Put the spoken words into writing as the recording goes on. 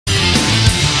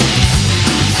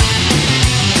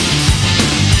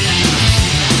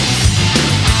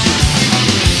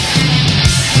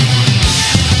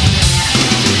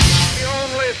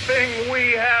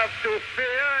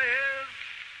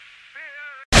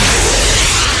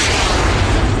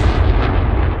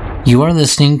You are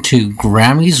listening to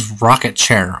Grammy's Rocket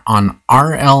Chair on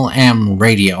RLM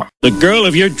Radio. The girl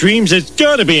of your dreams has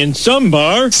got to be in some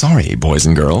bar. Sorry, boys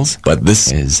and girls, but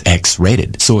this is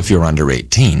X-rated. So if you're under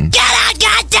 18... Get out,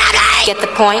 goddammit! Get the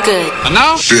point? Good. And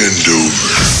now? Bend over.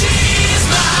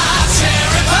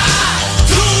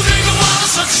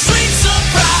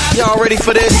 Y'all ready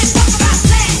for this?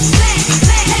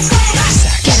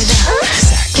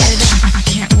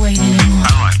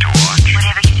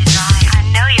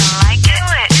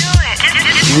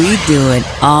 We do it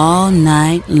all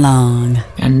night long.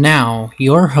 And now,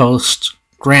 your host,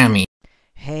 Grammy.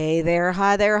 Hey there,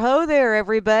 hi there, ho there,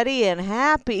 everybody, and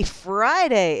happy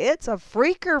Friday. It's a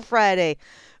Freaker Friday.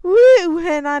 Woo,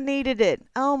 and I needed it.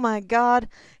 Oh my God.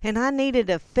 And I needed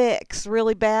a fix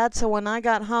really bad. So when I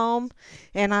got home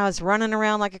and I was running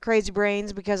around like a crazy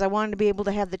brains because I wanted to be able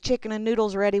to have the chicken and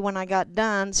noodles ready when I got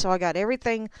done. So I got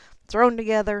everything thrown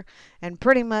together and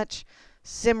pretty much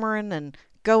simmering and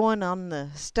going on the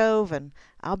stove, and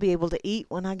I'll be able to eat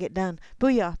when I get done.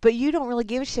 Booyah. But you don't really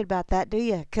give a shit about that, do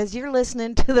you? Because you're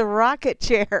listening to the Rocket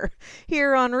Chair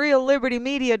here on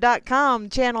reallibertymedia.com,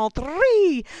 channel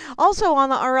 3. Also on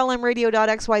the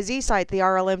rlmradio.xyz site, the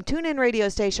RLM TuneIn radio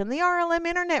station, the RLM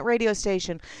Internet radio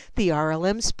station, the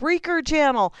RLM Spreaker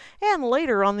channel, and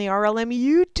later on the RLM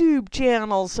YouTube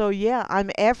channel. So yeah,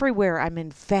 I'm everywhere. I'm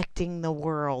infecting the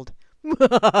world.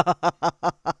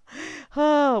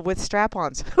 Oh, with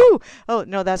strap-ons. Oh,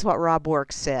 no, that's what Rob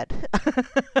Works said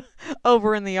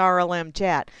over in the RLM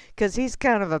chat, because he's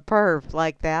kind of a perv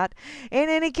like that. In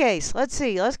any case, let's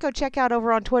see. Let's go check out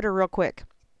over on Twitter real quick.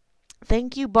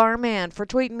 Thank you, Barman, for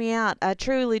tweeting me out. I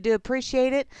truly do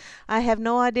appreciate it. I have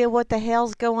no idea what the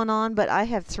hell's going on, but I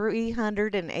have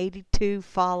 382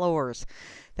 followers.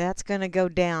 That's going to go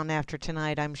down after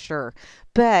tonight, I'm sure.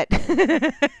 But,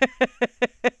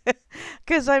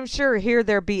 because I'm sure here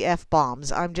there be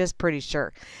F-bombs. I'm just pretty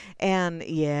sure. And,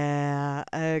 yeah,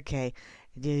 okay.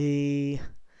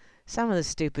 Some of the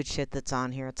stupid shit that's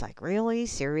on here, it's like, really?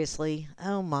 Seriously?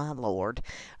 Oh, my Lord.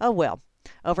 Oh, well.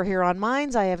 Over here on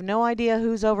Minds, I have no idea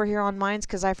who's over here on Minds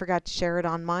because I forgot to share it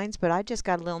on Minds, but I just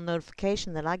got a little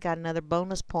notification that I got another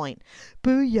bonus point.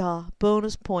 Booyah,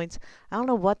 bonus points. I don't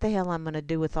know what the hell I'm going to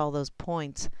do with all those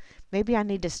points. Maybe I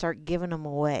need to start giving them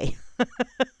away.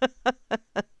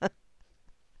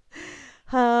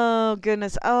 Oh,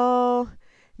 goodness. Oh,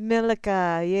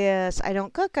 Milika, yes. I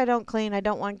don't cook, I don't clean, I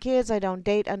don't want kids, I don't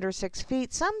date under 6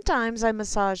 feet. Sometimes I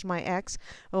massage my ex.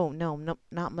 Oh, no,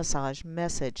 not massage,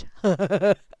 message.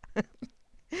 And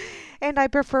I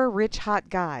prefer rich, hot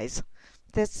guys.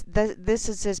 This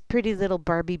is this pretty little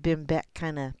Barbie Bimbette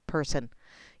kind of person.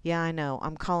 Yeah, I know,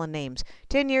 I'm calling names.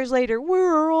 10 years later,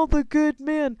 where are all the good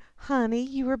men? Honey,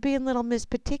 you were being little Miss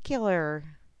Particular.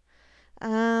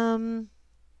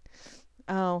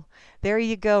 Oh, there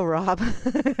you go, Rob.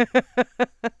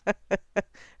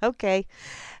 Okay,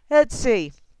 let's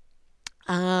see.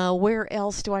 Where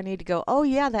else do I need to go? Oh,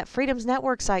 yeah, that Freedom's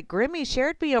Network site. Grimmy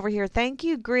shared me over here. Thank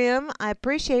you, Grim. I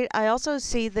appreciate it. I also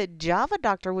see that Java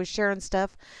Doctor was sharing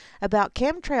stuff about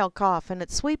chemtrail cough, and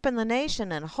it's sweeping the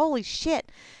nation, and holy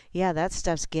shit. Yeah, that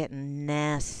stuff's getting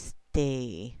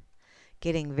nasty.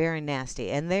 Getting very nasty.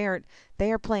 And they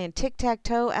are playing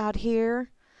tic-tac-toe out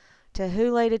here to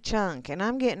who laid a chunk, and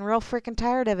I'm getting real freaking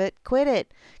tired of it. Quit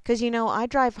it. Because, you know, I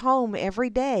drive home every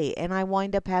day, and I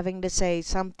wind up having to say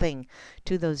something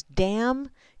to those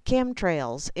damn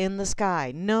chemtrails in the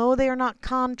sky. No, they are not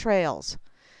contrails.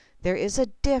 There is a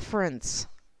difference.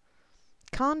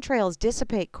 Contrails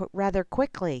dissipate rather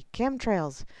quickly.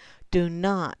 Chemtrails do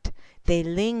not. They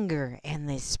linger and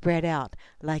they spread out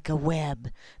like a web.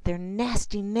 They're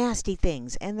nasty, nasty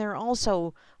things. And they're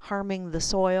also harming the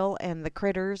soil and the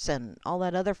critters and all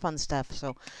that other fun stuff.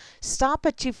 So stop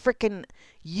it, you frickin'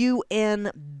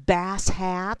 UN bass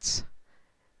hats.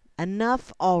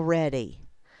 Enough already.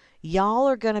 Y'all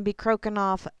are going to be croaking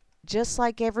off just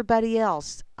like everybody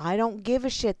else. I don't give a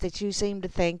shit that you seem to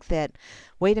think that,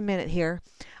 wait a minute here,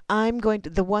 I'm going to,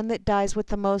 the one that dies with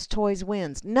the most toys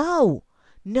wins. No!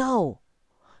 No,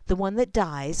 the one that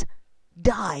dies,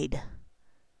 died.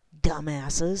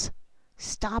 Dumbasses.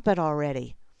 Stop it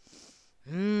already.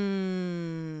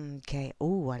 Okay.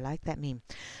 Ooh, I like that meme.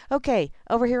 Okay,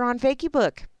 over here on Fakey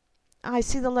Book, I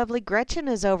see the lovely Gretchen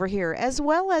is over here, as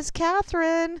well as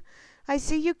Catherine. I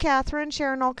see you, Catherine,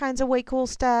 sharing all kinds of way cool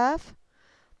stuff.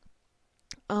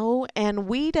 Oh, and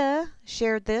Weta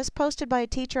shared this, posted by a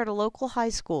teacher at a local high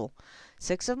school.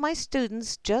 6 of my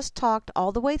students just talked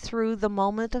all the way through the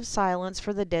moment of silence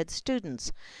for the dead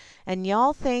students. And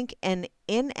y'all think an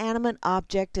inanimate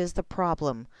object is the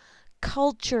problem.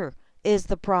 Culture is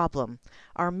the problem.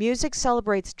 Our music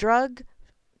celebrates drug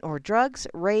drugs,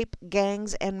 rape,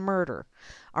 gangs, and murder.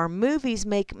 Our movies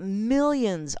make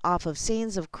millions off of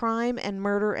scenes of crime and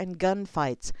murder and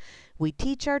gunfights. We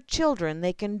teach our children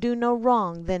they can do no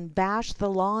wrong, then bash the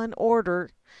law and order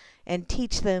and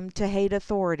teach them to hate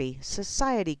authority.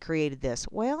 Society created this.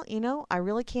 Well, I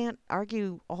really can't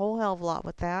argue a whole hell of a lot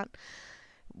with that.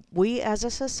 We as a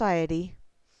society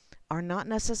are not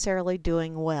necessarily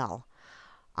doing well.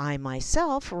 I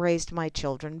myself raised my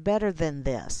children better than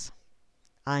this.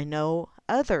 I know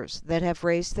others that have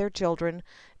raised their children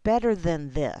better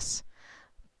than this.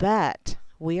 But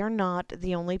we are not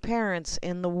the only parents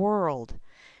in the world.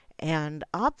 And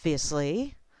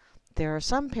obviously, there are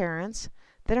some parents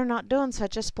that are not doing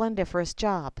such a splendiferous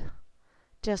job.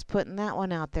 Just putting that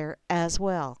one out there as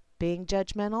well. Being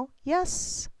judgmental?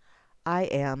 Yes, I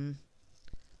am.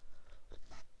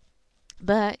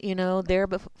 But, there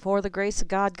before the grace of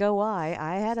God go I.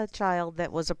 I had a child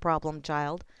that was a problem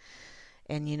child.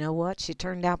 And you know what? She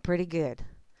turned out pretty good.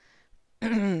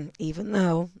 Even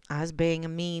though I was being a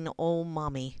mean old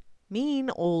mommy.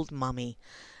 Mean old mommy.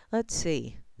 Let's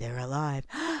see. They're alive.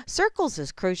 Circles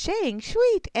is crocheting.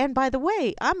 Sweet. And by the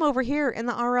way, I'm over here in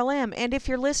the RLM. And if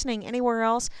you're listening anywhere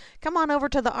else, come on over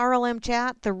to the RLM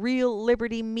chat, the Real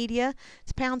Liberty Media.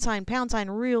 It's #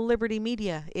 Real Liberty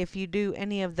Media if you do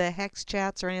any of the hex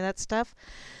chats or any of that stuff.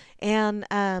 And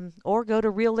or go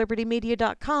to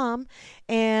reallibertymedia.com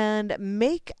and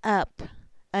make up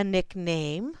a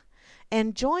nickname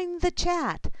and join the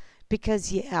chat.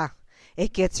 Because, yeah,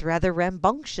 it gets rather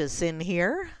rambunctious in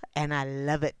here. And I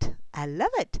love it. I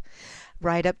love it.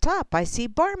 Right up top, I see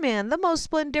Barman, the most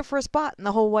splendiferous bot in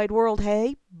the whole wide world.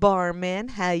 Hey, Barman,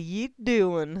 how you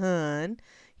doing, hun?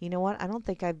 You know what? I don't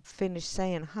think I've finished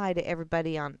saying hi to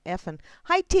everybody on effing.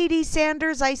 Hi, TD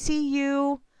Sanders. I see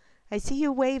you. I see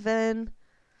you waving.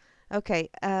 Okay,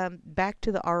 back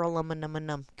to the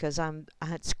RLM because I'm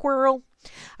at Squirrel.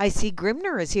 I see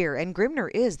Grimner is here, and Grimner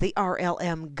is the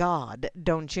RLM god,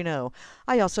 don't you know?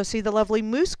 I also see the lovely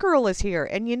Moose Girl is here,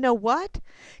 and you know what?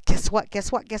 Guess what,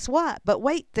 guess what, guess what? But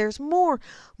wait, there's more.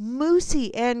 Moosey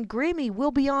and Grimmy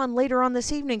will be on later on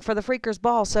this evening for the Freakers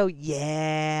Ball, so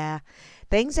yeah,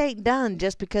 things ain't done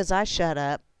just because I shut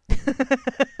up.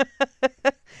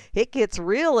 It gets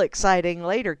real exciting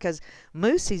later because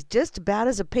Moosey's just about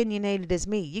as opinionated as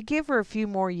me. You give her a few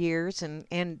more years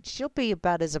and she'll be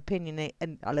about as opinionated.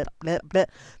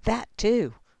 That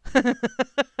too.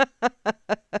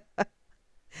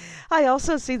 I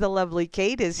also see the lovely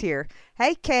Kate is here.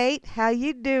 Hey, Kate, how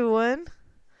you doing?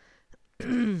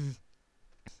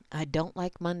 I don't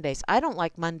like Mondays. I don't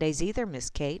like Mondays either, Miss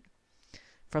Kate.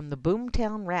 From the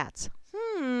Boomtown Rats.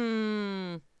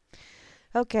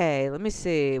 Okay, let me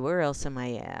see. Where else am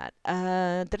I at?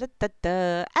 Asmo.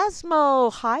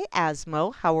 Hi,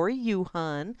 Asmo. How are you,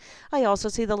 hun? I also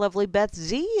see the lovely Beth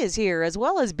Z is here, as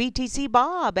well as BTC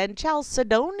Bob and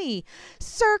Chalcedony.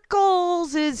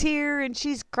 Circles is here, and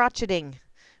she's crocheting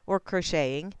or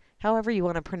crocheting, however you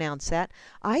want to pronounce that.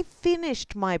 I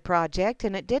finished my project,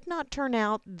 and it did not turn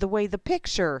out the way the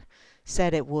picture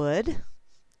said it would.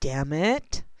 Damn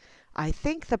it. I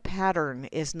think the pattern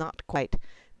is not quite...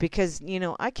 Because,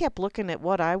 I kept looking at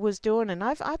what I was doing, and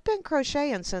I've been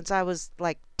crocheting since I was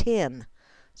like 10.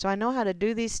 So I know how to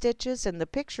do these stitches, and the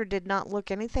picture did not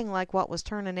look anything like what was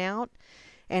turning out.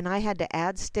 And I had to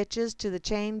add stitches to the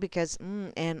chain because, no,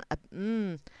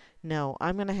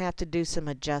 I'm going to have to do some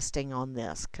adjusting on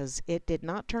this because it did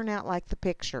not turn out like the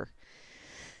picture.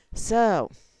 So...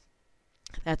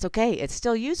 That's okay. It's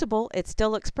still usable. It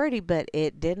still looks pretty, but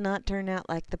it did not turn out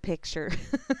like the picture.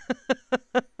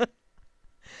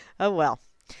 Oh, well.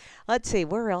 Let's see.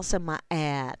 Where else am I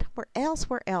at? Where else?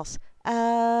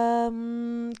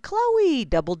 Chloe.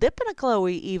 Double dipping a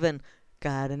Chloe even.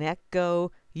 Got an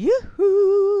echo.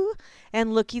 Yoo-hoo.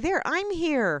 And looky there. I'm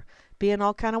here. Being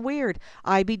all kind of weird.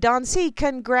 IB Don C.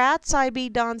 Congrats, IB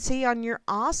Don C. on your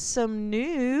awesome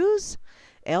news.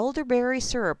 Elderberry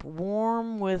syrup.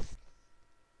 Warm with...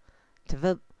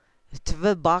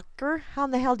 Tvibacher? How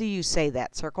in the hell do you say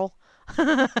that, Circle?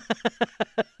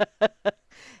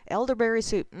 Elderberry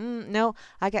soup. No,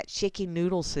 I got shaky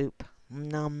noodle soup.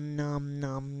 Nom, nom,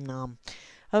 nom, nom.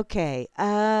 Okay.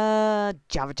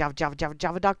 Java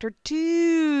Doctor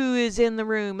 2 is in the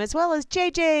room, as well as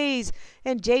JJ's.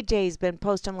 And JJ's been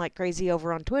posting like crazy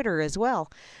over on Twitter as well.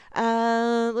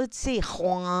 Let's see.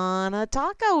 Juana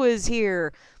Taco is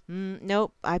here.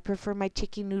 Nope, I prefer my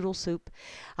chicken noodle soup.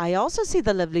 I also see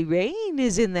the lovely Rain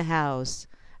is in the house.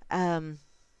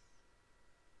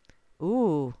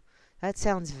 Ooh, that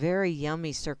sounds very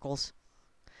yummy, Circles.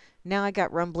 Now I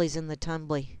got rumblies in the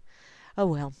tumbly. Oh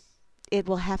well, it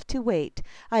will have to wait.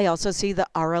 I also see the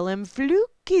RLM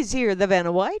Fluke He's here, the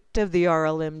Vanna White of the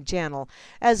RLM channel,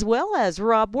 as well as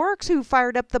Rob Works, who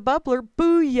fired up the bubbler.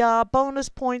 Booyah! Bonus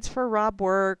points for Rob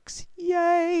Works.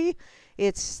 Yay!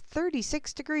 It's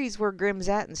 36 degrees where Grim's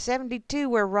at and 72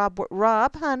 where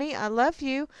Rob, honey, I love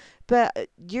you, but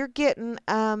you're getting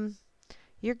a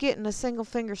single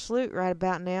finger salute right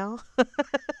about now.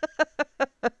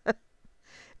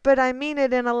 But I mean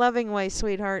it in a loving way,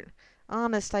 sweetheart.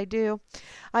 Honest, I do.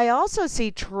 I also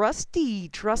see Trusty.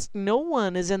 Trust No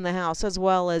One is in the house, as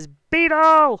well as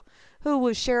Beetle, who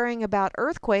was sharing about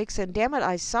earthquakes. And damn it,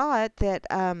 I saw it that,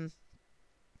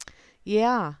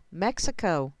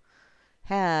 Mexico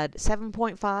had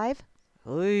 7.5.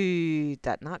 Oy,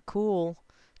 that not cool.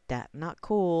 That not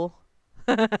cool.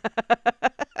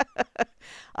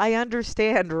 I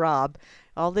understand, Rob.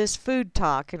 All this food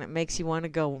talk, and it makes you want to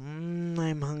go,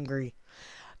 I'm hungry.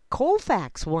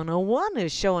 Colfax 101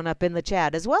 is showing up in the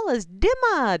chat, as well as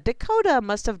Dimma. Dakota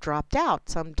must have dropped out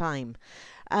sometime.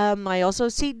 I also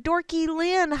see Dorky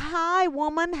Lynn. Hi,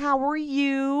 woman. How are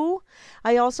you?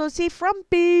 I also see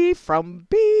Frumpy.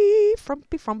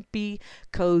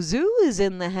 Kozu is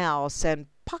in the house, and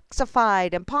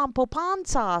Poxified and Pompopan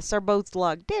Sauce are both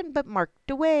logged in, but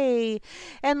marked away.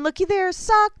 And looky there,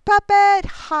 Sock Puppet.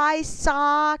 Hi,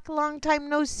 Sock. Long time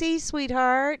no see,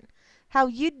 sweetheart. How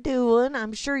you doing?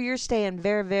 I'm sure you're staying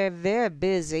very, very, very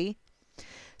busy.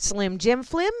 Slim Jim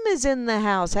Flim is in the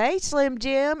house. Hey, Slim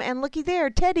Jim. And looky there,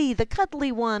 Teddy, the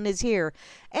cuddly one, is here.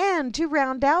 And to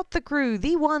round out the crew,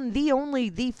 the one, the only,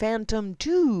 the Phantom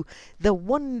 2, the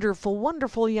wonderful,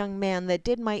 wonderful young man that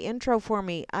did my intro for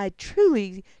me. I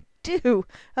truly do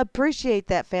appreciate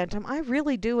that, Phantom. I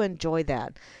really do enjoy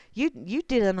that. You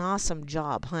did an awesome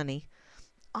job, honey.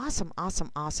 Awesome,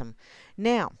 awesome, awesome.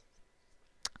 Now,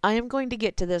 I am going to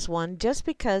get to this one just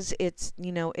because it's,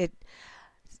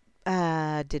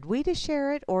 did we just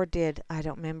share it or I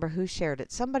don't remember who shared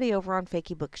it. Somebody over on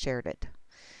Fakey Book shared it.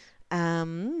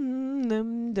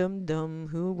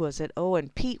 Who was it? Oh,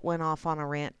 and Pete went off on a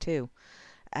rant too.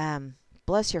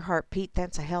 Bless your heart, Pete.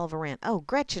 That's a hell of a rant. Oh,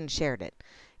 Gretchen shared it.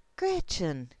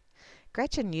 Gretchen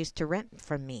used to rent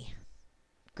from me.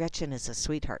 Gretchen is a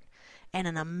sweetheart and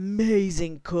an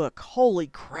amazing cook. Holy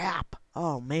crap.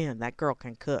 Oh, man, that girl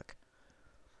can cook.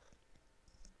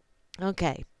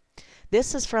 Okay.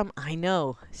 This is from, I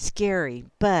know, scary,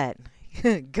 but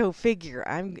go figure.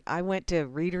 I went to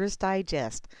Reader's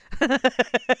Digest.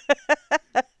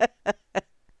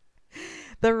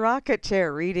 The rocket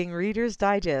chair reading Reader's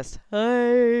Digest.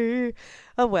 Hey.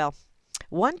 Oh, well.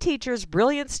 One teacher's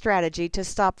brilliant strategy to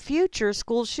stop future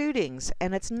school shootings,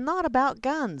 and it's not about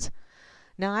guns.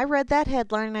 Now, I read that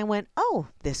headline and I went, oh,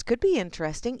 this could be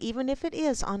interesting, even if it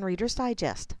is on Reader's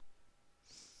Digest.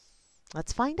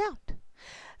 Let's find out.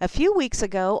 A few weeks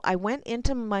ago, I went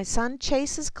into my son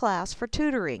Chase's class for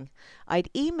tutoring. I'd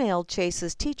emailed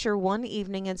Chase's teacher one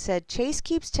evening and said, Chase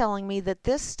keeps telling me that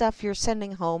this stuff you're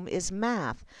sending home is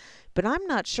math, but I'm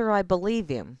not sure I believe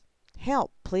him.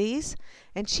 Help, please.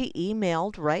 And she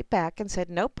emailed right back and said,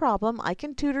 no problem, I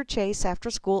can tutor Chase after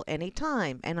school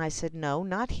anytime. And I said, no,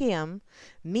 not him,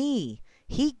 me.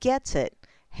 He gets it.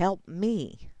 Help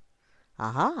me.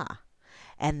 Aha.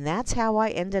 And that's how I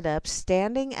ended up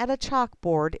standing at a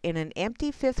chalkboard in an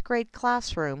empty 5th grade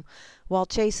classroom while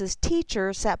Chase's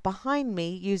teacher sat behind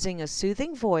me using a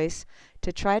soothing voice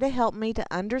to try to help me to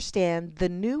understand the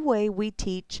new way we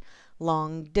teach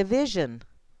long division.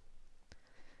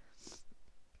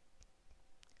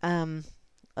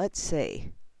 Let's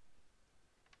see.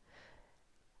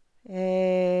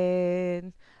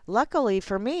 And luckily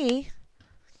for me,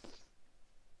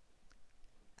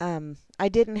 I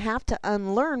didn't have to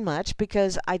unlearn much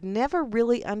because I'd never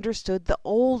really understood the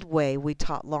old way we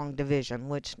taught long division,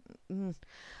 which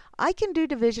I can do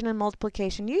division and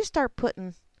multiplication. You start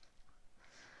putting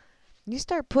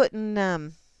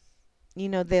them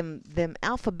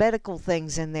alphabetical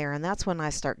things in there, and that's when I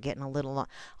start getting a little,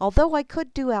 although I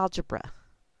could do algebra.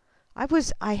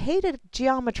 I hated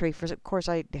geometry. Of course,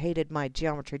 I hated my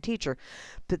geometry teacher,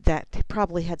 but that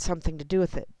probably had something to do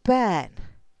with it. But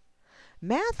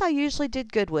math I usually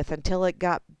did good with until it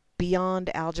got beyond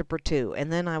Algebra 2.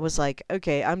 And then I was like,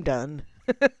 okay, I'm done.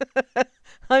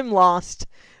 I'm lost.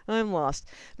 But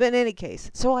in any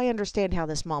case, so I understand how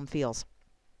this mom feels.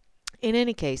 In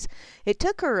any case, it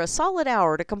took her a solid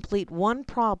hour to complete one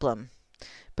problem.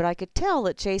 But I could tell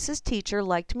that Chase's teacher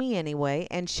liked me anyway,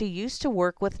 and she used to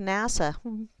work with NASA.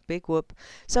 Big whoop.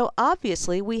 So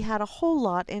obviously we had a whole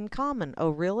lot in common. Oh,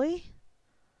 really?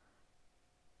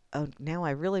 Oh, now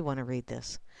I really want to read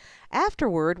this.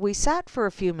 Afterward, we sat for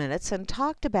a few minutes and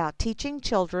talked about teaching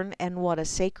children and what a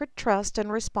sacred trust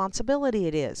and responsibility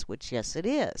it is, which, yes, it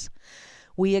is.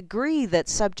 We agree that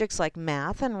subjects like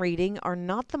math and reading are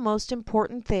not the most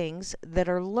important things that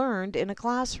are learned in a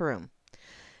classroom.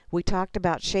 We talked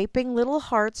about shaping little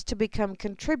hearts to become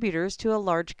contributors to a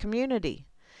large community.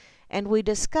 And we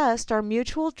discussed our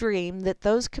mutual dream that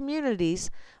those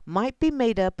communities might be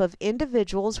made up of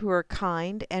individuals who are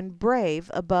kind and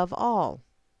brave above all.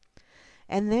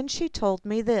 And then she told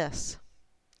me this.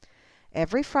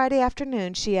 Every Friday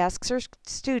afternoon, she asks her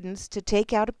students to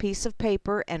take out a piece of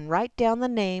paper and write down the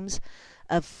names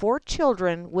of 4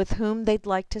 children with whom they'd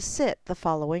like to sit the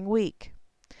following week.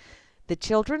 The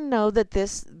children know that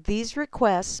these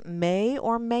requests may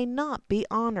or may not be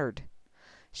honored.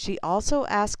 She also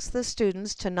asks the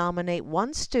students to nominate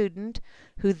one student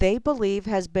who they believe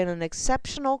has been an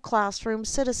exceptional classroom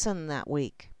citizen that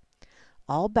week.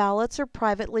 All ballots are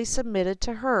privately submitted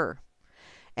to her.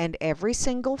 And every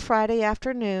single Friday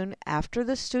afternoon, after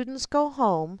the students go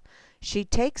home, she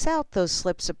takes out those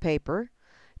slips of paper,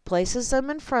 places them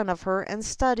in front of her, and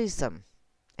studies them.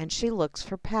 And she looks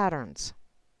for patterns.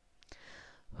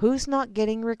 Who's not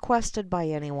getting requested by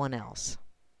anyone else?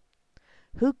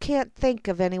 Who can't think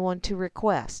of anyone to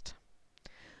request?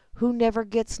 Who never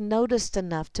gets noticed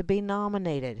enough to be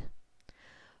nominated?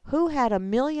 Who had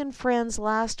 1,000,000 friends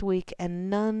last week and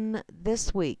none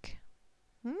this week?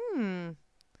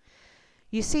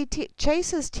 You see,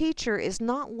 Chase's teacher is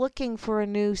not looking for a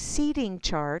new seating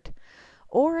chart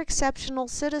or exceptional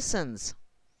citizens.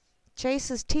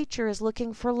 Chase's teacher is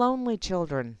looking for lonely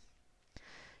children.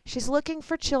 She's looking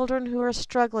for children who are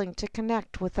struggling to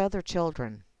connect with other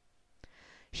children.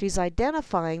 She's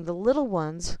identifying the little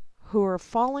ones who are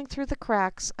falling through the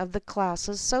cracks of the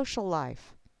class's social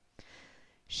life.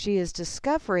 She is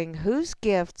discovering whose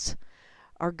gifts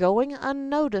are going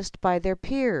unnoticed by their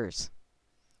peers.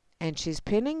 And she's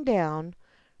pinning down,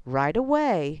 right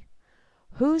away,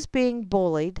 who's being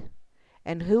bullied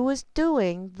and who is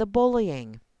doing the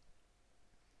bullying.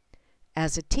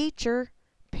 As a teacher,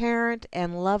 parent,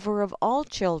 and lover of all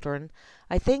children,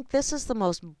 I think this is the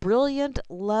most brilliant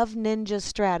love ninja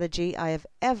strategy I have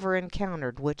ever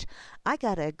encountered, which I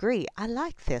gotta agree, I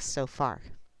like this so far.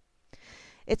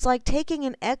 It's like taking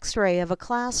an X-ray of a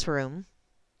classroom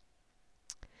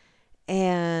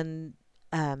and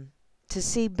to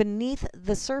see beneath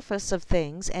the surface of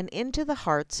things and into the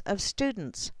hearts of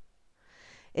students.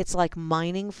 It's like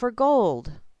mining for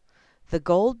gold, the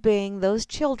gold being those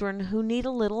children who need a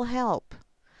little help,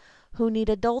 who need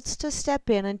adults to step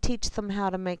in and teach them how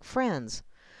to make friends,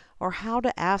 or how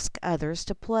to ask others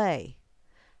to play,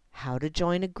 how to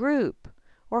join a group,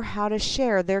 or how to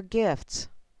share their gifts.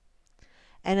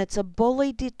 And it's a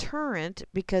bully deterrent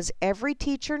because every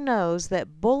teacher knows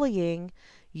that bullying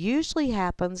usually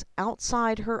happens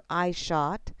outside her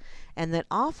eyeshot, and that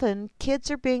often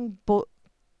kids being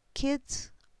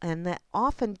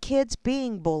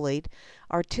bullied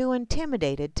are too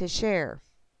intimidated to share.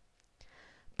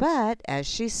 But, as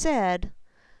she said,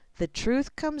 the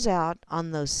truth comes out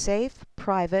on those safe,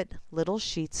 private little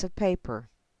sheets of paper.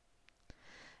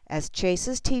 As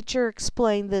Chase's teacher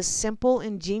explained this simple,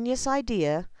 ingenious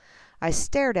idea, I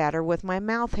stared at her with my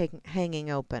mouth hanging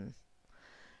open.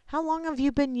 "How long have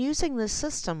you been using this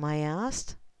system?" I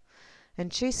asked.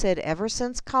 And she said, "Ever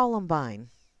since Columbine.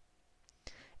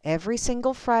 Every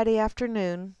single Friday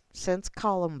afternoon since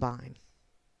Columbine."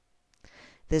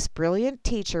 This brilliant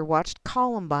teacher watched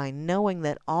Columbine, knowing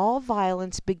that all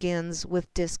violence begins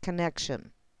with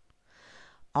disconnection.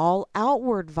 All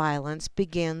outward violence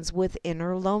begins with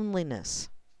inner loneliness.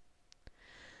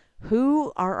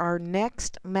 Who are our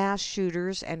next mass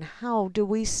shooters, and how do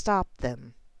we stop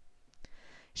them?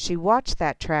 She watched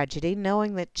that tragedy,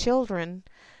 knowing that children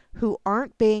who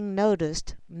aren't being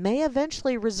noticed may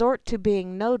eventually resort to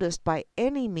being noticed by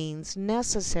any means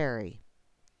necessary.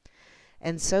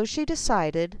 And so she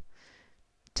decided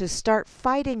to start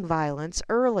fighting violence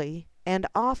early and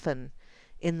often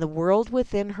in the world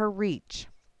within her reach.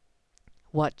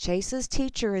 What Chase's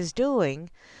teacher is doing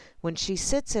when she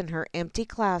sits in her empty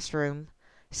classroom,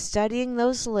 studying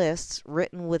those lists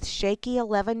written with shaky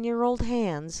 11-year-old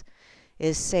hands,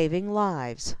 is saving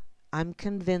lives. I'm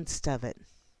convinced of it.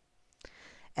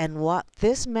 And what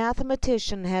this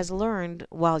mathematician has learned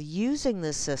while using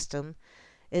this system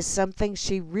is something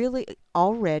she really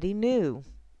already knew.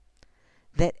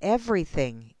 That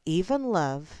everything, even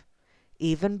love,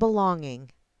 even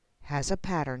belonging, has a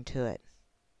pattern to it.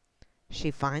 She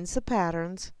finds the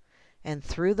patterns, and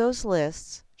through those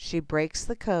lists, she breaks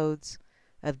the codes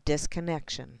of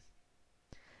disconnection.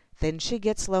 Then she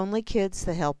gets lonely kids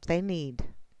the help they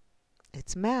need.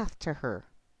 It's math to her.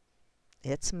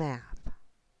 It's math.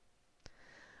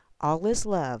 All is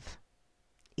love,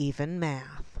 even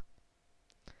math.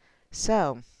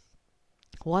 So,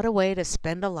 what a way to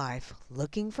spend a life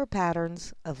looking for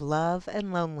patterns of love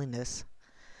and loneliness,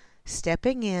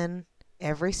 stepping in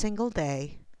every single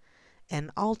day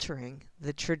and altering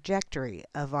the trajectory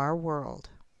of our world.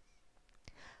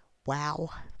 Wow.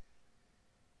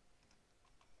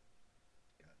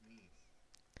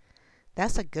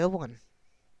 That's a good one.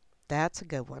 That's a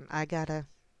good one.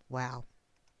 Wow.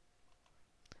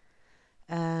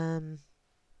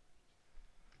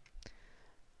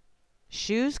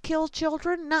 Shoes kill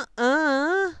children?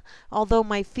 Nuh-uh. Although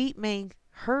my feet may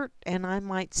hurt and I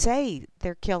might say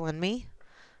they're killing me.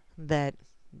 But,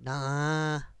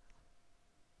 nah.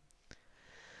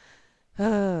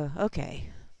 Okay.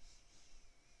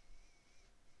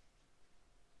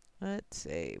 Let's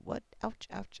see. What? Ouch,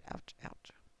 ouch, ouch,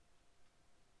 ouch.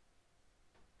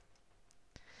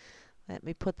 Let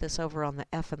me put this over on the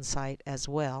effing site as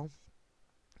well.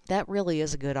 That really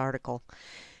is a good article.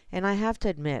 And I have to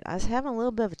admit, I was having a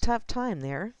little bit of a tough time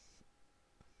there.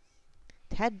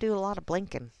 Had to do a lot of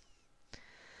blinking.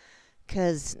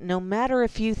 Because no matter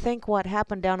if you think what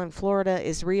happened down in Florida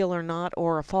is real or not,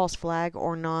 or a false flag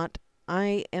or not,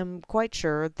 I am quite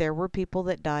sure there were people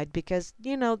that died because,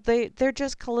 they're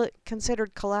just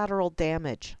considered collateral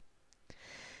damage.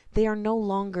 They are no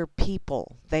longer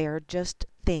people. They are just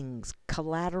things.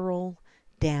 Collateral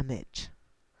damage.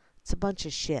 It's a bunch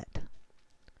of shit.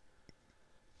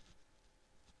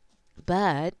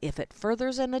 But if it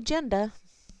furthers an agenda,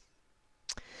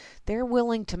 they're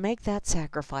willing to make that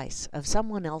sacrifice of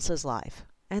someone else's life.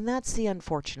 And that's the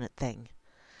unfortunate thing.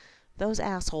 Those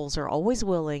assholes are always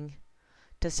willing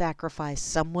to sacrifice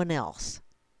someone else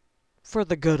for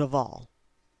the good of all.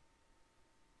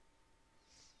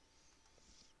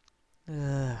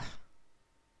 Ugh.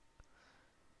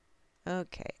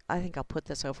 Okay, I think I'll put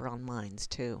this over on Minds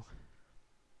too.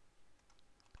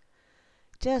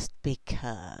 Just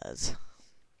because.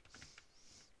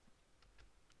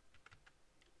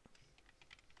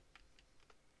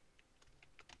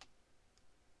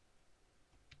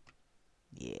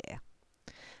 Yeah.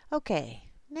 Okay,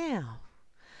 now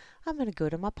I'm going to go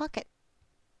to my pocket.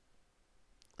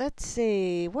 Let's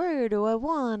see, where do I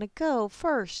want to go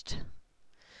first?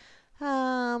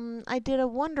 I did a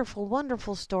wonderful,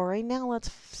 wonderful story. Now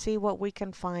let's see what we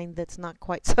can find that's not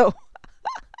quite so.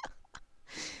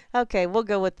 Okay, we'll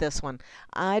go with this one.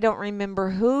 I don't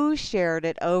remember who shared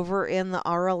it over in the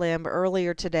RLM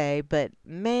earlier today, but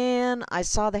man, I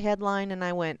saw the headline and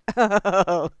I went,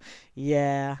 oh,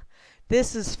 yeah,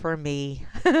 this is for me.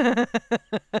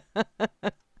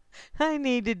 I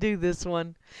need to do this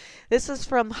one. This is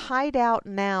from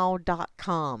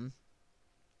hideoutnow.com.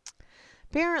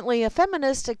 Apparently, a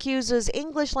feminist accuses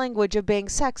English language of being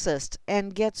sexist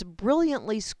and gets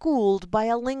brilliantly schooled by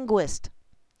a linguist.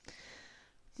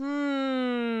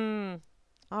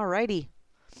 Alrighty.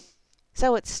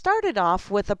 So it started off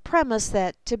with a premise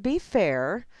that, to be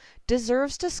fair,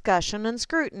 deserves discussion and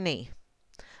scrutiny.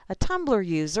 A Tumblr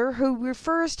user who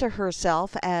refers to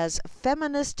herself as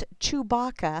Feminist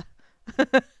Chewbacca,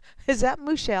 is that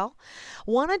Michelle,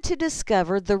 wanted to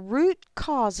discover the root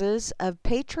causes of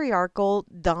patriarchal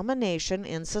domination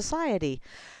in society.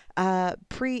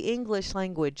 Pre-English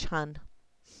language, hun.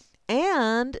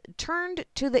 And turned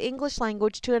to the English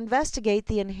language to investigate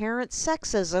the inherent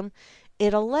sexism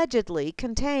it allegedly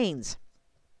contains.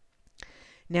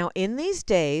 Now, in these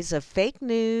days of fake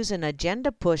news and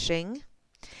agenda pushing,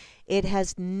 it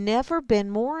has never been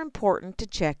more important to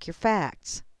check your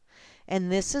facts. And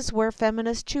this is where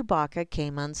feminist Chewbacca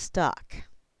came unstuck.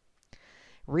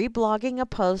 Reblogging a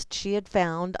post she had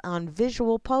found on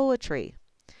visual poetry.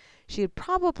 She had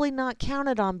probably not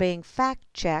counted on being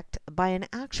fact-checked by an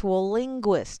actual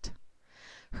linguist.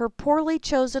 Her poorly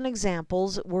chosen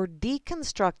examples were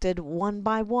deconstructed one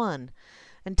by one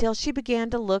until she began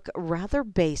to look rather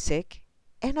basic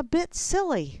and a bit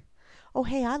silly. Oh,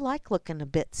 hey, I like looking a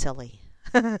bit silly.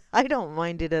 I don't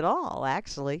mind it at all,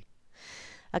 actually.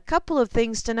 A couple of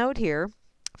things to note here.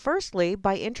 Firstly,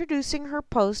 by introducing her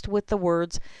post with the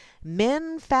words,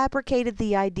 "Men fabricated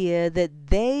the idea that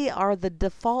they are the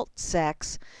default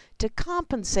sex to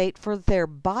compensate for their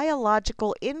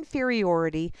biological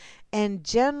inferiority and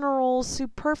general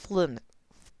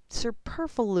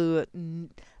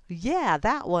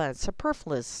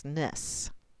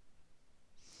superfluousness."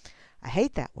 I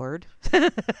hate that word.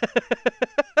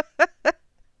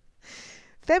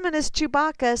 Feminist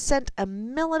Chewbacca sent a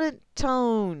militant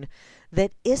tone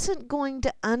that isn't going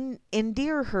to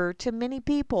endear her to many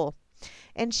people,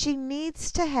 and she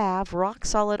needs to have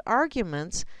rock-solid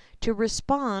arguments to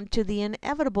respond to the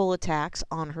inevitable attacks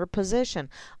on her position.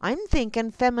 I'm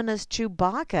thinking feminist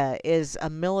Chewbacca is a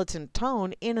militant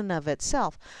tone in and of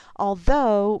itself.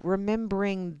 Although,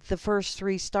 remembering the first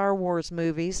 3 Star Wars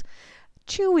movies,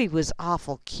 Chewie was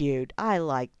awful cute. I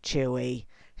liked Chewie.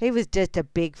 He was just a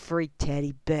big free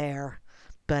teddy bear.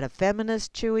 But a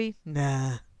feminist Chewie?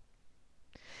 Nah.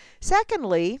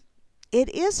 Secondly, it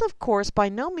is, of course, by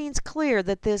no means clear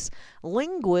that this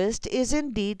linguist is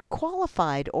indeed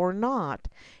qualified or not,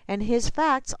 and his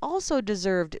facts also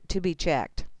deserved to be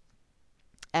checked.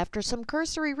 After some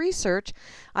cursory research,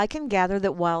 I can gather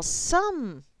that while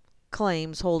some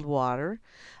claims hold water,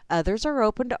 others are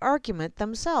open to argument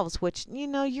themselves, which,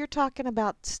 you're talking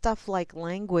about stuff like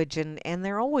language, and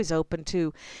they're always open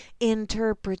to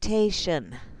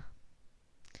interpretation.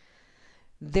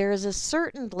 There is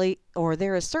certainly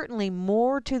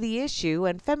more to the issue,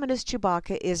 and feminist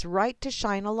Chewbacca is right to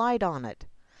shine a light on it.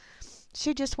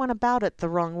 She just went about it the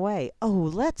wrong way. Oh,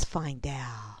 let's find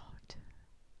out.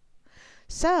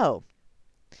 So,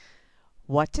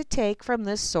 what to take from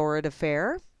this sordid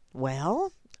affair?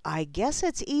 Well, I guess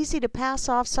it's easy to pass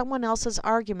off someone else's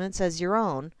arguments as your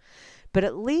own, but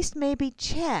at least maybe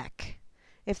check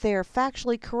if they are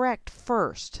factually correct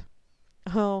first.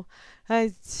 Oh,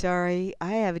 I'm sorry.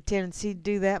 I have a tendency to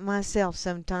do that myself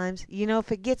sometimes.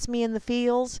 If it gets me in the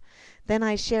feels, then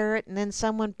I share it, and then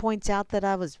someone points out that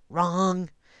I was wrong,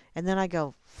 and then I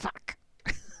go, fuck.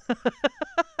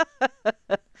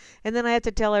 And then I have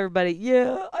to tell everybody,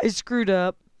 yeah, I screwed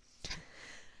up.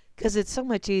 Because it's so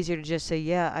much easier to just say,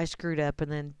 yeah, I screwed up,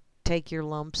 and then take your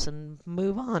lumps and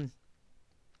move on.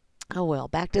 Oh well,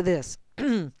 back to this.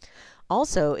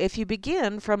 Also, if you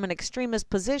begin from an extremist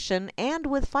position and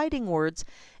with fighting words,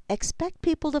 expect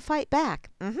people to fight back.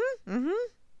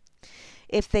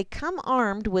 If they come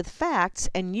armed with facts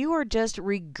and you are just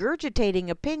regurgitating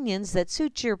opinions that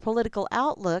suit your political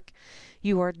outlook,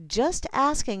 you are just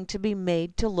asking to be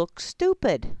made to look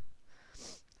stupid.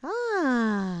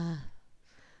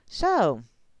 So,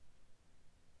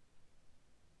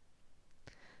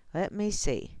 let me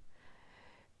see.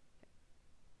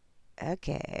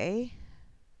 Okay.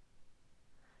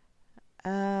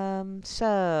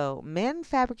 So, men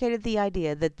fabricated the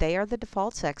idea that they are the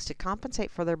default sex to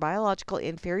compensate for their biological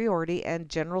inferiority and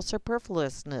general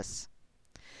superfluousness.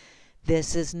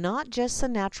 This is not just the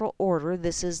natural order,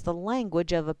 this is the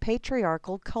language of a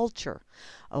patriarchal culture.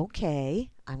 Okay,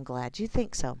 I'm glad you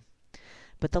think so.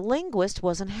 But the linguist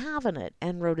wasn't having it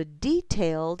and wrote a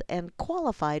detailed and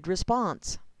qualified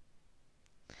response.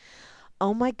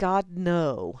 Oh my God,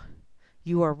 no.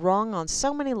 You are wrong on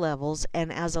so many levels,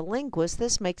 and as a linguist,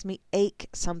 this makes me ache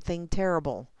something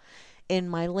terrible. In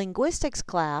my linguistics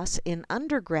class in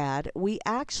undergrad, we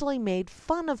actually made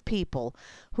fun of people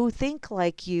who think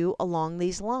like you along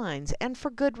these lines, and for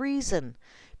good reason,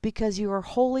 because you are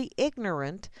wholly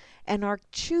ignorant and are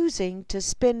choosing to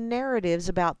spin narratives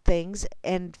about things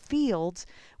and fields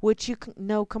which you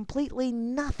know completely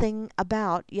nothing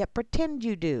about, yet pretend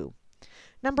you do.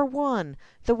 Number 1,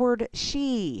 the word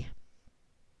she.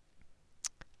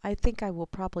 I think I will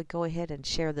probably go ahead and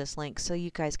share this link so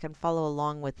you guys can follow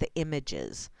along with the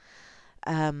images,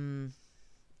 at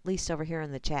least over here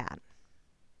in the chat.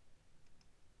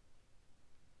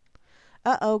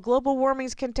 Uh-oh, global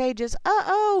warming's contagious.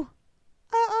 Uh-oh,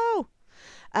 uh-oh.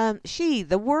 She,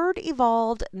 the word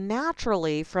evolved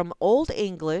naturally from Old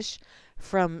English,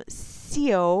 from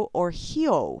sio or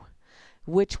hio,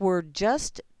 which were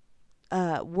just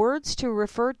words to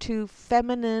refer to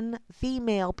feminine,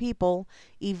 female people,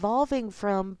 evolving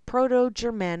from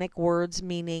Proto-Germanic words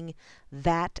meaning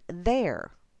that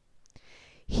there.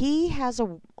 He as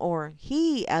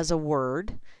a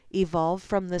word evolved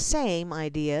from the same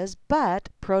ideas, but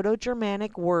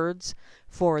Proto-Germanic words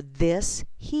for this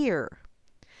here.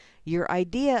 Your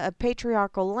idea of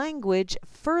patriarchal language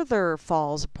further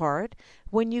falls apart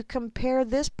when you compare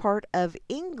this part of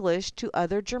English to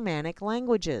other Germanic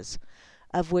languages,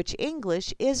 of which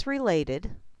English is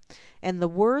related, and the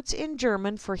words in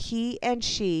German for he and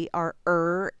she are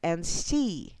and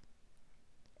sie,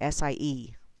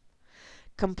 S-I-E,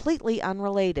 completely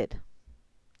unrelated.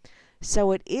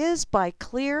 So it is by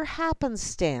clear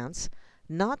happenstance,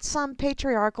 not some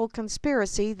patriarchal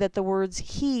conspiracy, that the words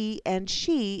he and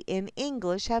she in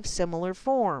English have similar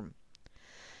form.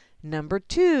 Number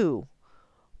 2,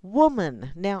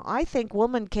 woman. Now, I think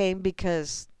woman came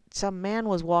because some man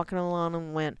was walking along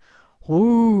and went,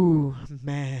 "Ooh,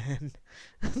 man,"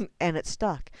 and it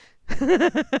stuck.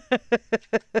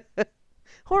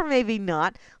 Or maybe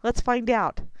not. Let's find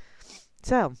out.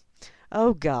 So,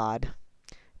 oh God.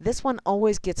 This one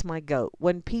always gets my goat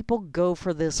when people go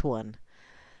for this one.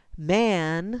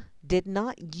 Man did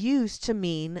not used to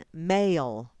mean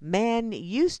male. Man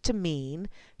used to mean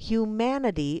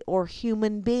humanity or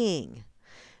human being.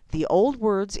 The old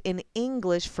words in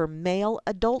English for male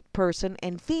adult person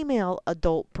and female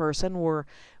adult person were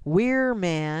weir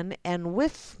man and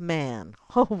whiff man.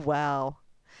 Oh, wow.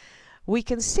 We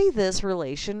can see this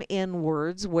relation in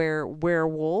words where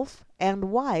werewolf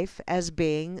and wife as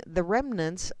being the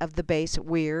remnants of the base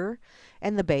weir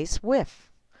and the base whiff.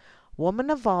 Woman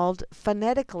evolved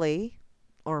phonetically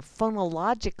or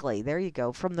phonologically, there you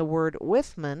go, from the word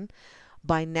whiffman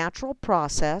by natural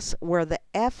process where the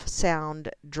F sound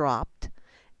dropped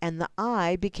and the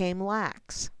I became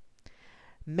lax.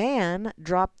 Man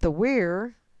dropped the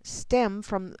weir stem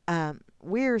from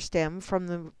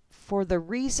for the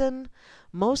reason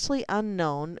mostly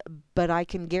unknown, but I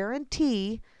can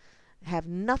guarantee have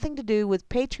nothing to do with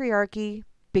patriarchy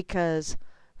because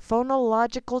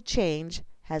phonological change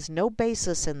has no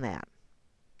basis in that.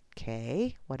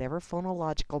 Okay, whatever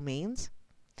phonological means.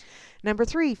 Number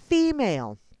 3,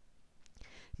 female.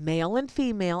 Male and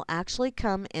female actually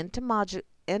come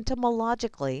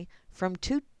etymologically from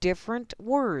two different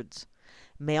words.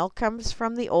 Male comes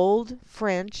from the Old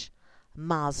French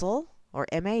masle, or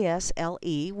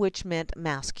M-A-S-L-E, which meant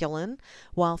masculine,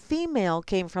 while female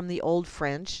came from the Old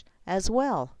French as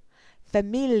well,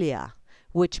 familia,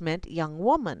 which meant young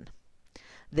woman.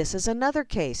 This is another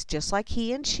case, just like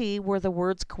he and she, where the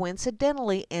words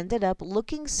coincidentally ended up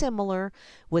looking similar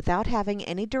without having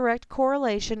any direct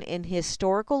correlation in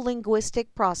historical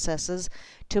linguistic processes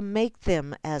to make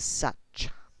them as such.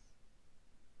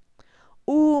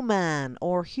 Human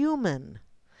or human.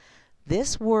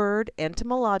 This word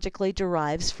etymologically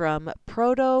derives from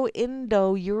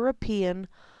Proto-Indo-European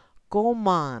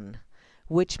goman,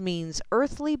 which means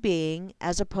earthly being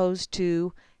as opposed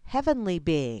to heavenly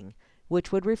being,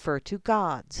 which would refer to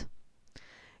gods.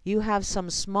 You have some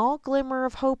small glimmer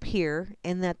of hope here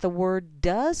in that the word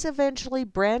does eventually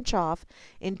branch off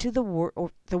into the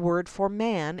word for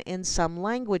man in some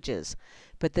languages,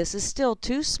 but this is still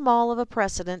too small of a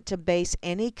precedent to base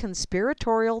any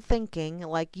conspiratorial thinking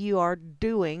like you are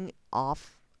doing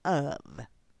off of.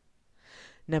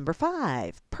 Number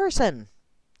 5, person.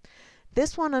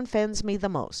 This one offends me the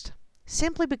most,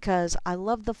 simply because I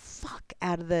love the fuck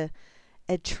out of the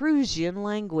Etruscan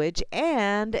language,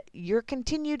 and your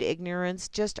continued ignorance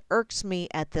just irks me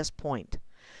at this point.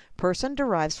 Person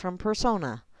derives from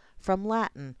persona, from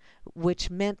Latin, which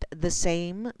meant the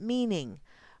same meaning,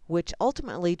 which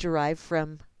ultimately derived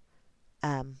from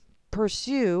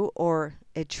pursue or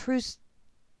Etruscan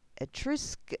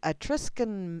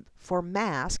for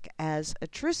mask, as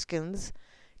Etruscans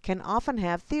can often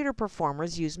have theater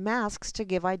performers use masks to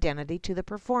give identity to the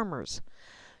performers.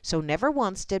 So never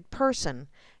once did person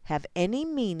have any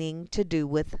meaning to do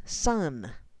with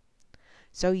son.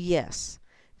 So yes,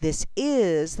 this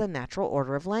is the natural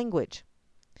order of language.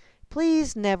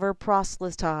 Please never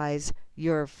proselytize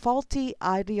your faulty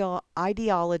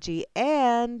ideology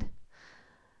and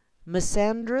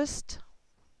misandrist.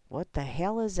 What the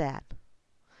hell is that?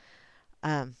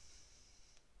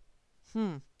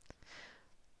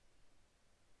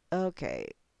 Okay.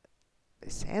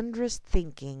 Misandrist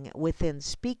thinking within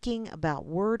speaking about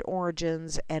word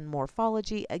origins and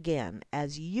morphology again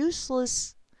as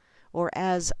useless or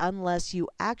as unless you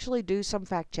actually do some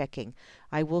fact checking.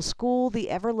 I will school the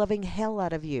ever-loving hell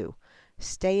out of you.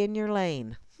 Stay in your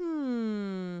lane.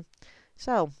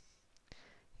 So,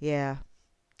 yeah.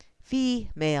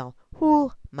 Female,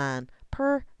 human,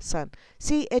 person.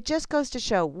 See, it just goes to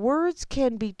show words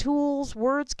can be tools.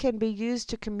 Words can be used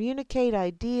to communicate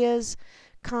ideas,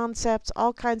 concepts,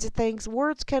 all kinds of things.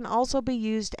 Words can also be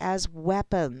used as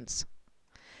weapons.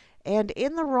 And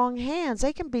in the wrong hands,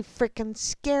 they can be frickin'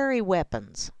 scary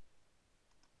weapons.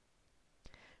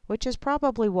 Which is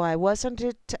probably why, wasn't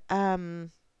it,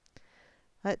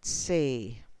 let's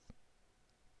see,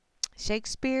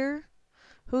 Shakespeare,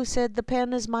 who said the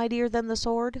pen is mightier than the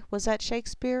sword? Was that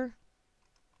Shakespeare?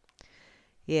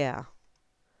 Yeah.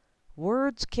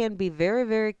 Words can be very,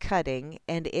 very cutting,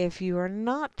 and if you are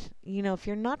not, if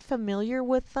you're not familiar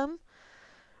with them,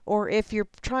 or if you're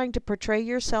trying to portray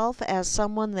yourself as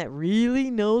someone that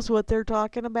really knows what they're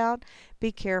talking about,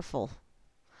 be careful.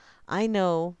 I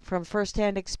know from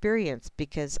firsthand experience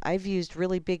because I've used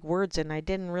really big words and I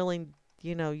didn't really,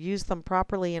 use them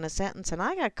properly in a sentence, and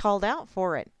I got called out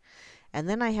for it. And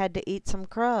then I had to eat some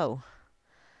crow.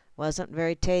 Wasn't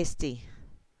very tasty.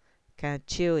 Kind of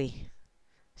chewy.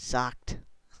 Sucked.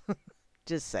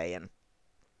 Just saying.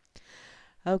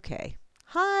 Okay.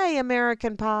 Hi,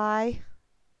 American Pie.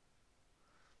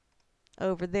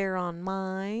 Over there on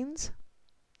Mines.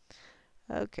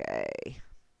 Okay.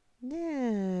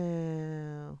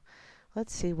 No.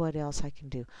 Let's see what else I can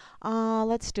do.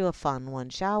 Let's do a fun one,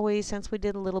 shall we? Since we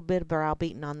did a little bit of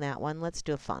browbeating on that one, let's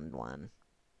do a fun one.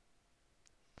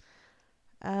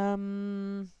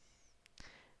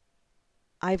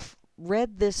 I've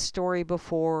read this story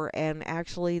before, and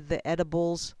actually the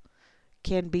edibles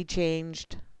can be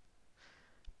changed.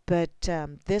 But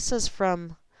this is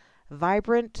from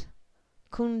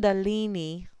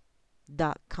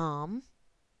vibrantkundalini.com.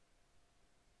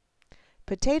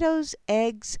 Potatoes,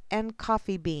 eggs, and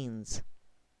coffee beans.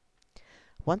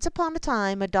 Once upon a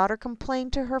time, a daughter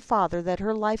complained to her father that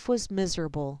her life was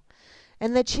miserable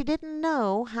and that she didn't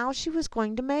know how she was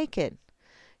going to make it.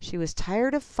 She was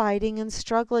tired of fighting and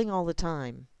struggling all the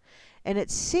time, and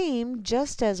it seemed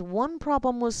just as one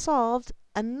problem was solved,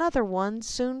 another one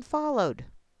soon followed.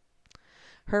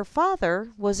 Her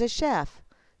father was a chef,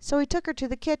 so he took her to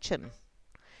the kitchen.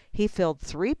 He filled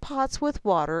 3 pots with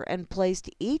water and placed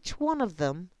each one of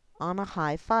them on a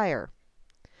high fire.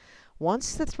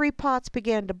 Once the 3 pots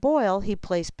began to boil, he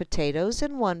placed potatoes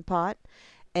in one pot,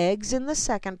 eggs in the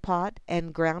second pot,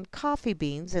 and ground coffee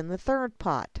beans in the third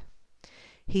pot.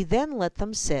 He then let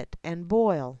them sit and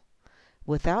boil,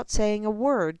 without saying a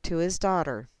word to his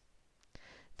daughter.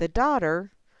 The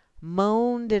daughter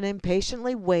moaned and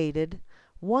impatiently waited,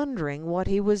 wondering what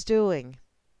he was doing.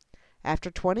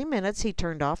 After 20 minutes, he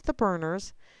turned off the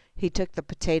burners. He took the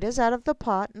potatoes out of the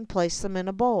pot and placed them in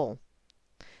a bowl.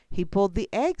 He pulled the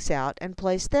eggs out and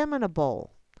placed them in a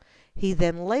bowl. He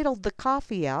then ladled the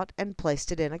coffee out and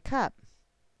placed it in a cup.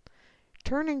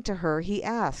 Turning to her, he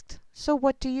asked, "So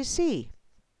what do you see?"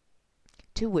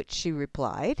 To which she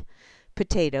replied,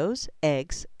 "Potatoes,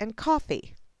 eggs, and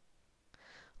coffee."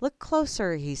 "Look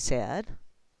closer," he said.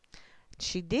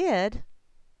 She did,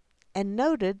 and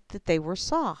noted that they were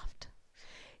soft.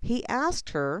 He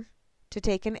asked her to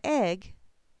take an egg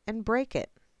and break it.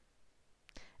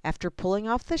 After pulling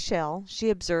off the shell,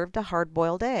 she observed a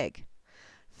hard-boiled egg.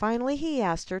 Finally, he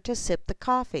asked her to sip the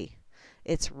coffee.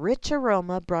 Its rich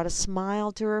aroma brought a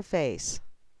smile to her face.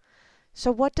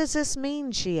 "So what does this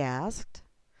mean?" she asked.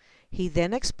 He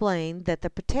then explained that the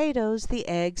potatoes, the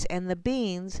eggs, and the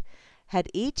beans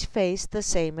had each faced the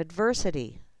same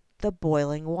adversity, the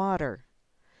boiling water.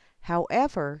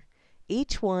 However,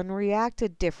 each one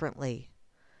reacted differently.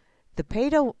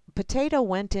 The potato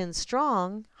went in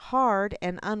strong, hard,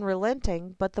 and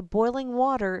unrelenting, but in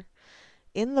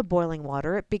the boiling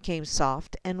water it became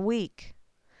soft and weak.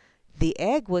 The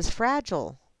egg was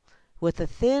fragile, with a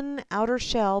thin outer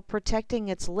shell protecting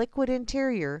its liquid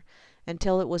interior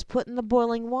until it was put in the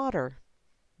boiling water.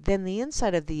 Then the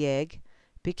inside of the egg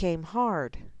became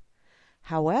hard.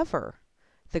 However,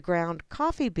 the ground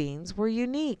coffee beans were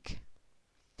unique.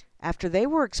 After they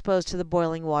were exposed to the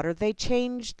boiling water, they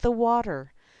changed the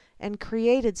water and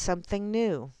created something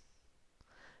new.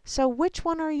 "So which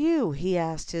one are you?" he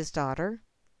asked his daughter.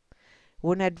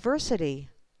 "When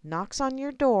adversity knocks on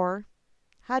your door,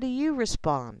 how do you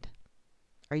respond?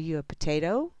 Are you a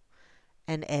potato,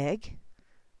 an egg,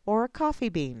 or a coffee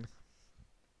bean?"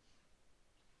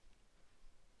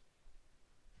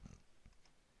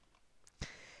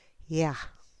 Yeah.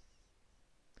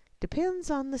 Depends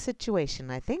on the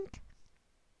situation, I think.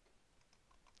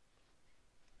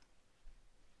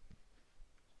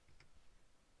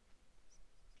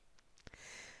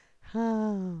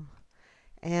 Oh,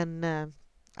 and I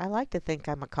like to think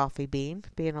I'm a coffee bean,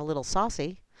 being a little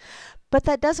saucy. But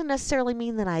that doesn't necessarily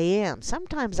mean that I am.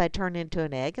 Sometimes I turn into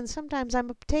an egg, and sometimes I'm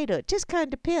a potato. It just kind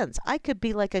of depends. I could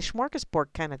be like a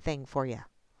smorgasbord kind of thing for you.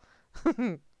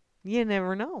 You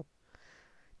never know.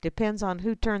 Depends on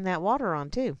who turned that water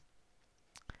on, too.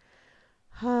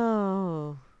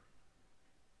 Oh.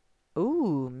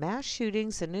 Ooh, mass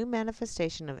shootings, a new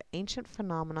manifestation of ancient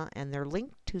phenomena and their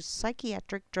link to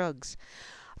psychiatric drugs.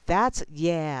 Thank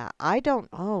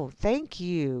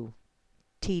you,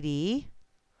 TD.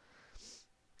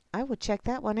 I will check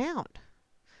that one out.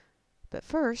 But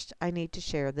first, I need to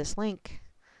share this link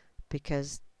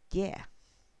because, yeah.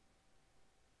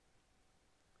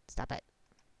 Stop it.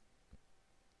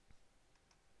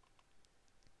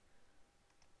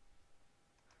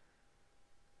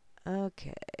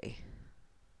 Okay.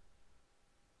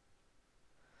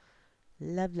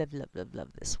 Love, love, love, love,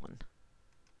 love this one.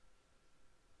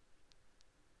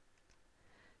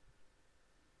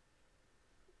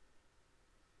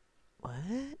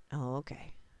 What? Oh,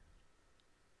 okay.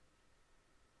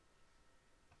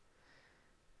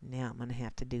 Now I'm going to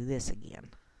have to do this again.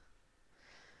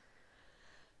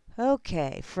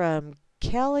 Okay, from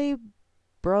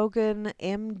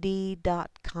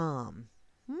kellybroganmd.com.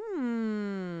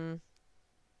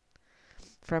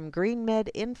 From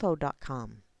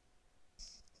greenmedinfo.com.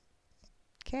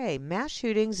 Okay, mass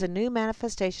shootings, a new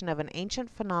manifestation of an ancient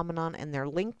phenomenon and their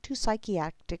link to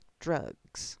psychiatric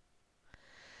drugs.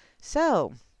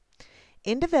 So,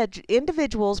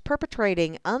 individuals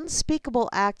perpetrating unspeakable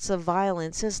acts of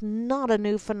violence is not a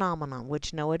new phenomenon,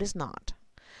 which no, it is not.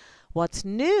 What's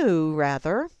new,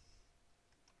 rather,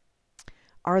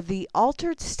 are the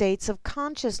altered states of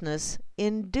consciousness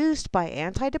induced by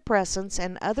antidepressants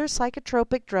and other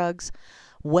psychotropic drugs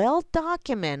well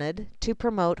documented to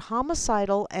promote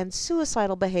homicidal and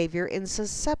suicidal behavior in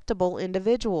susceptible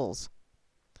individuals.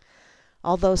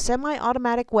 Although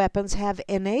semi-automatic weapons have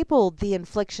enabled the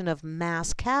infliction of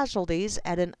mass casualties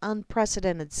at an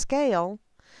unprecedented scale,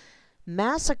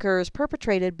 massacres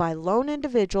perpetrated by lone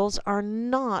individuals are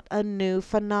not a new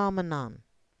phenomenon.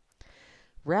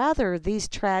 Rather, these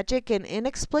tragic and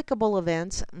inexplicable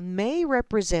events may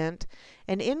represent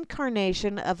an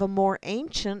incarnation of a more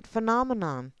ancient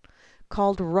phenomenon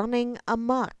called running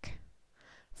amok,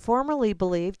 formerly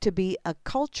believed to be a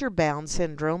culture-bound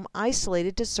syndrome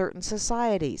isolated to certain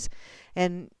societies.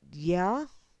 And yeah,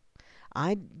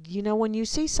 when you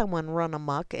see someone run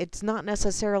amok, it's not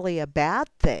necessarily a bad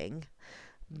thing,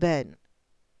 but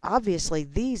obviously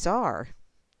these are.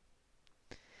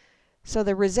 So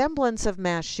the resemblance of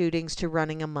mass shootings to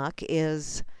running amok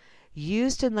is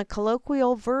used in the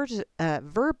colloquial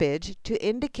verbiage to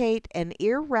indicate an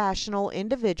irrational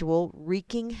individual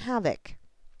wreaking havoc.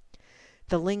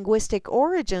 The linguistic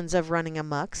origins of running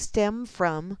amok stem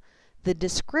from the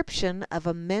description of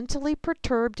a mentally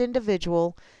perturbed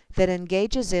individual that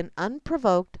engages in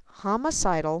unprovoked,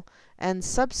 homicidal, and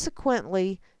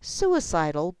subsequently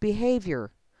suicidal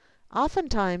behavior,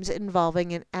 oftentimes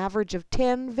involving an average of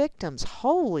 10 victims.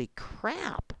 Holy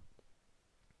crap!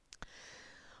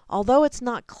 Although it's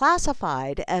not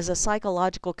classified as a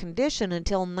psychological condition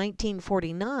until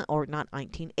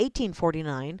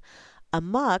 1849,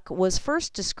 amok was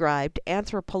first described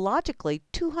anthropologically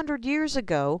 200 years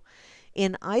ago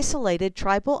in isolated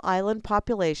tribal island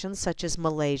populations such as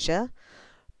Malaysia,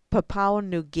 Papua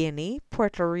New Guinea,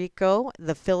 Puerto Rico,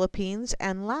 the Philippines,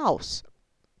 and Laos,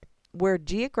 where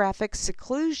geographic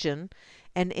seclusion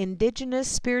and indigenous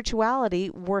spirituality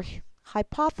were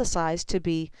hypothesized to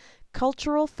be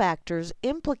cultural factors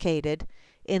implicated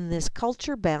in this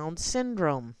culture-bound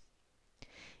syndrome.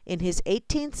 In his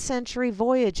 18th century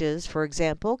voyages, for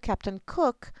example, Captain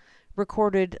Cook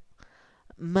recorded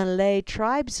Malay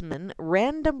tribesmen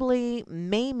randomly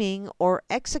maiming or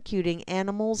executing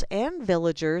animals and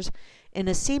villagers in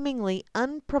a seemingly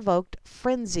unprovoked,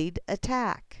 frenzied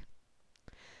attack.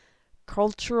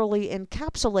 Culturally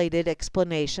encapsulated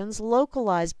explanations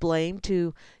localize blame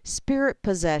to spirit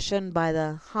possession by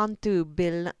the Hantu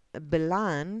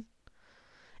Bilan,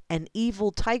 an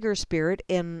evil tiger spirit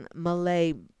in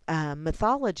Malay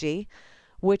mythology,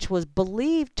 which was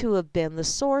believed to have been the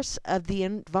source of the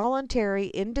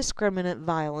involuntary, indiscriminate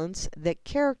violence that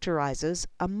characterizes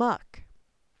amok.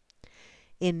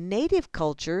 In native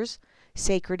cultures,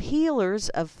 sacred healers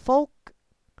of folk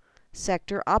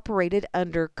sector operated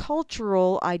under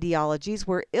cultural ideologies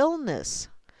where illness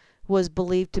was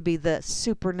believed to be the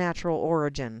supernatural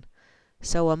origin.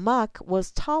 So amok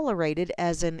was tolerated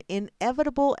as an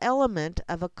inevitable element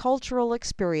of a cultural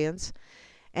experience,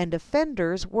 and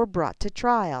offenders were brought to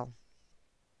trial.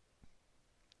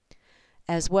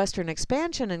 As Western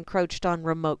expansion encroached on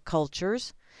remote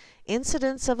cultures,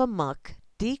 incidents of amok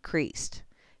decreased,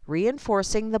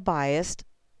 reinforcing the biased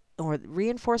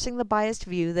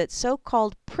view that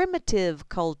so-called primitive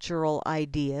cultural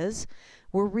ideas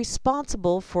were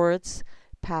responsible for its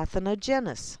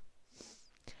pathogenesis.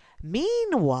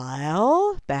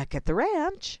 Meanwhile, back at the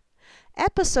ranch,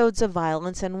 episodes of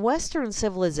violence in Western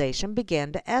civilization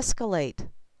began to escalate,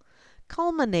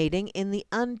 culminating in the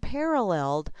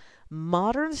unparalleled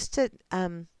modern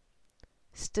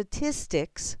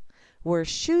statistics where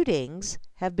shootings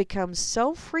have become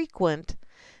so frequent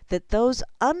that those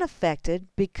unaffected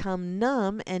become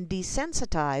numb and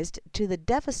desensitized to the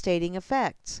devastating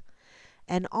effects,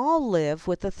 and all live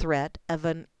with the threat of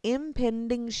an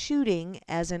impending shooting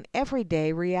as an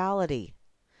everyday reality.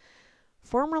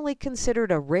 Formerly considered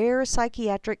a rare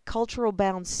psychiatric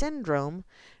cultural-bound syndrome,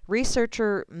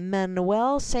 researcher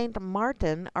Manuel St.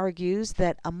 Martin argues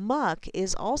that amok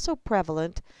is also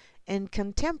prevalent in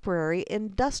contemporary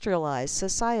industrialized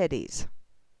societies.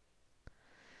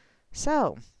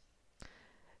 So,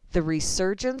 the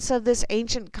resurgence of this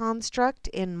ancient construct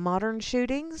in modern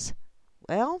shootings?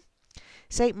 Well,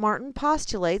 St. Martin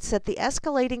postulates that the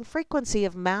escalating frequency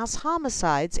of mass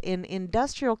homicides in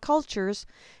industrial cultures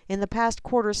in the past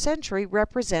quarter century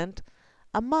represent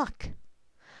amok,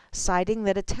 citing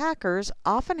that attackers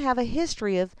often have a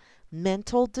history of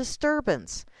mental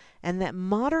disturbance, and that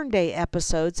modern-day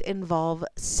episodes involve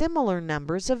similar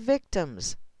numbers of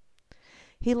victims.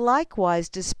 He likewise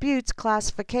disputes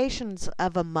classifications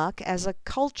of amok as a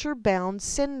culture-bound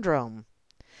syndrome,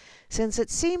 since it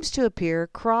seems to appear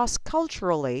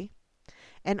cross-culturally,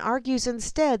 and argues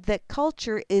instead that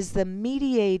culture is the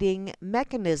mediating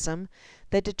mechanism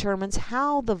that determines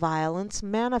how the violence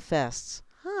manifests.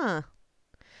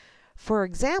 For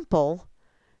example,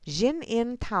 Jin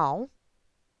In Tao,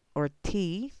 or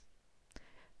T,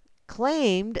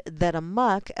 claimed that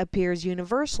amok appears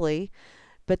universally,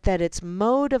 but that its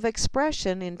mode of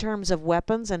expression in terms of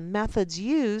weapons and methods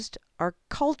used are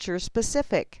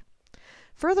culture-specific.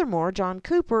 Furthermore, John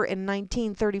Cooper in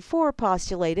 1934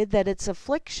 postulated that its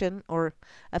affliction or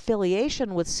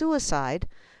affiliation with suicide,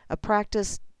 a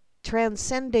practice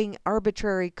transcending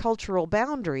arbitrary cultural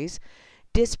boundaries,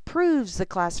 disproves the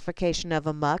classification of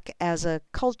amok as a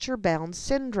culture-bound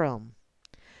syndrome.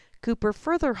 Cooper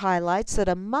further highlights that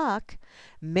amok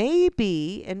may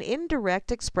be an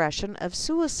indirect expression of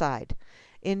suicide,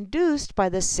 induced by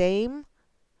the same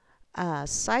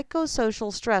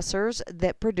psychosocial stressors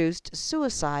that produced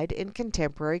suicide in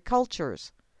contemporary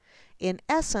cultures. In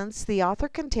essence, the author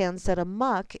contends that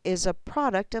amok is a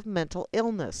product of mental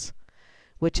illness,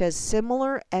 which has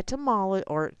similar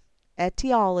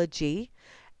etiology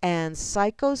and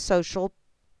psychosocial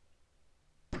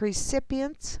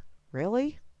precipients.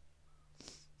 Really?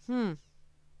 I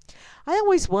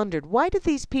always wondered, why do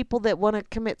these people that want to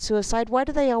commit suicide, why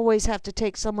do they always have to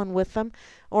take someone with them?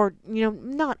 Or,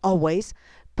 not always,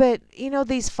 but,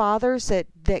 these fathers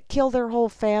that kill their whole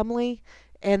family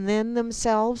and then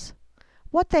themselves?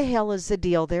 What the hell is the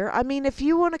deal there? I mean, if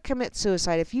you want to commit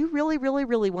suicide, if you really, really,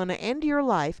 really want to end your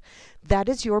life, that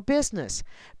is your business.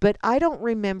 But I don't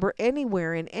remember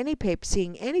anywhere in any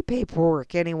seeing any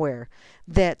paperwork anywhere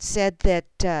that said that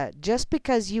just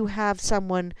because you have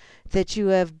someone that you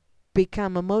have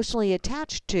become emotionally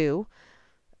attached to,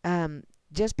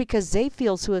 just because they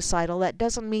feel suicidal, that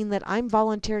doesn't mean that I'm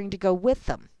volunteering to go with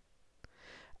them.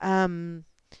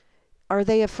 Are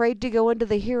they afraid to go into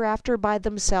the hereafter by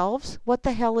themselves? What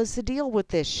the hell is the deal with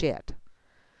this shit?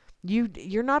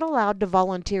 You're not allowed to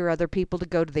volunteer other people to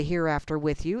go to the hereafter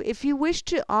with you. If you wish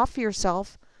to off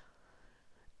yourself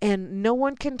and no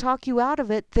one can talk you out of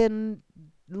it, then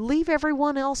leave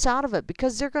everyone else out of it,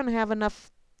 because they're going to have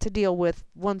enough to deal with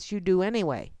once you do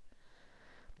anyway.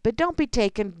 But don't be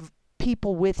taking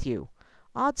people with you.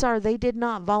 Odds are they did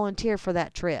not volunteer for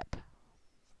that trip.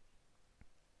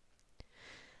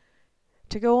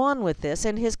 To go on with this,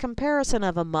 in his comparison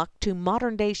of amok to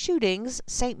modern-day shootings,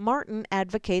 St. Martin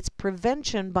advocates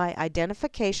prevention by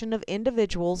identification of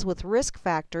individuals with risk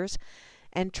factors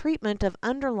and treatment of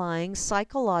underlying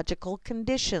psychological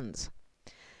conditions.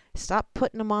 Stop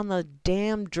putting them on the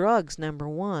damn drugs, number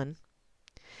one.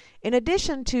 In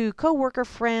addition to co-worker,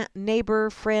 neighbor,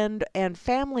 friend, and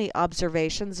family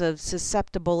observations of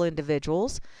susceptible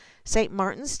individuals, St.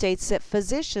 Martin states that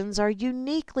physicians are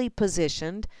uniquely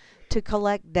positioned to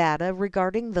collect data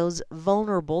regarding those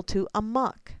vulnerable to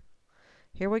amok.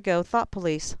 Here we go, thought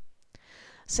police.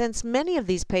 Since many of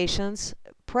these patients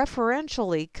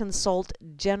preferentially consult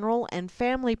general and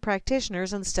family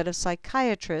practitioners instead of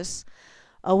psychiatrists,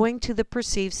 owing to the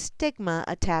perceived stigma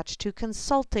attached to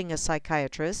consulting a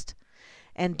psychiatrist,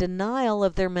 and denial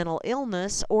of their mental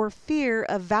illness or fear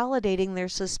of validating their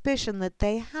suspicion that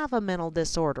they have a mental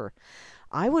disorder.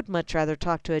 I would much rather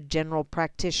talk to a general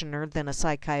practitioner than a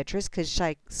psychiatrist, because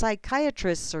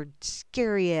psychiatrists are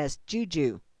scary-ass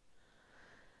juju.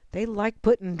 They like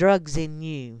putting drugs in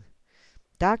you.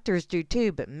 Doctors do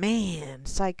too, but man,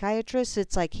 psychiatrists,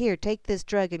 it's like, here, take this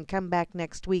drug and come back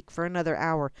next week for another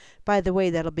hour. By the way,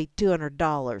 that'll be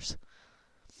 $200.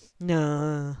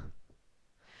 No.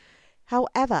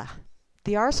 However,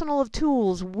 the arsenal of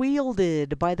tools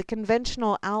wielded by the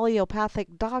conventional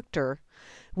allopathic doctor,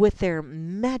 with their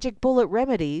magic bullet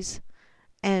remedies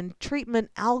and treatment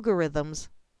algorithms,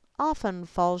 often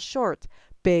falls short.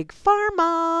 Big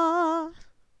Pharma!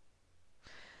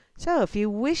 So if you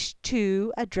wish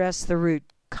to address the root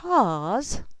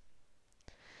cause,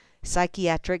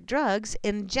 psychiatric drugs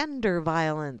engender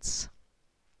violence.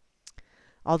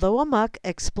 Although amok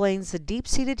explains the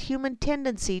deep-seated human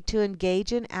tendency to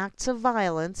engage in acts of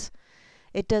violence,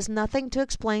 it does nothing to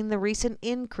explain the recent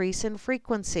increase in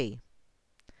frequency.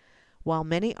 While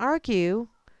many argue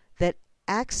that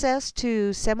access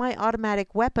to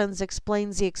semi-automatic weapons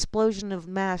explains the explosion of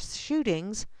mass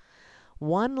shootings,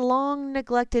 one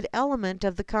long-neglected element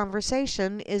of the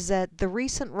conversation is that the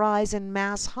recent rise in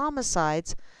mass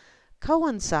homicides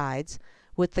coincides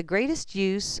with the greatest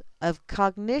use of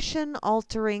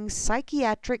cognition-altering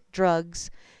psychiatric drugs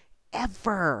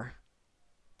ever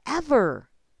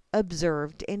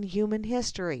observed in human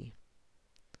history.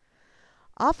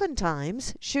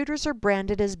 Oftentimes, shooters are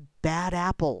branded as bad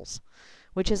apples,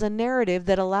 which is a narrative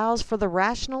that allows for the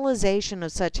rationalization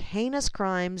of such heinous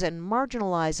crimes and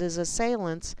marginalizes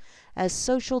assailants as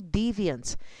social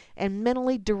deviants and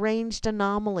mentally deranged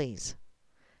anomalies.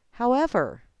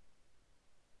 However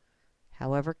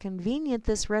convenient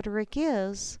this rhetoric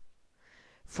is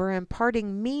for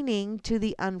imparting meaning to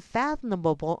the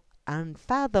unfathomable,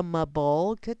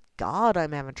 good God,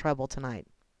 I'm having trouble tonight.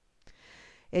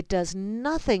 It does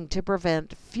nothing to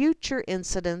prevent future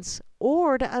incidents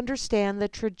or to understand the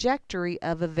trajectory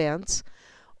of events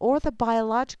or the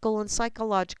biological and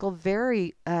psychological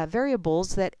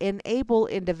variables that enable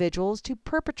individuals to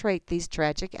perpetrate these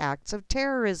tragic acts of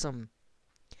terrorism.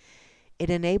 It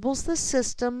enables the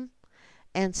system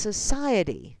and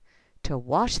society to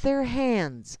wash their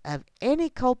hands of any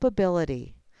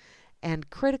culpability and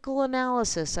critical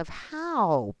analysis of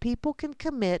how people can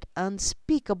commit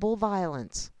unspeakable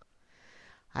violence.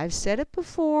 I've said it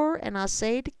before and I'll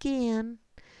say it again.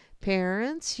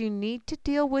 Parents, you need to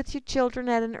deal with your children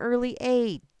at an early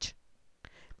age.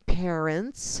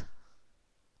 Parents,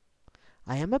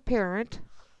 I am a parent,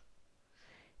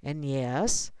 and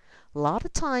yes, a lot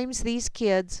of times these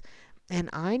kids, and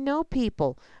I know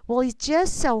people, well, he's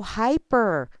just so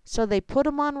hyper, so they put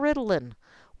him on Ritalin.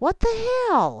 What the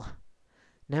hell?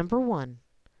 Number one,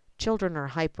 children are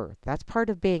hyper. That's part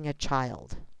of being a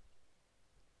child.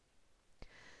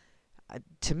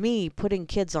 To me, putting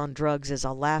kids on drugs is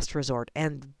a last resort,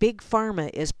 and Big Pharma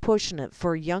is pushing it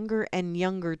for younger and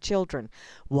younger children.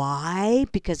 Why?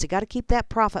 Because they got to keep that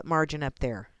profit margin up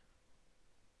there.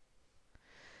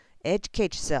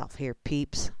 Educate yourself here,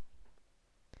 peeps.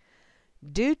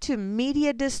 Due to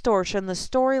media distortion, the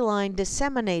storyline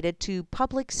disseminated to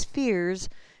public spheres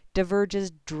diverges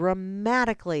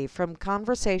dramatically from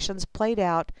conversations played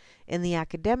out in the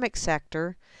academic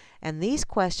sector, and these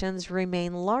questions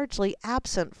remain largely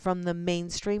absent from the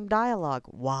mainstream dialogue.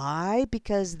 Why?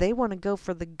 Because they want to go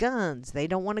for the guns. They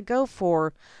don't want to go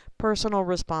for personal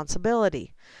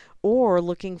responsibility or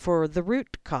looking for the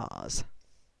root cause.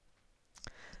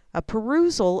 A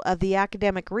perusal of the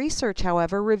academic research,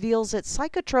 however, reveals that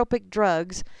psychotropic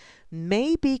drugs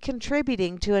may be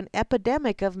contributing to an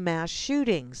epidemic of mass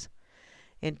shootings.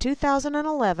 In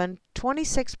 2011,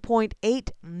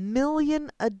 26.8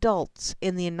 million adults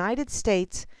in the United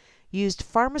States used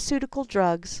pharmaceutical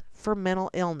drugs for mental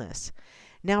illness.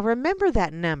 Now remember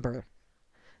that number.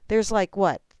 There's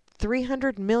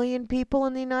 300 million people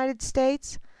in the United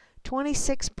States?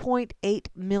 26.8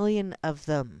 million of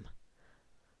them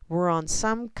were on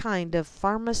some kind of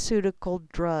pharmaceutical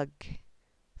drug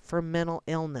for mental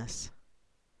illness.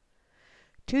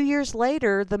 2 years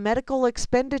later, the Medical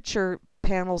Expenditure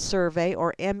Panel Survey,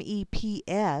 or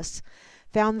MEPS,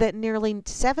 found that nearly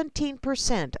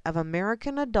 17% of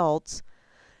American adults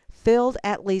filled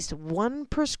at least one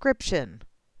prescription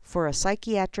for a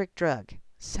psychiatric drug.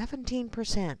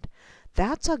 17%.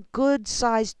 That's a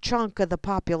good-sized chunk of the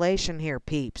population here,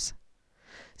 peeps.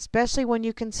 Especially when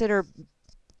you consider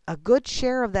a good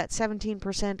share of that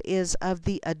 17% is of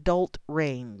the adult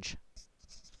range.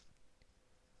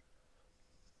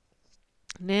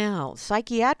 Now,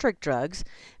 psychiatric drugs,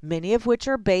 many of which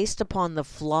are based upon the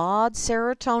flawed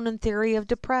serotonin theory of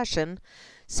depression,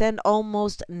 send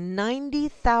almost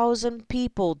 90,000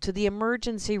 people to the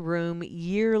emergency room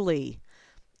yearly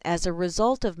as a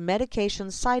result of medication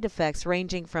side effects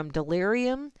ranging from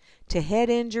delirium to head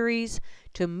injuries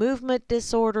to movement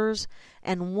disorders,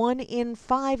 and 1 in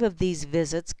 5 of these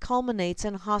visits culminates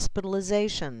in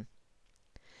hospitalization.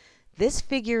 This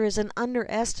figure is an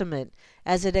underestimate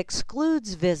as it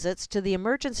excludes visits to the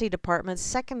emergency department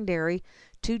secondary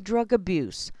to drug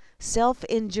abuse,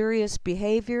 self-injurious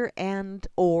behavior,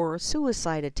 and/or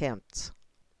suicide attempts.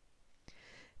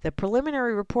 The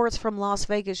preliminary reports from Las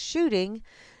Vegas shooting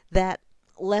that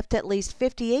left at least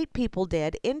 58 people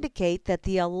dead indicate that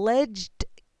the alleged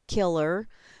killer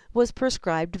was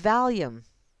prescribed Valium,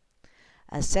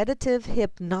 a sedative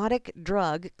hypnotic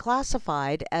drug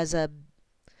classified as a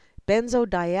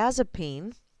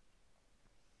benzodiazepine.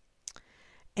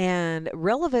 And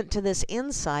relevant to this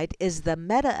insight is the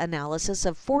meta-analysis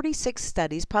of 46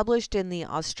 studies published in the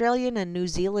Australian and New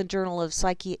Zealand Journal of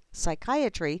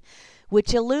Psychiatry,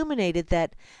 which illuminated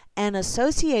that an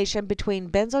association between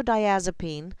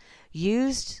benzodiazepine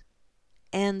used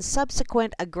and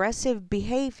subsequent aggressive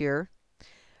behavior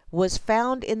was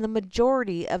found in the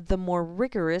majority of the more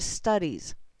rigorous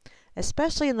studies.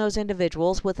 especially in those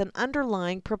individuals with an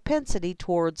underlying propensity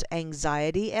towards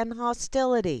anxiety and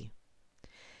hostility.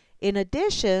 In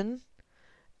addition,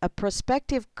 a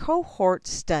prospective cohort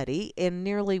study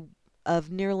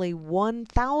of nearly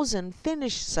 1,000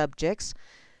 Finnish subjects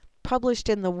published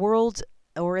in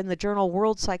the journal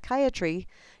World Psychiatry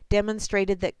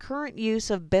demonstrated that current use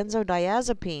of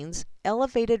benzodiazepines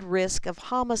elevated risk of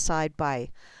homicide by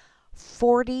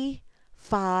 45%.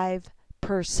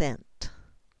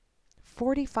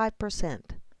 45%.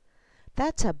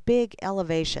 That's a big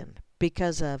elevation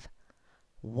because of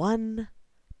one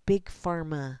big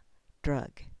pharma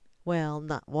drug. Well,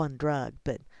 not one drug,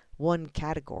 but one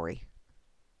category.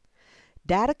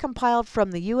 Data compiled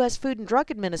from the U.S. Food and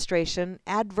Drug Administration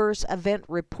Adverse Event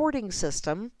Reporting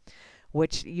System,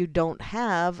 which you don't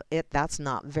have, that's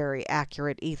not very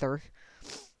accurate either.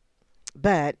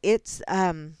 But it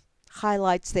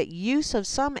highlights that use of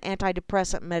some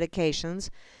antidepressant medications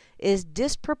is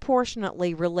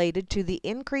disproportionately related to the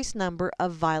increased number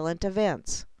of violent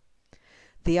events.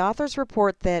 The authors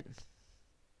report that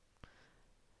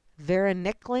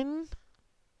varenicline,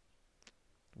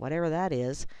 whatever that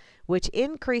is, which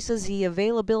increases the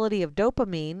availability of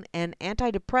dopamine, and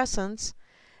antidepressants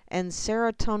and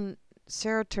serotonergic,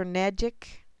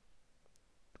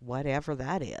 whatever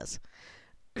that is.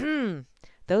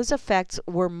 Those effects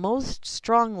were most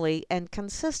strongly and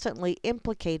consistently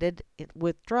implicated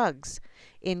with drugs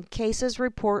in case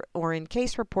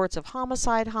reports of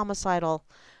homicidal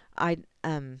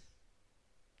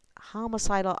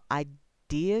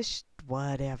ideation,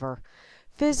 whatever,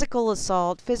 physical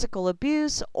assault, physical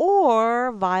abuse,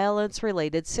 or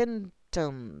violence-related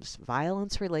symptoms.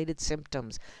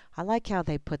 I like how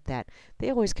they put that. They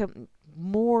always come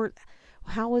more.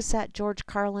 How is that George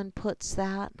Carlin puts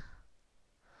that?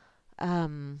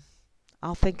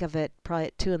 I'll think of it probably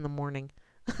at 2 a.m.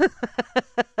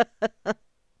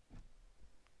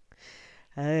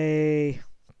 Hey.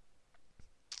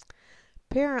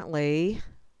 Apparently,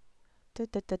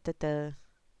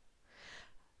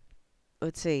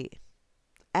 let's see.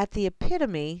 At the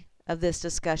epitome of this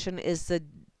discussion is the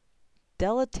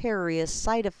deleterious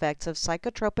side effects of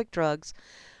psychotropic drugs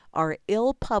are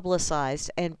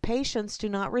ill-publicized, and patients do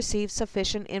not receive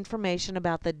sufficient information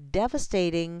about the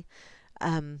devastating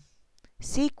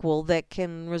sequel that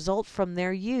can result from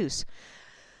their use.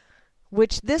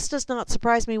 Which this does not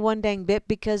surprise me one dang bit,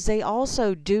 because they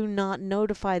also do not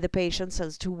notify the patients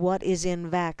as to what is in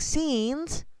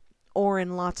vaccines or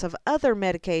in lots of other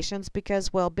medications,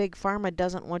 because, well, Big Pharma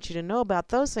doesn't want you to know about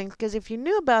those things, because if you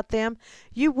knew about them,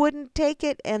 you wouldn't take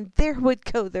it, and there would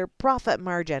go their profit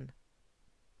margin.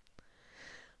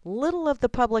 Little of the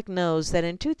public knows that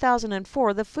in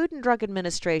 2004, the Food and Drug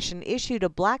Administration issued a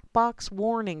black box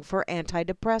warning for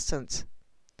antidepressants,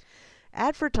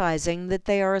 advertising that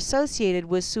they are associated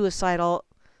with suicidal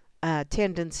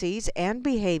tendencies and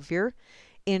behavior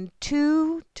in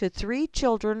 2 to 3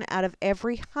 children out of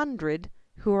every 100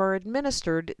 who are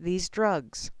administered these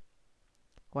drugs.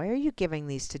 Why are you giving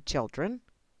these to children?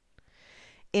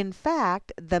 In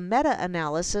fact, the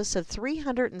meta-analysis of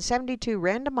 372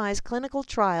 randomized clinical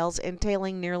trials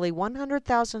entailing nearly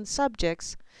 100,000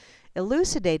 subjects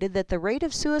elucidated that the rate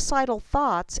of suicidal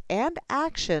thoughts and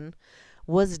action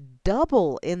was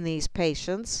double in these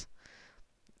patients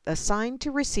assigned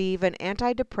to receive an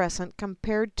antidepressant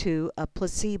compared to a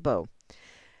placebo.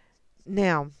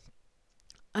 Now,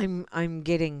 I'm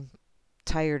getting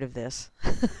tired of this,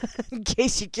 in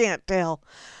case you can't tell.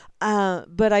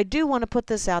 But I do want to put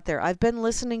this out there. I've been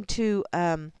listening to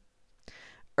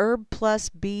Herb Plus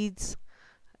Beads.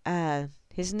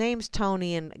 His name's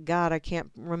Tony, and God, I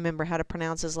can't remember how to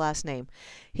pronounce his last name.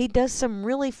 He does some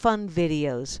really fun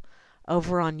videos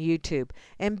over on YouTube,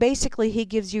 and basically he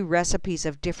gives you recipes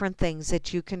of different things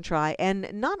that you can try. And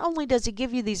not only does he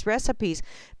give you these recipes,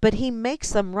 but he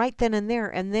makes them right then and there,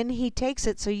 and then he takes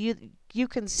it so you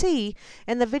can see,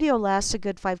 and the video lasts a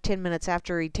good 5-10 minutes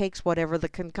after he takes whatever the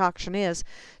concoction is,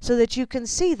 so that you can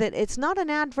see that it's not an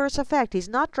adverse effect. He's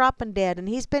not dropping dead, and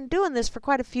he's been doing this for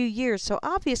quite a few years, so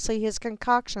obviously his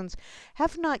concoctions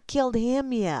have not killed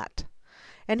him yet.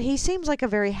 And he seems like a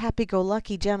very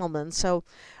happy-go-lucky gentleman, so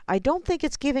I don't think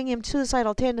it's giving him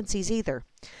suicidal tendencies either.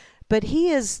 But he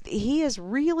is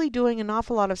really doing an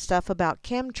awful lot of stuff about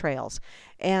chemtrails,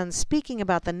 and speaking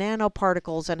about the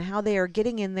nanoparticles and how they are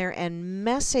getting in there and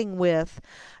messing with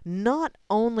not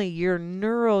only your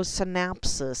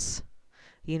neurosynapses,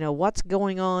 what's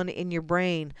going on in your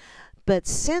brain, but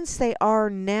since they are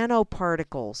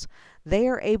nanoparticles, they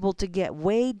are able to get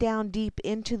way down deep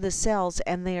into the cells,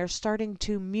 and they are starting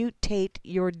to mutate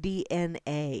your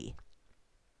DNA.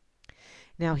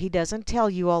 Now, he doesn't tell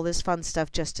you all this fun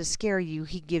stuff just to scare you.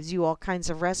 He gives you all kinds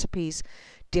of recipes,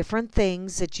 different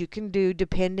things that you can do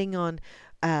depending on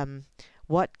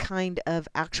what kind of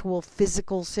actual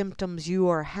physical symptoms you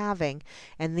are having.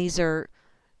 And these are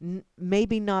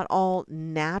maybe not all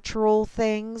natural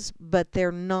things, but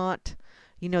they're not,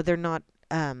 they're not,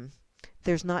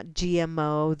 there's not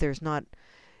GMO, there's not,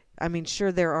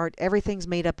 sure there are, everything's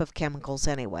made up of chemicals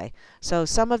anyway. So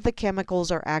some of the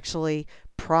chemicals are actually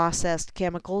processed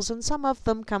chemicals, and some of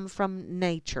them come from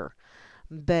nature.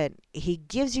 But he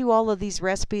gives you all of these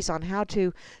recipes on how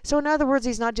to, so in other words,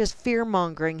 he's not just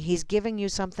fear-mongering, he's giving you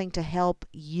something to help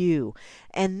you.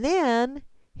 And then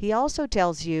he also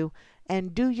tells you,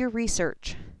 and do your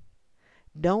research.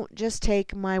 Don't just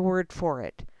take my word for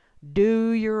it.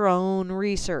 Do your own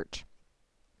research.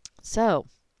 So,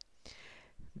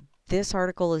 this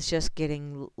article is just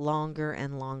getting longer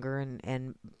and longer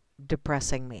and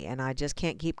depressing me, and I just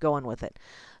can't keep going with it.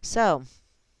 So,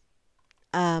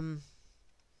 but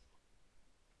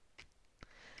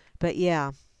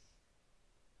yeah.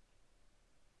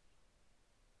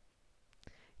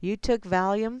 You took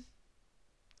Valium?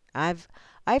 I've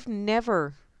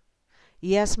never.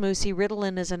 Yes, Moosey,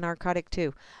 Ritalin is a narcotic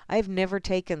too. I've never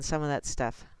taken some of that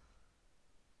stuff.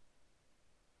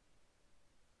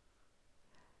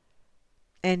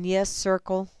 And yes,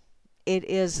 Circle, it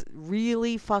is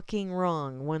really fucking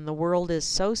wrong when the world is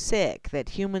so sick that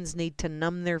humans need to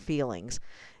numb their feelings.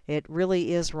 It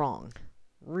really is wrong.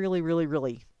 Really, really,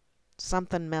 really.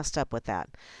 Something messed up with that.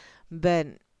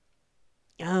 But,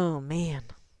 oh man.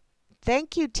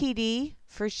 Thank you, TD,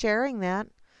 for sharing that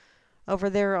over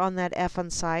there on that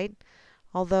effing site.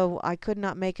 Although I could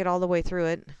not make it all the way through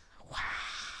it. Wow.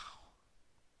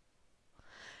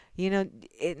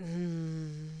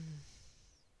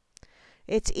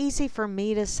 It's easy for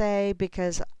me to say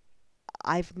because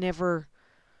I've never,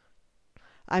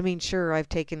 sure, I've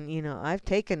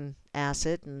taken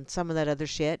acid and some of that other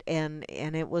shit, and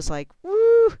it was like,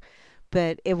 woo,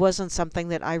 but it wasn't something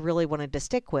that I really wanted to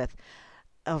stick with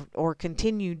or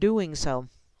continue doing so.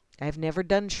 I've never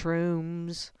done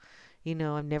shrooms,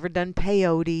 I've never done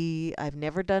peyote, I've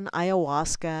never done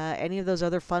ayahuasca, any of those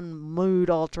other fun mood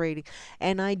altering,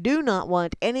 and I do not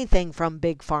want anything from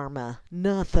Big Pharma.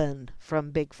 Nothing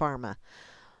from Big Pharma.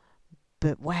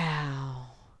 But wow.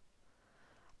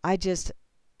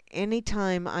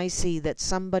 Anytime I see that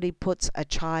somebody puts a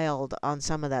child on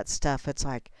some of that stuff, it's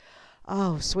like,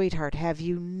 oh, sweetheart, have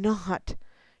you not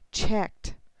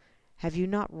checked? Have you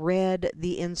not read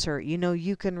the insert?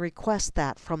 You can request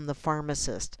that from the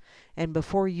pharmacist. And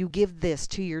before you give this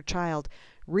to your child,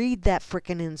 read that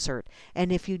frickin' insert.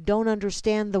 And if you don't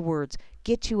understand the words,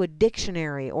 get you a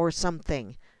dictionary or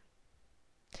something.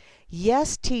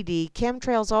 Yes, TD,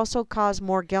 chemtrails also cause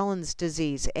Morgellons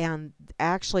disease. And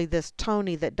actually, this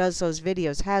Tony that does those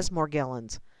videos has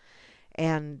Morgellons.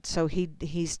 And so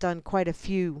he's done quite a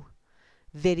few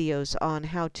videos on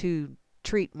how to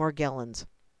treat Morgellons,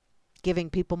 giving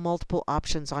people multiple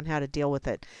options on how to deal with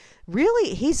it.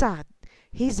 Really, he's a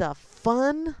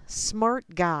fun,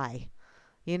 smart guy,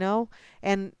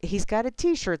 and he's got a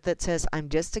t-shirt that says, "I'm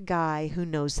just a guy who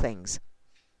knows things."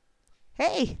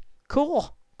 Hey,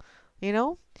 cool.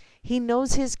 He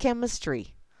knows his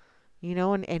chemistry,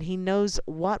 and he knows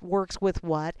what works with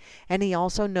what, and he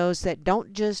also knows that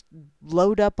don't just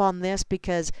load up on this,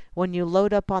 because when you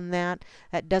load up on that,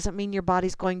 that doesn't mean your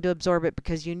body's going to absorb it,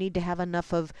 because you need to have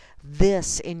enough of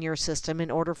this in your system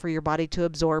in order for your body to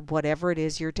absorb whatever it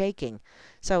is you're taking.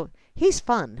 So he's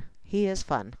fun. He is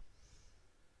fun.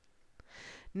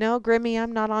 No, Grimmy,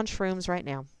 I'm not on shrooms right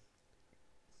now.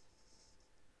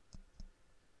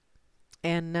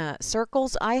 And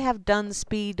Circles, I have done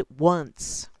speed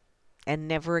once. And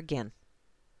never again.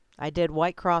 I did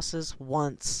White Crosses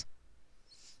once.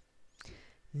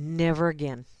 Never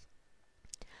again.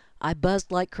 I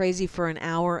buzzed like crazy for an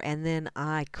hour, and then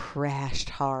I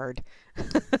crashed hard.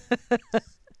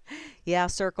 Yeah,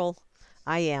 Circle,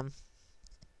 I am.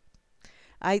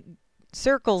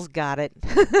 Circle's got it.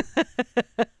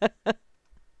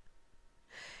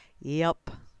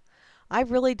 Yep. I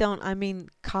really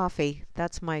don't, coffee,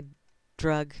 that's my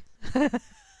drug.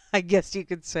 I guess you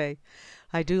could say.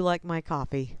 I do like my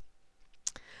coffee.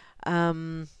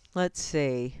 Let's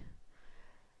see.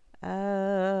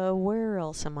 Where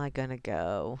else am I going to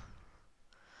go?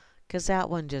 Because that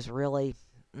one just really...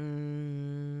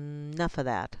 enough of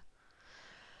that.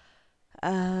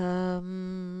 Oh,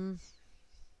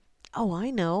 I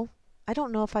know. I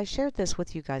don't know if I shared this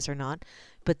with you guys or not,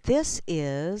 but this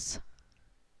is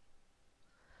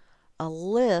a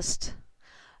list.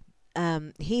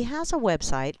 He has a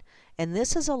website, And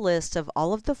this is a list of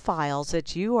all of the files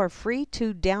that you are free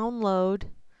to download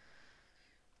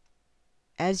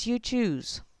as you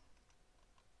choose.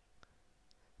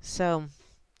 So,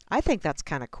 I think that's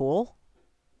kind of cool.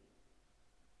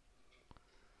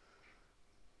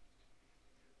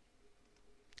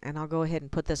 And I'll go ahead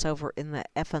and put this over in the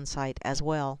effin site as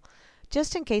well,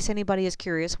 just in case anybody is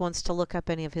curious, wants to look up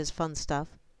any of his fun stuff.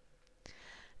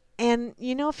 And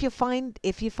you know, if you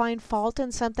find fault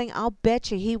in something, I'll bet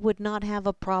you he would not have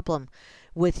a problem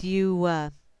with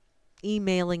you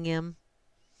emailing him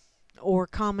or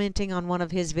commenting on one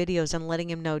of his videos and letting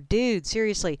him know, dude,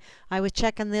 seriously, I was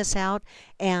checking this out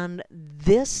and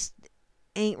this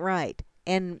ain't right.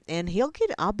 And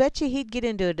I'll bet you he'd get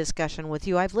into a discussion with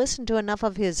you. I've listened to enough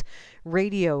of his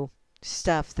radio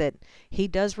stuff that he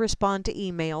does respond to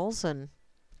emails, and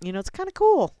you know, it's kind of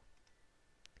cool.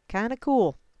 Kind of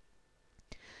cool.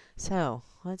 So,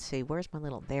 let's see, where's my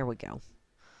little, there we go.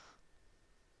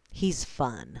 He's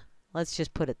fun. Let's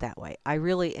just put it that way. I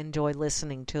really enjoy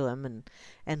listening to him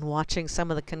and watching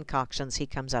some of the concoctions he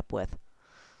comes up with.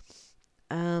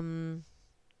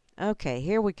 Okay,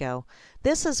 here we go.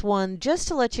 This is one just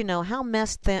to let you know how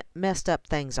messed up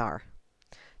things are.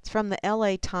 It's from the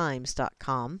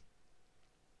LAtimes.com.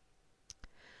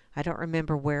 I don't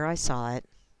remember where I saw it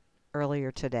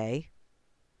earlier today.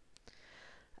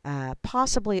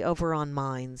 Possibly over on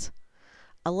Minds.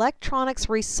 Electronics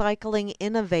recycling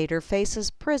innovator faces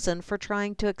prison for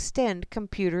trying to extend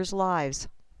computers' lives.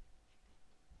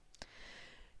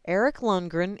 Eric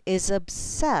Lundgren is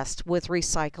obsessed with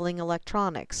recycling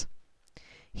electronics.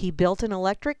 He built an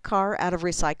electric car out of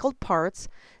recycled parts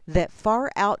that far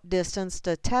outdistanced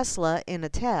a Tesla in a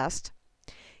test.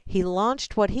 He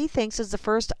launched what he thinks is the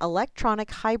first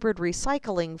electronic hybrid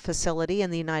recycling facility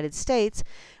in the United States,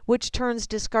 which turns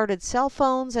discarded cell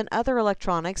phones and other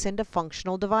electronics into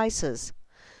functional devices,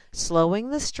 slowing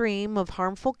the stream of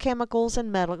harmful chemicals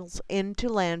and metals into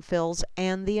landfills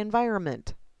and the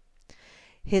environment.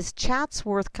 His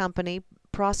Chatsworth company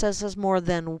processes more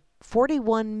than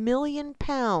 41 million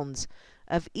pounds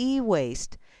of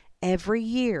e-waste every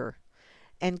year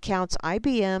and counts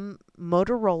IBM,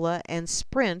 Motorola, and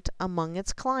Sprint among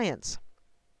its clients.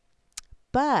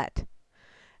 But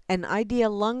an idea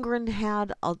Lundgren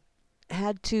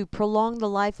had to prolong the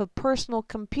life of personal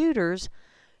computers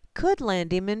could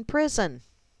land him in prison.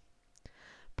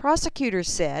 Prosecutors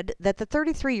said that the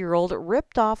 33-year-old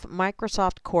ripped off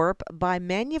Microsoft Corp by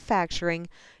manufacturing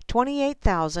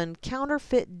 28,000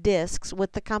 counterfeit disks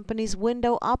with the company's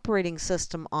Windows operating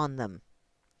system on them.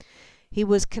 He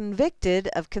was convicted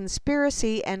of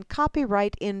conspiracy and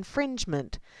copyright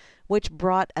infringement, which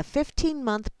brought a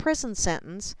 15-month prison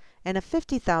sentence and a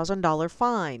 $50,000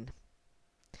 fine.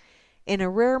 In a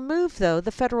rare move, though,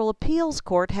 the Federal Appeals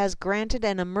Court has granted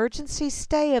an emergency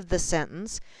stay of the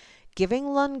sentence, giving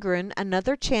Lundgren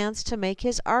another chance to make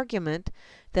his argument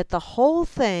that the whole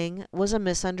thing was a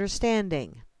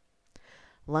misunderstanding.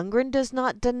 Lundgren does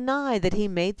not deny that he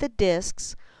made the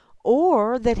discs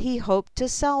or that he hoped to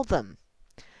sell them,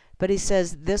 but he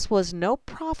says this was no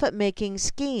profit-making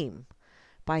scheme.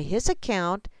 By his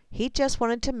account, he just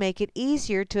wanted to make it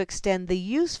easier to extend the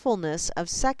usefulness of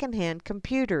second-hand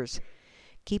computers,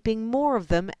 keeping more of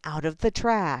them out of the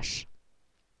trash.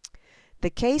 The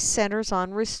case centers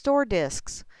on restore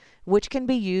disks, which can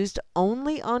be used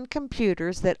only on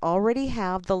computers that already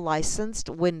have the licensed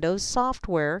Windows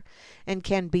software and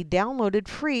can be downloaded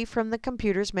free from the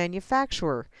computer's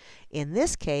manufacturer, in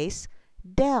this case,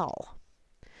 Dell.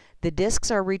 The disks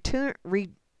are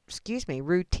routinely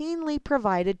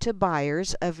provided to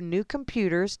buyers of new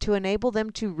computers to enable them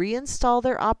to reinstall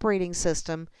their operating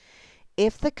system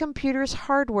if the computer's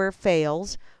hardware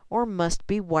fails or must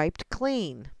be wiped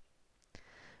clean.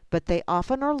 But they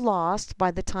often are lost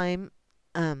by the time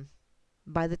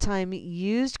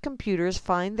used computers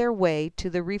find their way to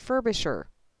the refurbisher.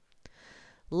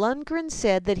 Lundgren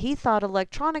said that he thought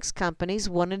electronics companies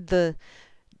wanted the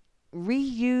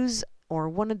reuse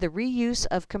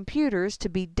of computers to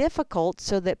be difficult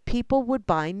so that people would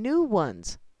buy new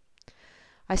ones.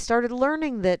 I started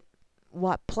learning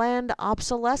what planned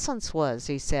obsolescence was,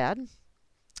 he said,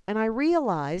 and I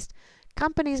realized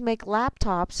companies make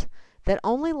laptops that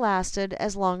only lasted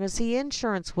as long as the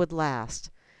insurance would last.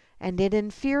 And it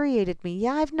infuriated me.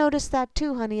 Yeah, I've noticed that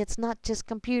too, honey. It's not just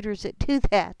computers that do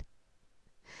that.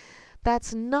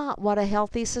 That's not what a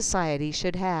healthy society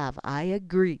should have. I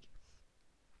agree.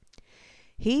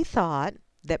 He thought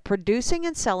that producing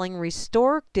and selling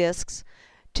restore disks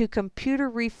to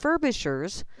computer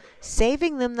refurbishers,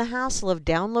 saving them the hassle of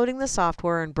downloading the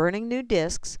software and burning new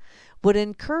disks, would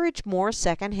encourage more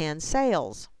second-hand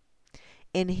sales.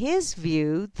 In his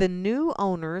view, the new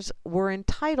owners were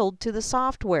entitled to the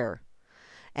software,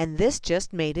 and this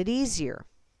just made it easier.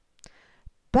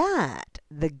 But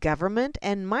the government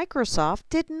and Microsoft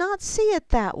did not see it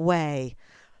that way.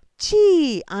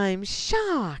 Gee, I'm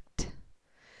shocked.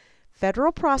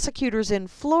 Federal prosecutors in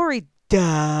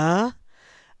Florida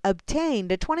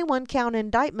obtained a 21-count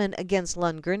indictment against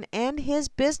Lundgren and his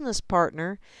business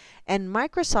partner, and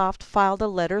Microsoft filed a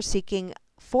letter seeking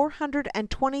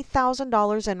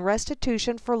 $420,000 in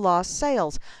restitution for lost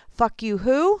sales. Fuck you,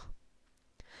 who?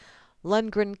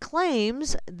 Lundgren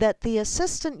claims that the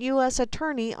assistant U.S.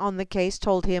 attorney on the case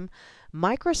told him,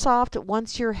 "Microsoft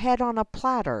wants your head on a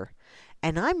platter,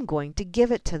 and I'm going to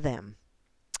give it to them."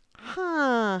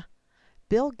 Huh.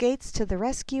 Bill Gates to the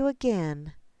rescue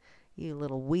again. You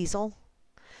little weasel.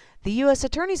 The U.S.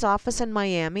 Attorney's Office in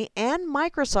Miami and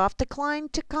Microsoft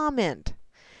declined to comment.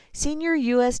 Senior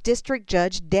U.S. District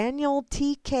Judge Daniel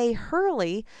T.K.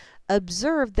 Hurley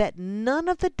observed that none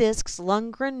of the discs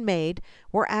Lundgren made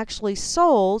were actually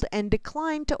sold and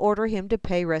declined to order him to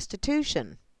pay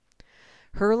restitution.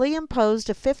 Hurley imposed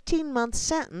a 15-month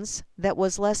sentence that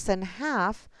was less than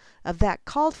half of that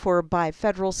called for by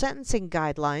federal sentencing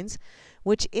guidelines,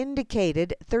 which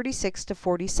indicated 36 to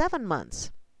 47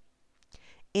 months.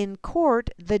 In court,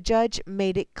 the judge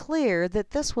made it clear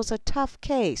that this was a tough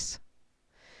case.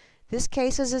 "This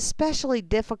case is especially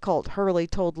difficult," Hurley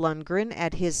told Lundgren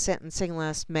at his sentencing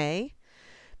last May,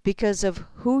 "because of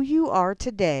who you are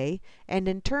today and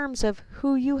in terms of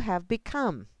who you have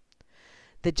become."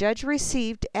 The judge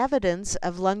received evidence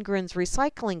of Lundgren's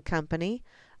recycling company,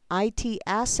 IT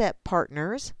Asset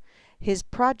Partners, his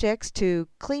projects to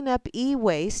clean up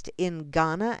e-waste in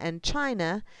Ghana and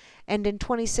China, and in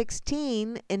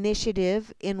 2016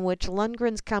 initiative in which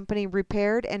Lundgren's company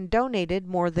repaired and donated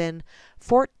more than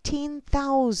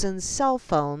 14,000 cell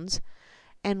phones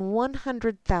and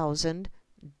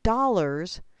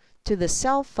 $100,000 to the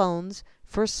Cell Phones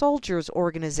for Soldiers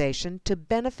organization to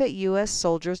benefit U.S.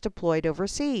 soldiers deployed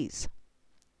overseas.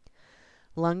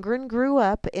 Lundgren grew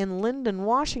up in Linden,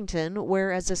 Washington,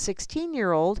 where as a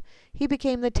 16-year-old he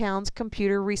became the town's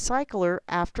computer recycler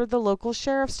after the local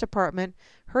sheriff's department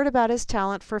heard about his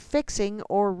talent for fixing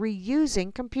or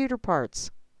reusing computer parts.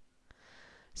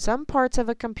 Some parts of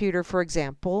a computer, for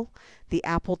example, the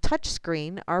Apple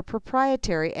touchscreen, are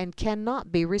proprietary and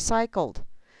cannot be recycled.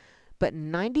 But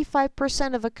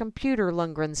 95% of a computer,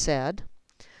 Lundgren said,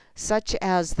 such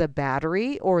as the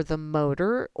battery or the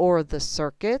motor or the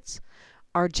circuits,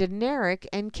 are generic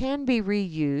and can be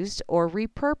reused or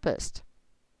repurposed.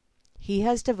 He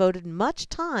has devoted much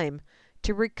time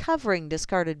to recovering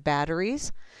discarded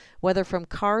batteries, whether from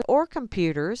cars or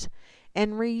computers,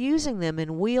 and reusing them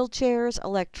in wheelchairs,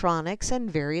 electronics, and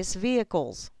various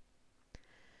vehicles.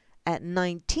 At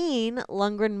 19,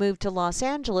 Lundgren moved to Los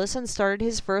Angeles and started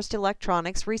his first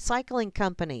electronics recycling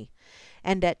company.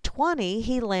 And at 20,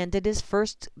 he landed his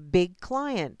first big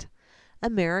client,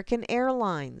 American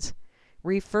Airlines,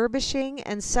 refurbishing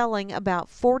and selling about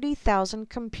 40,000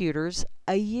 computers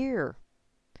a year.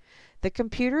 The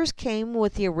computers came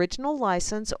with the original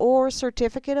license or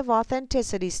certificate of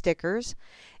authenticity stickers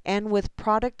and with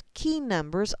product key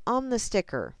numbers on the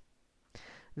sticker.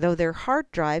 Though their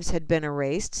hard drives had been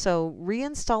erased, so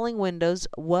reinstalling Windows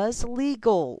was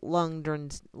legal,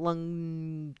 Lundgren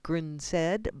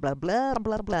said, blah, blah,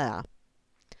 blah, blah.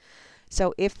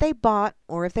 So if they bought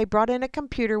or if they brought in a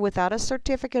computer without a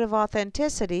certificate of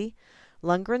authenticity,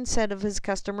 Lundgren said of his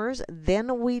customers,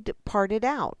 then we'd part it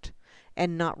out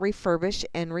and not refurbish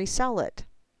and resell it.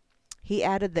 He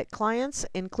added that clients,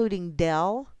 including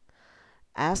Dell,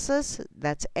 Asus,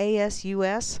 that's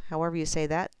ASUS, however you say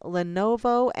that,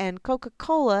 Lenovo, and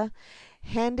Coca-Cola,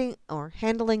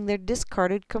 handling their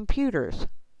discarded computers.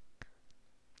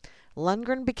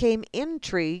 Lundgren became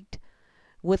intrigued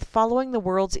with following the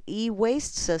world's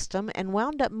e-waste system and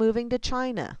wound up moving to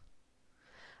China.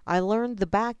 "I learned the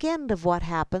back end of what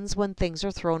happens when things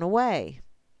are thrown away."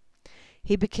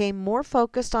 He became more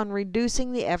focused on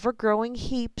reducing the ever-growing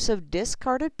heaps of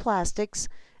discarded plastics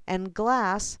and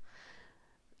glass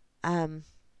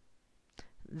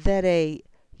that a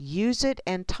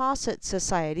use-it-and-toss-it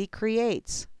society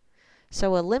creates.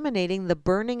 So eliminating the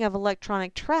burning of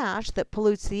electronic trash that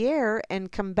pollutes the air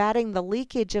and combating the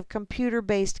leakage of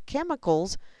computer-based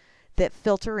chemicals that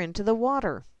filter into the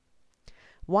water.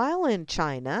 While in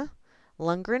China,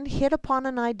 Lundgren hit upon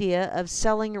an idea of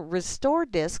selling restore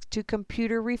discs to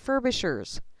computer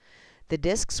refurbishers. The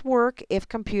discs work if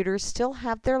computers still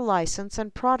have their license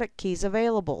and product keys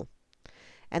available,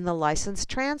 and the license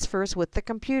transfers with the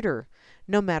computer,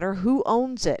 no matter who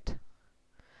owns it.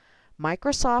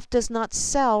 Microsoft does not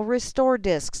sell restore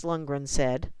discs, Lundgren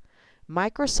said.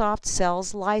 Microsoft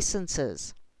sells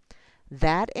licenses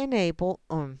that enable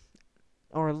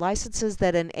licenses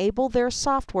that enable their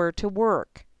software to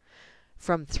work.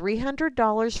 From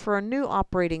 $300 for a new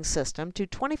operating system to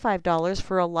 $25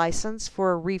 for a license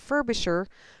for a refurbisher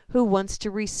who wants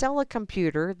to resell a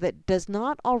computer that does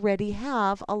not already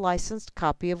have a licensed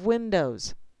copy of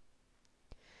Windows.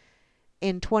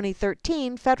 In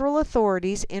 2013, federal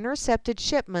authorities intercepted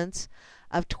shipments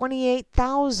of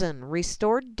 28,000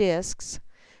 restored discs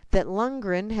that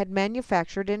Lundgren had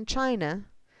manufactured in China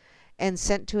and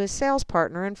sent to his sales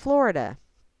partner in Florida.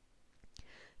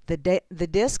 The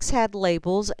discs had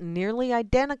labels nearly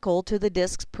identical to the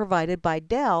discs provided by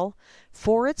Dell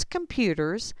for its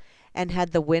computers and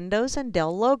had the Windows and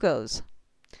Dell logos.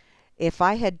 If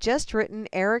I had just written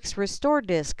Eric's restore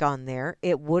disk on there,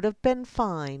 it would have been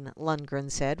fine, Lundgren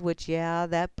said, which, yeah,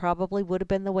 that probably would have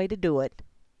been the way to do it.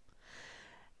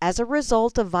 As a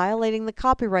result of violating the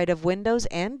copyright of Windows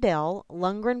and Dell,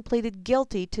 Lundgren pleaded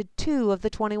guilty to 2 of the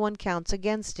 21 counts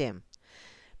against him.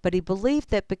 But he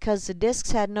believed that because the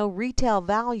discs had no retail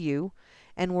value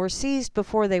and were seized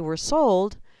before they were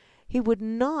sold, he would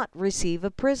not receive a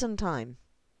prison time.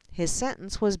 His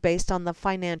sentence was based on the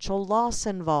financial loss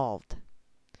involved.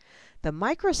 The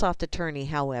Microsoft attorney,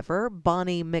 however,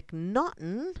 Bonnie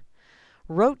McNaughton,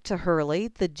 wrote to Hurley,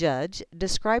 the judge,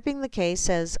 describing the case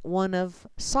as one of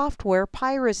software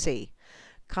piracy,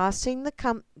 costing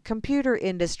the computer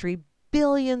industry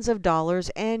billions of dollars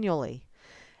annually,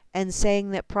 and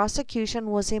saying that prosecution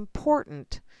was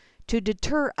important to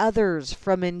deter others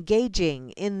from engaging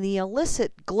in the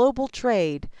illicit global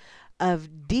trade of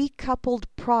decoupled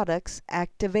products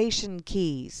activation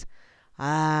keys.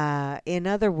 In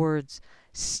other words,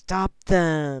 stop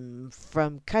them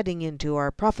from cutting into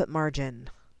our profit margin.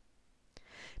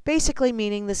 Basically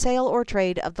meaning the sale or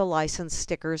trade of the license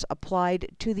stickers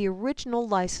applied to the original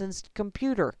licensed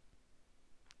computer.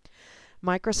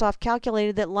 Microsoft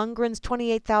calculated that Lundgren's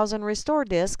 28,000 restore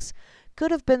discs could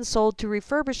have been sold to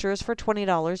refurbishers for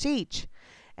 $20 each,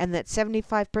 and that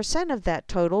 75% of that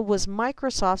total was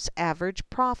Microsoft's average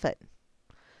profit.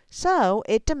 So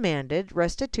it demanded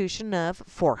restitution of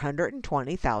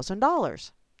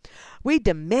 $420,000. We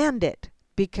demand it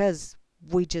because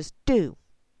we just do.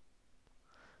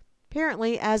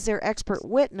 Apparently, as their expert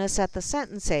witness at the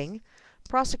sentencing,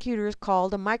 prosecutors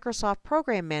called a Microsoft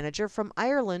program manager from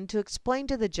Ireland to explain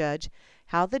to the judge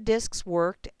how the discs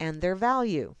worked and their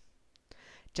value.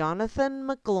 Jonathan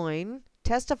McGloin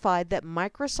testified that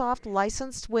Microsoft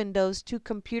licensed Windows to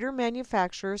computer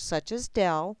manufacturers such as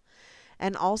Dell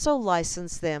and also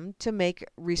licensed them to make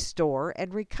restore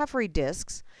and recovery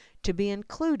discs to be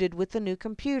included with the new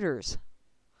computers.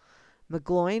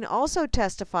 McGloin also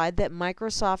testified that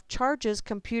Microsoft charges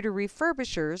computer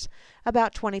refurbishers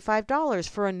about $25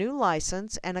 for a new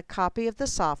license and a copy of the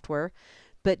software,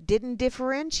 but didn't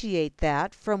differentiate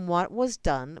that from what was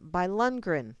done by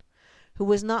Lundgren, who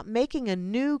was not making a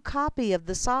new copy of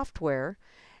the software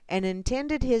and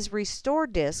intended his restore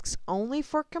discs only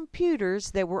for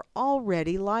computers that were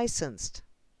already licensed.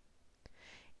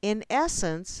 In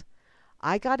essence,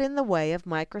 I got in the way of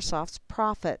Microsoft's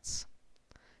profits.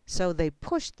 So they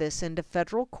pushed this into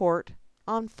federal court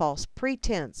on false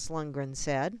pretense, Lundgren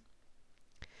said.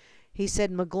 He said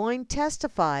McGloin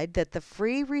testified that the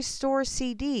free Restore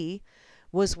CD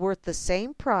was worth the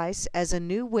same price as a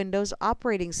new Windows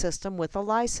operating system with a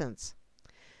license.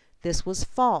 This was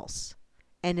false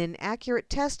and inaccurate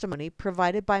testimony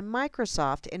provided by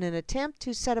Microsoft in an attempt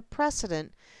to set a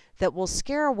precedent that will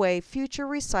scare away future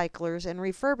recyclers and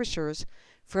refurbishers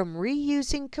from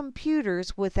reusing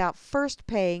computers without first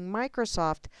paying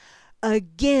Microsoft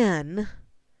again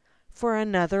for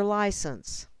another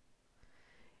license.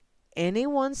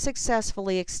 Anyone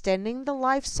successfully extending the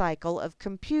life cycle of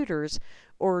computers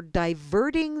or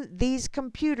diverting these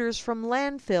computers from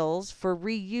landfills for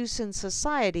reuse in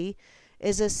society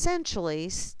is essentially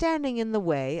standing in the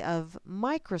way of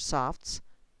Microsoft's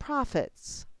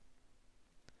profits.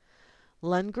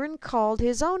 Lundgren called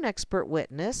his own expert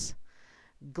witness,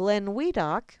 Glenn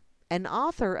Weedock, an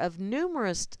author of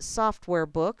numerous software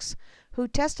books, who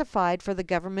testified for the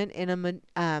government in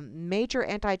a major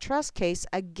antitrust case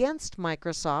against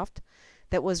Microsoft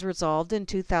that was resolved in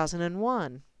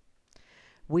 2001.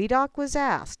 Weedock was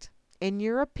asked, in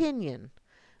your opinion,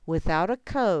 without a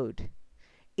code,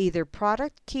 either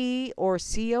product key or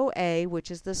COA,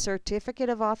 which is the Certificate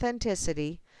of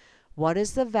Authenticity, what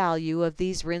is the value of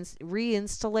these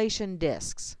reinstallation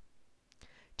disks?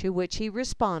 To which he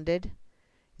responded,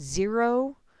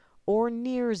 0 or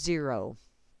near 0.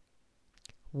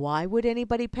 Why would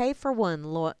anybody pay for one?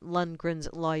 Lundgren's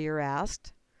lawyer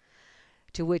asked.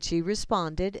 To which he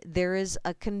responded, there is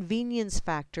a convenience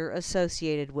factor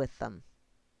associated with them.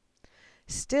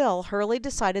 Still, Hurley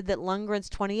decided that Lundgren's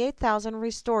 28,000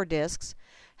 restore discs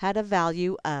had a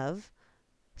value of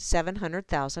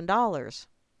 $700,000,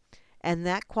 and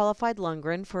that qualified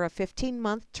Lundgren for a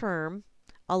 15-month term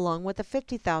along with a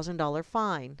 $50,000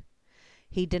 fine.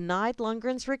 He denied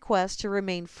Lundgren's request to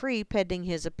remain free pending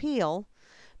his appeal,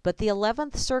 but the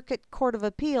 11th Circuit Court of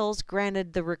Appeals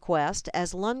granted the request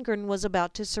as Lundgren was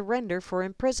about to surrender for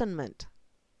imprisonment.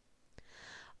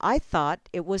 I thought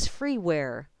it was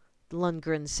freeware,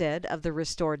 Lundgren said of the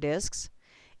restore discs.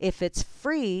 If it's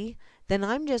free, then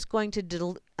I'm just going to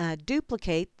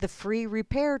duplicate the free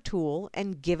repair tool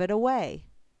and give it away.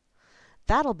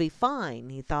 That'll be fine,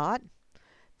 he thought.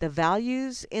 The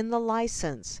value's in the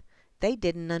license. They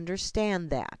didn't understand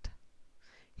that.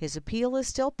 His appeal is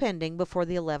still pending before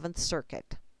the 11th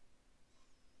Circuit.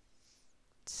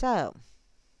 So,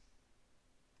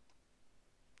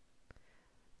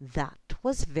 that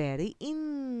was very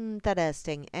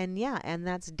interesting. And yeah, and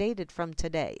that's dated from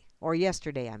today, or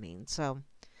yesterday, I mean. So,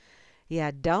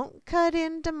 yeah, don't cut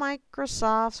into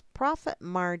Microsoft's profit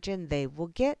margin. They will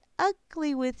get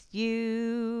ugly with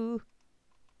you.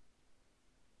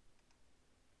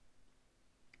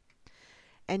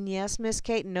 And yes, Miss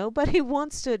Kate, nobody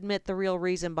wants to admit the real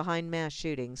reason behind mass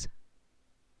shootings.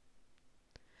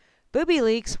 Booby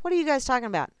leaks, what are you guys talking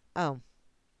about? Oh,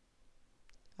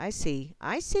 I see.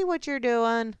 I see what you're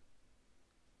doing.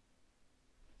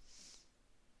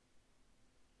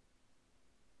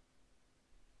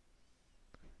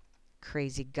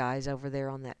 Crazy guys over there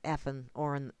on that effing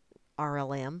or an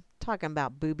RLM talking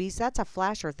about boobies. That's a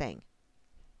flasher thing.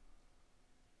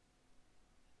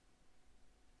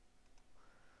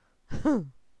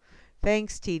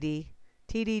 Thanks, TD.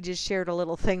 TD just shared a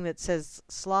little thing that says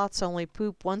sloths only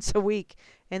poop once a week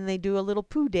and they do a little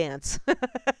poo dance.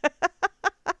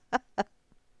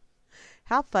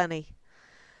 How funny.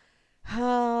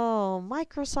 Oh,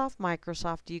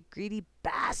 Microsoft, you greedy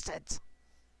bastards.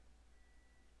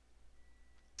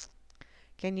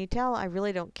 Can you tell I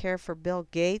really don't care for Bill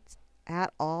Gates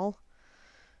at all?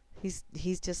 He's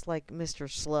just like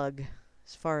Mr. Slug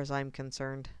as far as I'm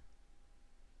concerned.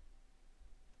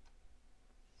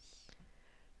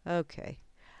 Okay.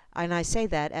 And I say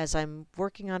that as I'm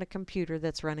working on a computer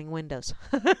that's running Windows.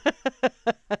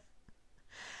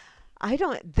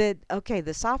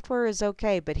 The software is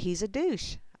okay, but he's a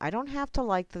douche. I don't have to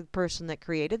like the person that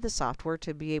created the software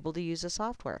to be able to use the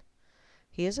software.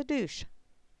 He is a douche.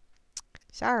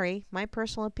 Sorry, my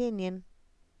personal opinion.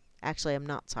 Actually, I'm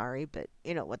not sorry, but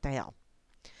you know, what the hell.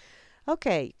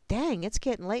 Okay, dang, it's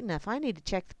getting late enough. I need to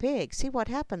check the pig, see what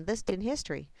happened this day in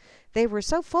history. They were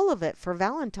so full of it for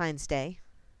Valentine's Day.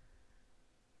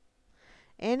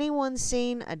 Anyone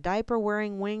seen a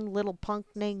diaper-wearing winged little punk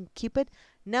named Cupid?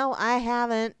 No, I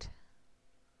haven't.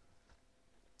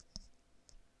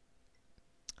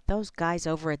 Those guys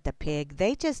over at the pig,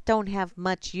 they just don't have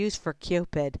much use for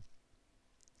Cupid.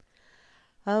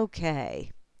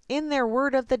 Okay. In their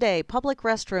word of the day, public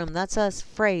restroom. That's a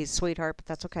phrase, sweetheart, but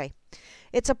that's okay.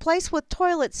 It's a place with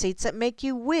toilet seats that make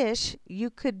you wish you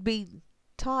could be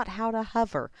taught how to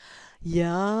hover.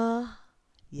 Yeah.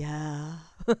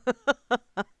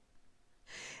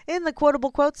 In the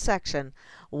quotable quotes section,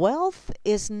 wealth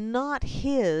is not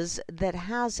his that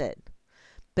has it,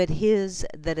 but his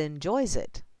that enjoys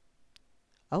it.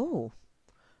 Oh,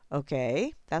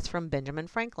 okay. That's from Benjamin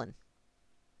Franklin.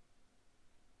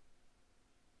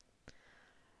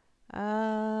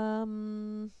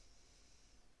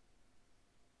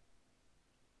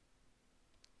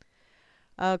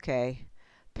 Okay.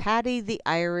 Paddy the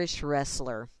Irish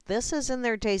wrestler. This is in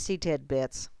their tasty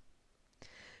tidbits.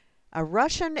 A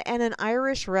Russian and an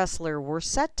Irish wrestler were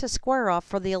set to square off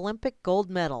for the Olympic gold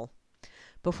medal.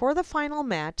 Before the final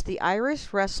match, the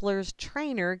Irish wrestler's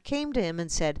trainer came to him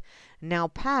and said, "Now,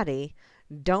 Paddy,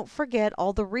 don't forget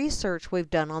all the research we've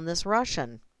done on this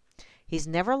Russian. He's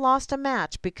never lost a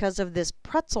match because of this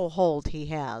pretzel hold he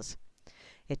has.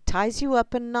 It ties you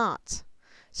up in knots.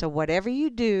 So whatever you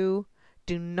do,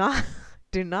 do not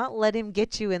let him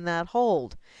get you in that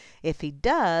hold. If he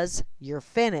does, you're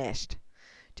finished."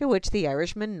 To which the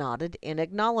Irishman nodded in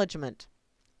acknowledgement.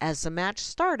 As the match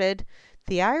started,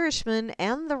 the Irishman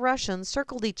and the Russian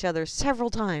circled each other several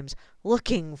times,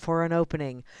 looking for an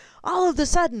opening. All of a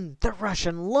sudden, the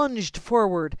Russian lunged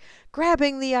forward,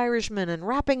 grabbing the Irishman and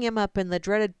wrapping him up in the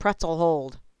dreaded pretzel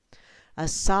hold. A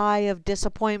sigh of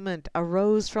disappointment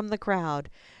arose from the crowd,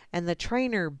 and the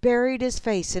trainer buried his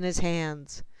face in his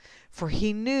hands, for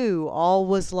he knew all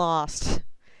was lost.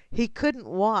 He couldn't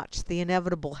watch the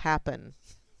inevitable happen.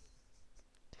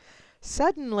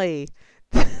 Suddenly,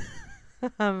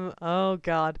 oh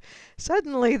God,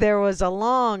 suddenly there was a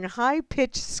long,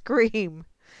 high-pitched scream.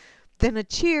 Then a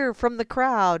cheer from the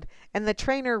crowd, and the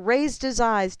trainer raised his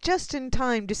eyes just in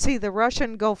time to see the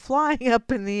Russian go flying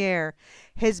up in the air.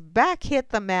 His back hit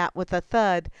the mat with a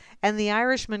thud, and the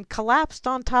Irishman collapsed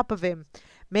on top of him,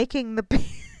 making the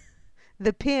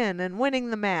pin and winning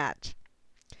the match.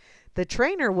 The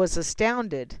trainer was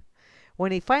astounded.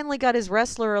 When he finally got his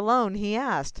wrestler alone, he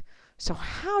asked, "So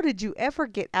how did you ever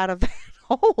get out of that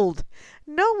hold?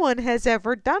 No one has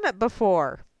ever done it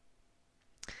before."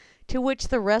 To which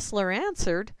the wrestler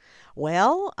answered,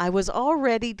 "Well, I was all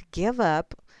ready to give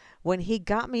up when he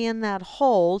got me in that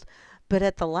hold, but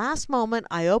at the last moment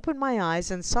I opened my eyes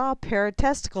and saw a pair of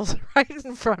testicles right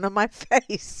in front of my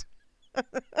face.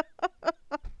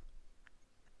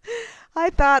 I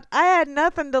thought I had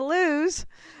nothing to lose.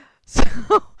 So,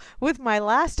 with my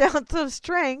last ounce of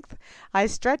strength, I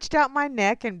stretched out my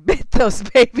neck and bit those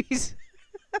babies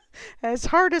as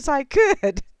hard as I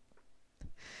could."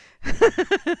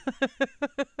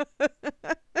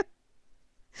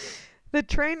 The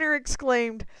trainer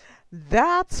exclaimed,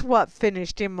 "That's what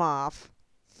finished him off."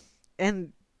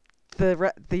 And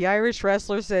the Irish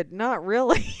wrestler said, "Not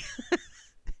really."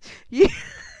 you,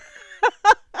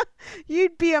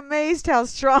 You'd be amazed how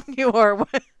strong you are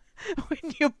when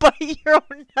you bite your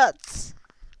own nuts.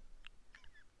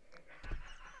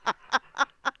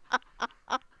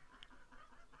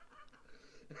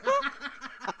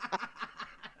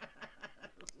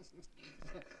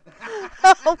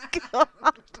 Oh, God.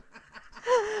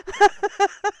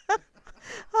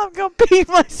 I'm going to pee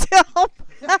myself.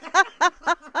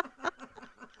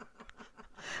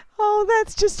 Oh,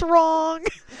 that's just wrong.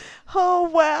 Oh,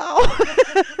 wow.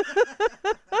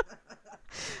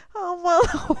 Oh, my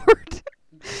Lord.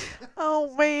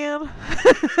 Oh, man.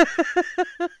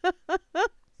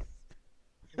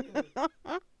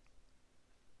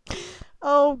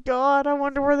 Oh, God. I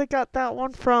wonder where they got that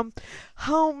one from.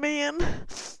 Oh, man.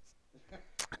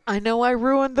 I know I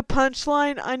ruined the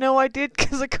punchline. I know I did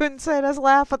because I couldn't say it as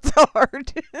laughing so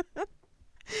hard.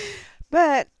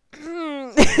 But,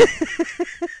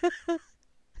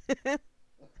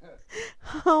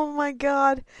 oh my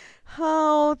God.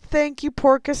 Oh, thank you,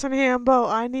 Porcus and Hambo.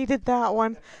 I needed that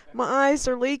one. My eyes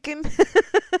are leaking.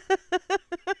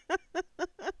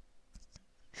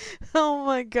 Oh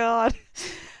my God.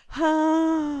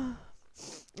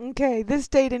 Okay, this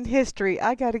date in history.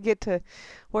 I got to get to,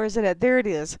 where is it at? There it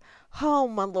is. Oh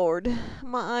my Lord.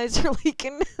 My eyes are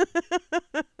leaking.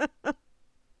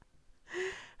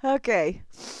 Okay.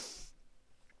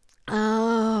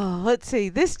 Oh, let's see.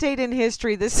 This date in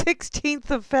history, the 16th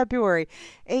of February,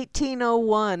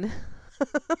 1801.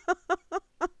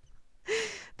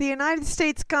 The United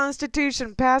States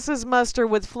Constitution passes muster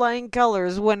with flying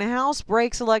colors when House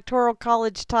breaks Electoral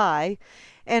College tie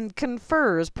and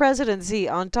confers presidency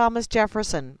on Thomas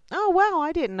Jefferson. Oh, wow,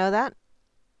 I didn't know that.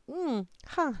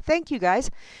 Thank you,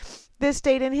 guys. This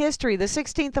date in history, the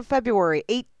 16th of February,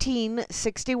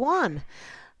 1861.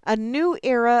 A new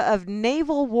era of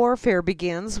naval warfare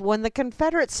begins when the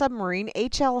Confederate submarine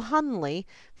H.L. Hunley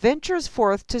ventures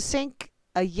forth to sink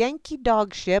a Yankee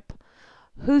dog ship,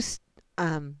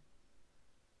 Housatonic?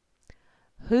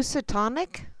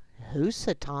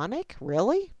 Housatonic?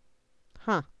 Really?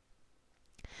 Huh.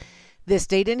 This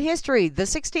date in history, the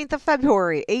 16th of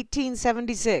February,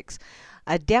 1876.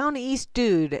 A down east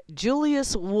dude,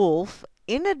 Julius Wolfe,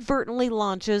 inadvertently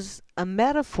launches a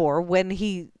metaphor when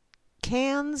he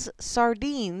cans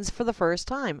sardines for the first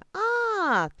time.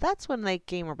 Ah, that's when they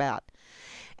came about.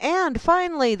 And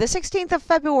finally, the 16th of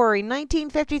February,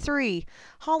 1953,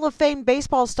 Hall of Fame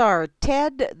baseball star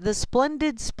Ted the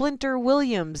Splendid Splinter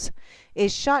Williams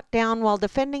is shot down while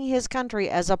defending his country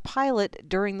as a pilot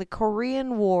during the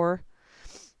Korean War.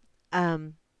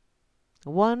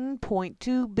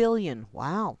 1.2 billion.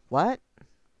 Wow, what?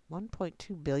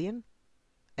 1.2 billion?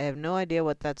 I have no idea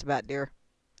what that's about, dear.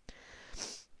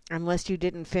 Unless you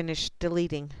didn't finish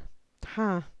deleting.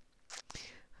 Huh.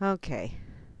 Okay.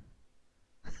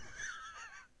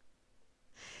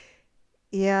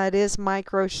 Yeah, it is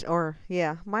micro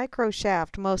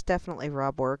shaft. Most definitely,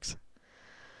 Rob Works.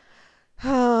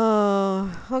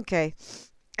 Oh, okay.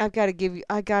 I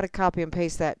gotta copy and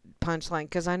paste that punchline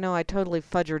because I know I totally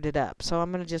fudgered it up. So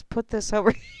I'm gonna just put this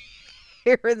over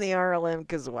here in the RLM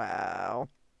because wow.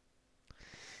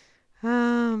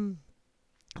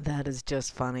 That is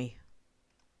just funny.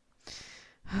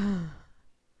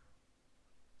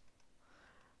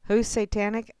 Who's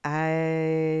satanic?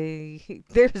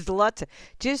 There's lots of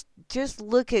just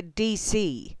look at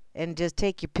DC. and just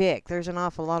take your pick. There's an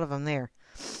awful lot of them there.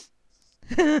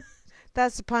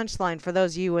 That's the punchline for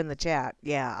those of you in the chat.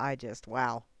 Yeah,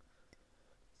 wow.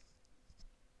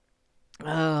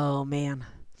 Oh, man.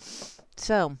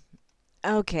 So,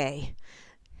 okay.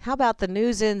 How about the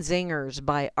News and Zingers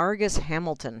by Argus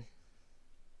Hamilton?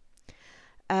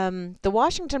 The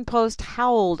Washington Post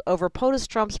howled over POTUS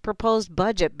Trump's proposed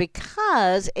budget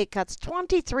because it cuts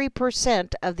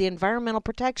 23% of the Environmental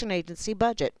Protection Agency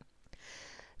budget.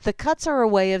 The cuts are a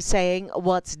way of saying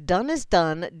what's done is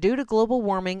done. Due to global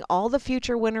warming, all the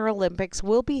future Winter Olympics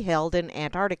will be held in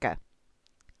Antarctica.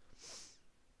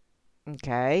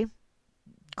 Okay.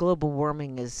 Global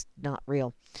warming is not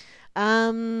real.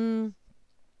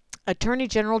 Attorney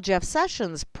General Jeff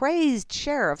Sessions praised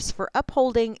sheriffs for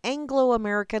upholding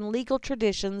Anglo-American legal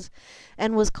traditions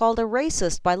and was called a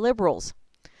racist by liberals.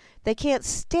 They can't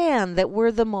stand that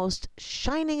we're the most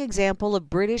shining example of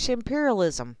British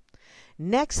imperialism.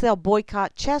 Next, they'll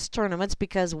boycott chess tournaments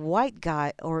because white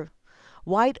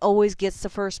always gets the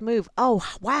first move. Oh,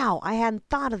 wow, I hadn't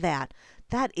thought of that.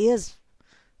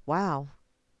 Wow.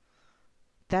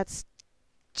 That's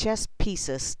chess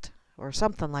piecist or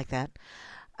something like that.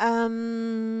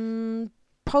 POTUS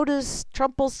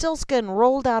Trumpelstiltskin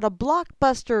rolled out a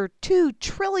blockbuster $2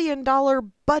 trillion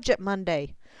budget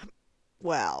Monday.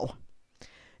 Wow.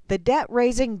 The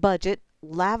debt-raising budget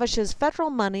lavishes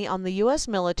federal money on the U.S.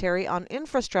 military, on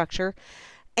infrastructure,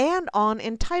 and on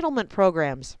entitlement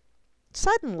programs.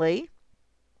 Suddenly,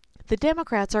 the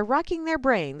Democrats are racking their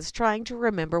brains trying to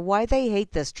remember why they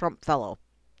hate this Trump fellow.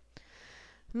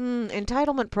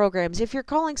 Entitlement programs. If you're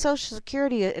calling Social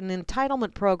Security an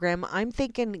entitlement program, I'm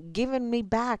thinking giving me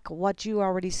back what you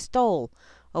already stole.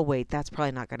 Oh, wait, that's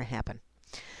probably not going to happen.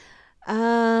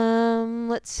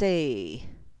 Let's see.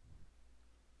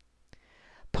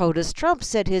 POTUS Trump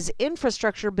said his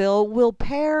infrastructure bill will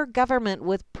pair government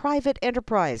with private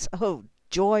enterprise. Oh,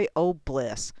 joy, oh,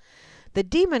 bliss. The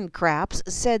demon craps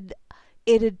said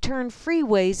it'd turn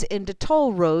freeways into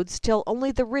toll roads till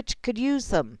only the rich could use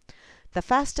them. The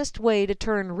fastest way to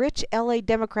turn rich LA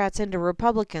Democrats into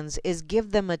Republicans is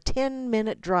give them a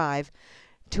 10-minute drive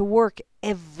to work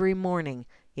every morning.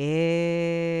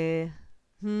 Yeah.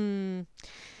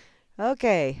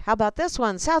 Okay, how about this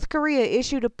one? South Korea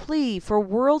issued a plea for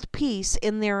world peace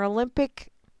in their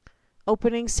Olympic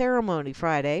opening ceremony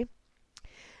Friday.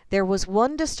 There was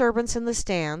one disturbance in the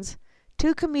stands.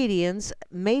 Two comedians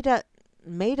made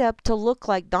up to look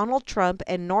like Donald Trump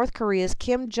and North Korea's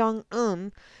Kim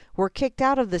Jong-un were kicked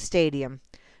out of the stadium,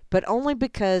 but only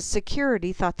because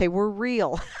security thought they were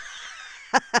real.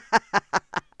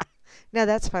 Now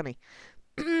that's funny.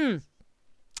 How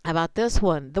about this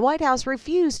one? The White House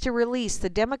refused to release the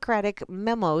Democratic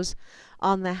memos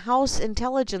on the House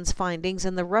intelligence findings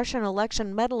in the Russian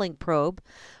election meddling probe.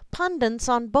 Pundits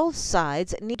on both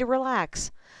sides need to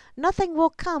relax. Nothing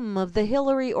will come of the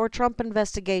Hillary or Trump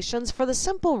investigations for the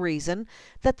simple reason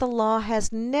that the law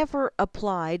has never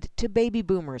applied to baby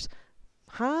boomers.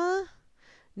 Huh?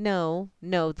 No,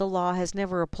 the law has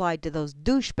never applied to those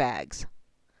douchebags.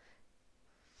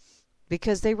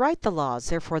 Because they write the laws,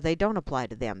 therefore they don't apply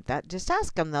to them. Just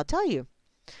ask them, they'll tell you.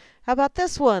 How about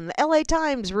this one? The LA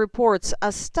Times reports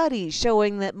a study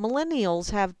showing that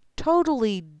millennials have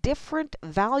totally different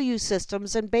value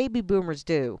systems than baby boomers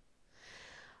do.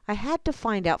 I had to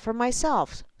find out for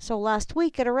myself. So last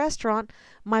week at a restaurant,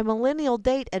 my millennial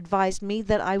date advised me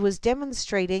that I was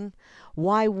demonstrating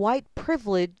my white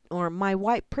privilege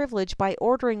by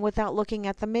ordering without looking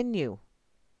at the menu.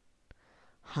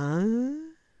 Huh?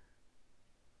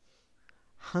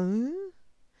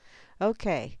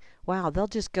 Okay. Wow, they'll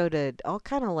just go to all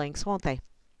kind of links, won't they?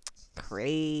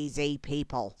 Crazy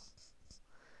people.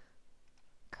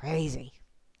 Crazy.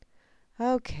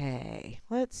 Okay,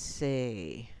 let's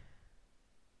see.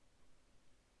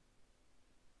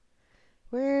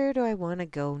 Where do I want to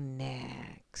go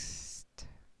next?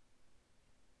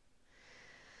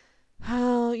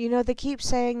 Oh, they keep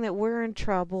saying that we're in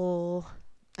trouble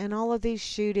and all of these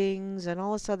shootings and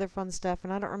all this other fun stuff,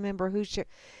 and I don't remember who shared.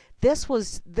 This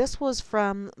was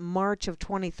from March of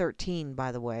 2013,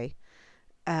 by the way.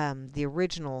 The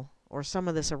original, or some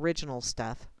of this original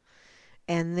stuff.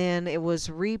 And then it was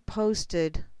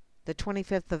reposted the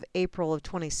 25th of April of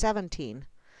 2017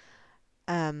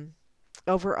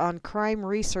 over on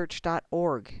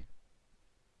crimeresearch.org.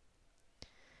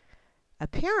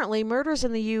 Apparently, murders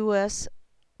in U.S.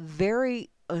 very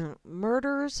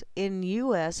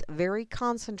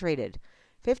concentrated.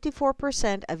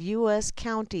 54% of U.S.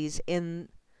 counties in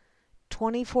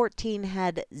 2014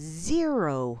 had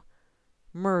 0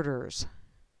 murders.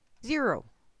 0.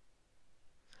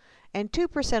 And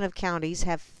 2% of counties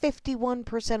have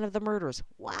 51% of the murders.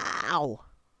 Wow!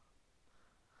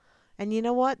 And you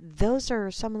know what? Those are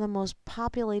some of the most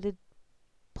populated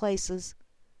places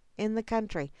in the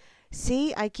country.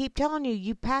 See, I keep telling you,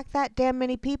 you pack that damn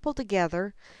many people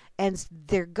together, and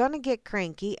they're going to get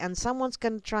cranky, and someone's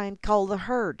going to try and cull the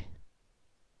herd.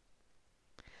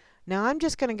 Now, I'm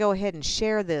just going to go ahead and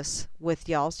share this with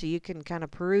y'all so you can kind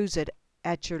of peruse it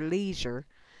at your leisure.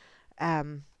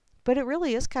 But it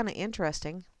really is kind of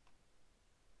interesting.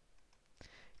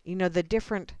 You know, the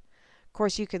different, of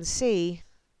course, you can see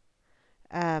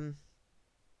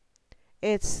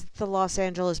it's the Los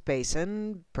Angeles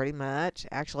basin, pretty much.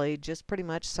 Actually, just pretty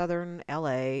much southern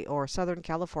LA or southern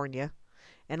California,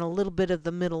 and a little bit of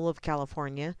the middle of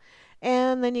California.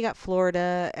 And then you got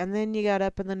Florida, and then you got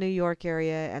up in the New York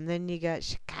area, and then you got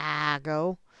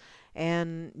Chicago,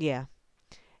 and yeah.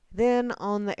 Then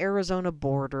on the Arizona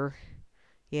border,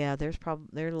 yeah, there's a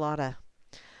lot of,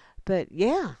 but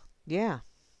yeah,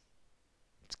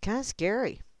 it's kind of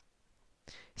scary.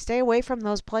 Stay away from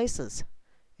those places.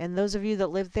 And those of you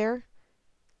that live there,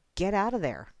 get out of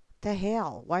there. The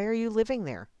hell? Why are you living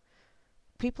there?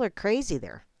 People are crazy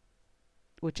there,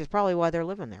 which is probably why they're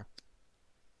living there.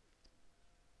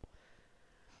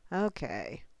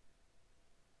 Okay.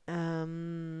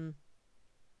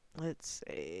 Let's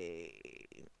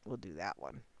see. We'll do that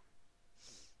one.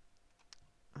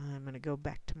 I'm going to go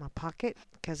back to my pocket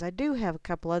because I do have a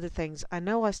couple other things. I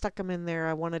know I stuck them in there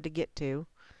I wanted to get to.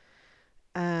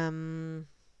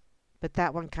 But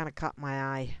that one kind of caught my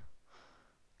eye.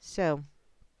 So,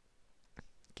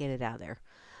 get it out of there.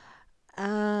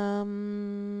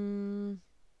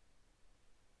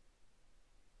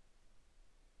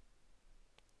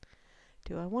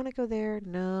 Do I want to go there?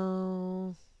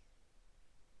 No.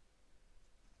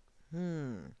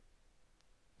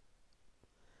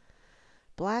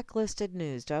 Blacklisted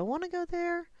news. Do I want to go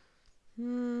there?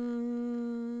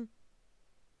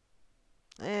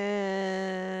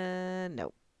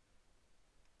 Nope.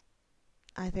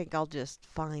 I think I'll just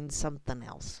find something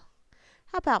else.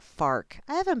 How about FARC?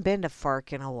 I haven't been to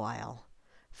FARC in a while.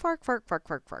 FARC.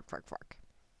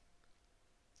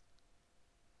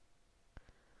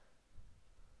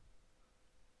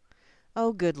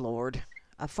 Oh, good Lord.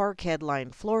 A FARC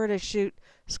headline. Florida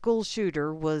school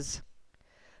shooter was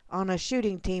on a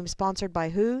shooting team sponsored by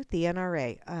who? The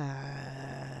NRA.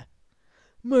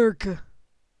 Merca.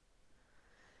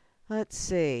 Let's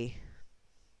see.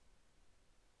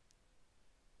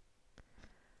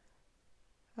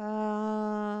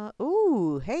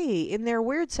 Hey, in their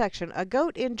weird section, a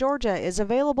goat in Georgia is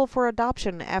available for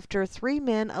adoption after 3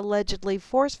 men allegedly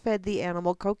force-fed the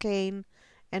animal cocaine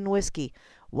and whiskey.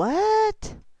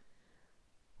 What?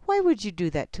 Why would you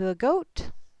do that to a goat?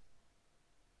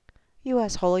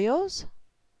 U.S. Holios?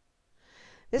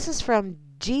 This is from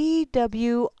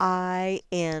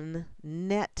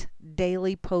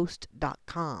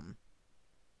GWINNetDailyPost.com.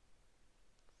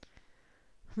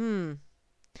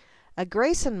 A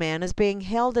Grayson man is being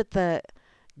held at the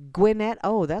Gwinnett,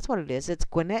 that's what it is. It's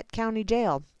Gwinnett County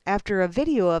Jail after a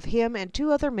video of him and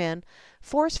 2 other men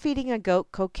force-feeding a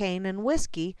goat cocaine and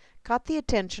whiskey caught the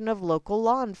attention of local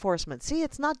law enforcement. See,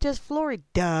 it's not just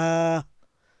Florida.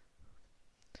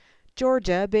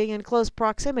 Georgia, being in close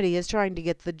proximity, is trying to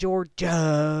get the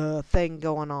Georgia thing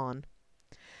going on.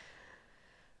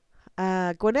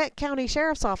 Gwinnett County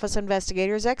Sheriff's Office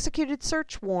investigators executed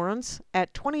search warrants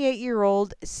at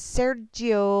 28-year-old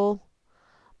Sergio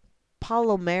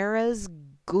Palomares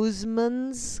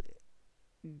Guzman's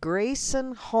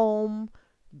Grayson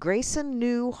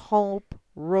New Hope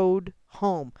Road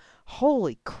home.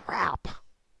 Holy crap.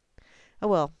 Oh,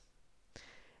 well.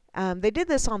 They did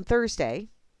this on Thursday.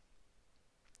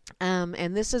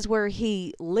 And this is where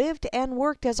he lived and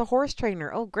worked as a horse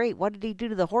trainer. Oh, great. What did he do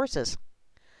to the horses?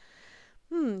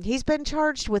 He's been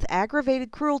charged with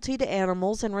aggravated cruelty to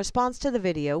animals in response to the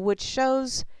video, which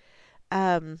shows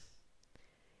him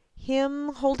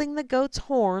holding the goat's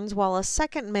horns while a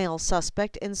second male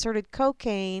suspect inserted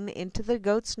cocaine into the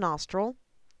goat's nostril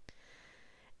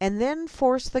and then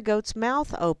forced the goat's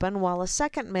mouth open while a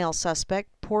second male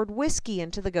suspect poured whiskey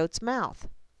into the goat's mouth.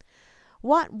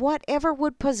 Whatever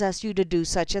would possess you to do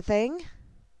such a thing?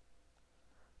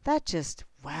 That just,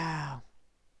 wow.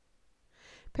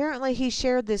 Apparently he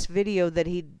shared this video that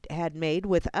he had made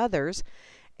with others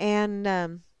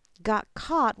and got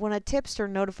caught when a tipster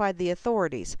notified the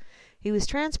authorities. He was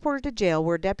transported to jail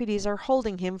where deputies are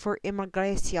holding him for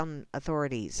immigration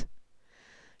authorities.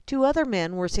 2 other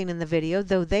men were seen in the video,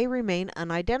 though they remain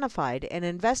unidentified, and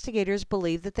investigators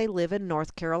believe that they live in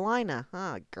North Carolina.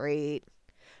 Great.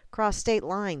 Cross state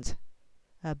lines.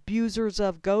 Abusers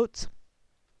of goats.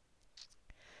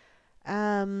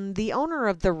 The owner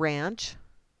of the ranch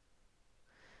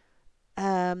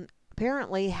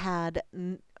apparently had,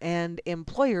 and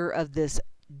employer of this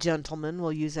gentleman,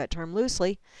 we'll use that term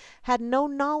loosely, had no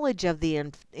knowledge of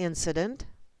the incident,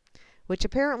 which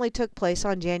apparently took place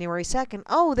on January 2nd.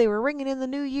 Oh, they were ringing in the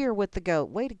new year with the goat.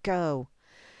 Way to go.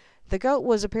 The goat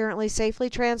was apparently safely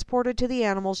transported to the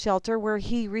animal shelter where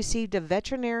he received a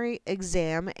veterinary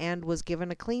exam and was given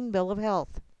a clean bill of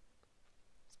health.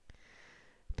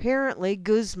 Apparently,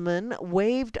 Guzman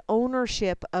waived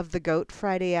ownership of the goat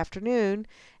Friday afternoon,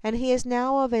 and he is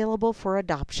now available for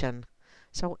adoption.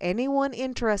 So anyone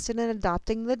interested in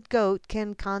adopting the goat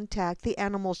can contact the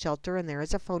animal shelter, and there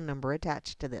is a phone number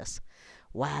attached to this.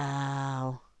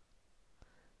 Wow.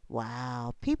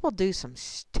 Wow. People do some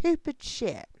stupid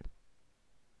shit.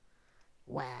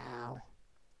 Wow.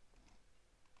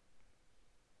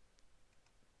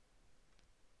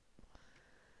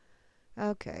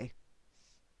 Okay.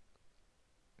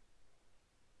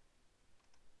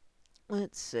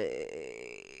 Let's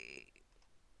see.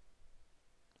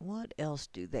 What else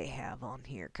do they have on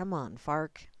here? Come on,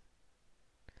 Fark.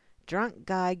 Drunk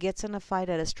guy gets in a fight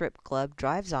at a strip club,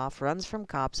 drives off, runs from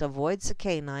cops, avoids the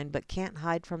canine, but can't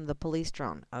hide from the police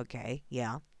drone. Okay,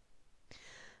 yeah.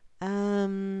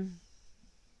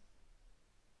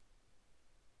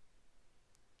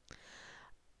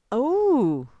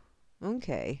 Oh,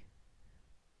 okay.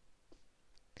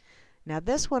 Now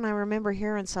this one I remember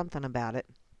hearing something about it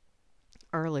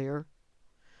earlier.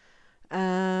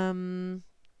 From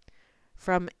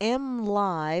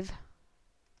mlive.com.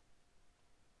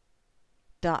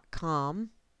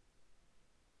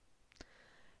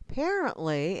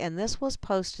 Apparently, and this was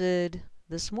posted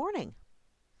this morning.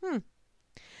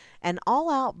 An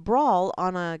all-out brawl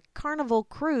on a Carnival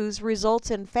cruise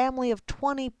results in family of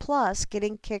 20 plus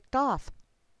getting kicked off.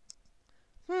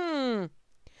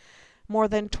 More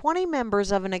than 20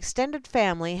 members of an extended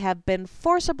family have been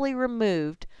forcibly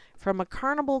removed from a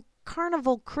Carnival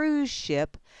cruise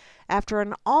ship after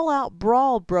an all-out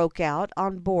brawl broke out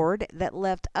on board that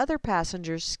left other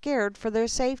passengers scared for their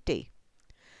safety.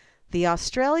 The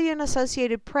Australian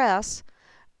Associated Press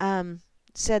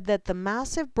said that the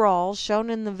massive brawl shown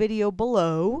in the video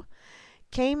below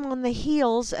came on the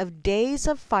heels of days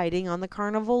of fighting on the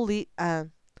Carnival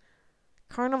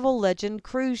Legend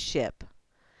cruise ship.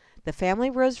 The family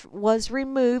was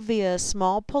removed via a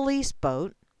small police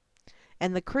boat,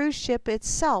 and the cruise ship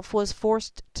itself was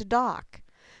forced to dock.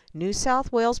 New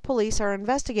South Wales police are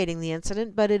investigating the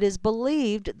incident, but it is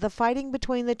believed the fighting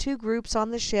between the two groups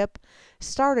on the ship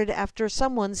started after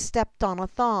someone stepped on a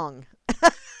thong.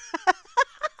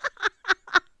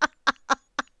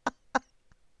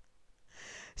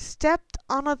 Stepped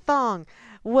on a thong.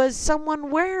 Was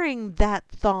someone wearing that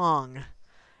thong?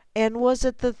 And was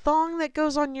it the thong that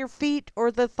goes on your feet or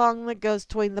the thong that goes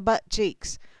between the butt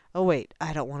cheeks? Oh, wait,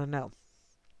 I don't want to know.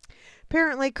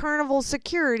 Apparently, Carnival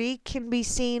security can be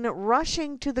seen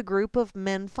rushing to the group of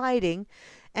men fighting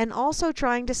and also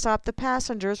trying to stop the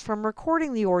passengers from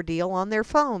recording the ordeal on their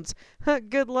phones.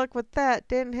 Good luck with that.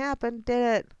 Didn't happen,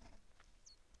 did it?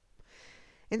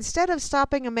 Instead of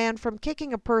stopping a man from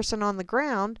kicking a person on the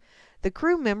ground, the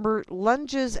crew member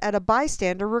lunges at a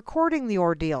bystander recording the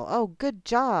ordeal. Oh, good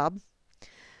job.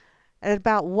 At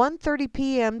about 1:30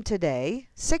 p.m. today,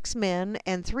 6 men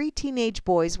and 3 teenage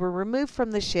boys were removed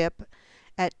from the ship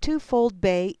at Twofold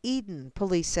Bay, Eden,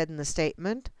 police said in the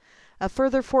statement. A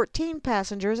further 14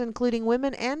 passengers, including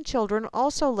women and children,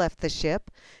 also left the ship,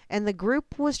 and the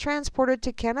group was transported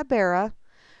to Canberra,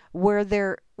 where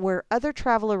other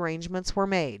travel arrangements were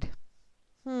made.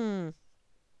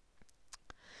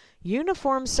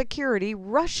 Uniformed security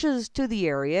rushes to the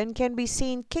area and can be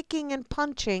seen kicking and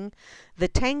punching the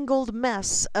tangled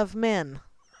mess of men.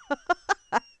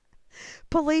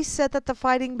 Police said that the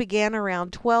fighting began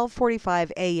around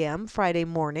 12:45 a.m. Friday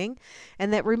morning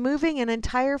and that removing an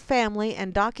entire family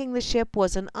and docking the ship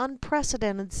was an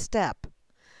unprecedented step.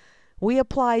 We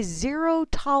apply zero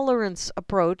tolerance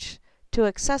approach to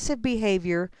excessive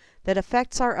behavior that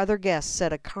affects our other guests,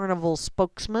 said a Carnival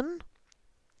spokesman.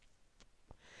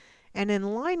 And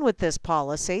in line with this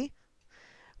policy,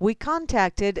 we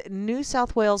contacted New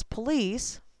South Wales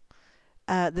Police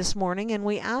this morning, and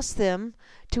we asked them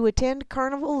to attend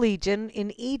Carnival Legion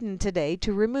in Eden today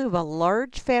to remove a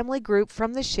large family group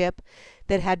from the ship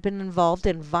that had been involved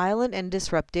in violent and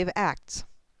disruptive acts.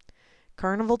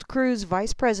 Carnival Cruise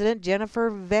Vice President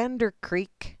Jennifer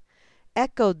Vanderkreek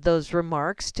echoed those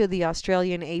remarks to the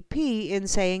Australian AP in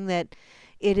saying that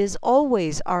it is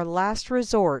always our last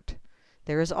resort.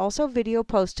 There is also video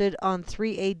posted on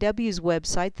 3AW's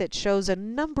website that shows a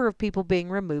number of people being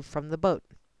removed from the boat.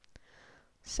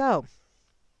 So,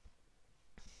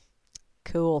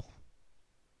 Cool.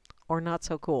 Or not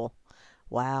so cool.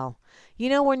 Wow. You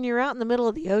know, when you're out in the middle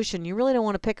of the ocean, you really don't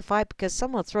want to pick a fight because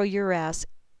someone will throw your ass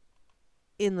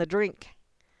in the drink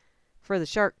for the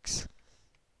sharks.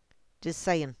 Just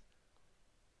saying.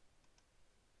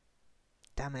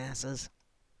 Dumbasses.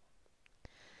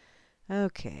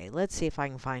 Okay, let's see if I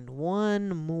can find one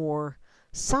more.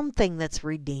 Something that's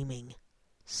redeeming.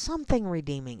 Something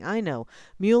redeeming. I know.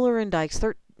 Mueller indicts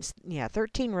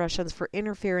 13 Russians for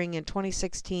interfering in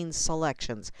 2016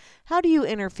 selections. How do you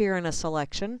interfere in a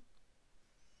selection?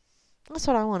 That's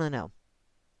what I want to know.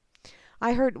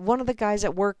 I heard one of the guys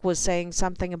at work was saying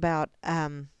something about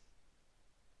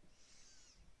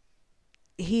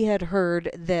he had heard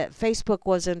that Facebook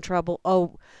was in trouble.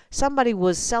 Oh, somebody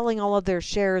was selling all of their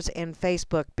shares in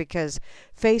Facebook because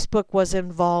Facebook was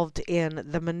involved in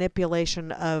the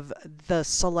manipulation of the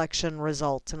selection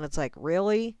results. And it's like,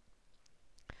 really?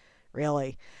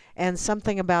 Really? And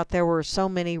something about there were so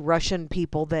many Russian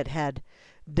people that had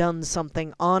done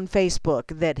something on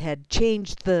Facebook that had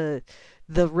changed the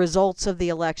results of the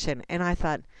election. And I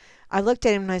thought, I looked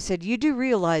at him and I said, you do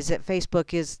realize that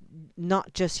Facebook is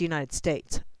not just the United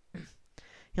States.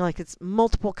 Like it's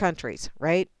multiple countries,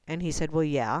 right? And he said, well,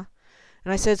 yeah.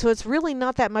 And I said, so it's really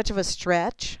not that much of a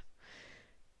stretch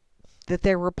that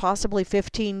there were possibly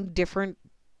 15 different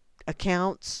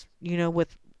accounts,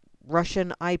 with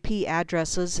Russian IP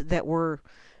addresses that were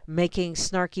making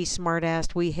snarky,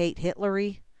 smart-assed, we hate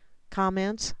Hitlery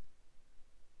comments.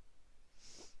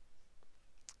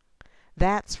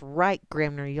 That's right,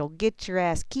 Grimner. You'll get your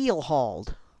ass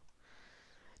keel-hauled.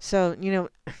 So,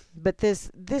 but this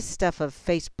stuff of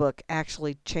Facebook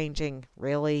actually changing,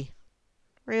 really?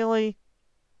 Really?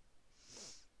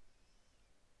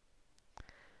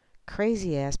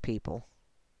 Crazy-ass people.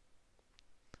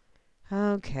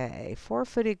 Okay,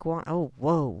 4-foot iguana. Oh,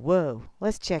 whoa.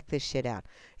 Let's check this shit out.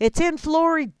 It's in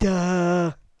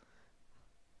Florida.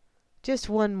 Just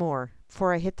one more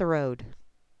before I hit the road.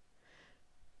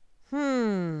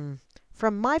 From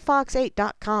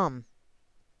myfox8.com.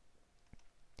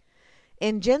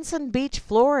 In Jensen Beach,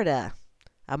 Florida,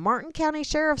 a Martin County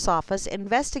Sheriff's Office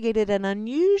investigated an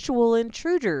unusual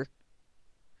intruder.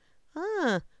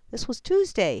 This was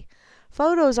Tuesday.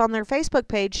 Photos on their Facebook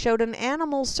page showed an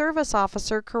animal service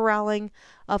officer corralling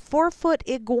a 4-foot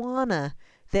iguana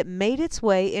that made its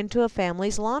way into a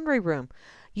family's laundry room.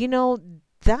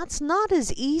 That's not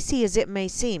as easy as it may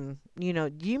seem.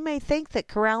 You may think that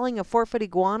corralling a 4-foot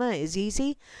iguana is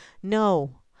easy.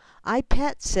 No. I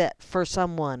pet sit for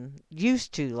someone,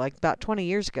 used to, like about 20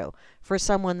 years ago, for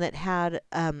someone that had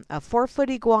a 4-foot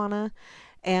iguana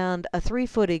and a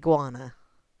 3-foot iguana.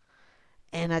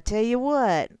 And I tell you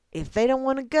what, if they don't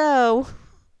want to go,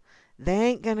 they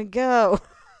ain't going to go.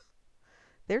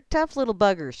 They're tough little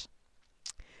buggers.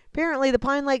 Apparently, the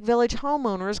Pine Lake Village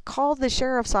homeowners called the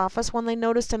sheriff's office when they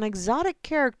noticed an exotic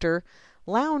character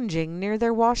lounging near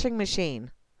their washing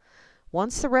machine.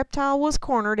 Once the reptile was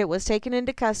cornered, it was taken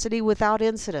into custody without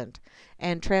incident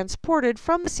and transported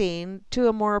from the scene to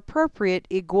a more appropriate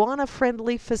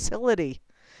iguana-friendly facility.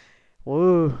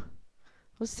 Whoa.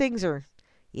 Those things are,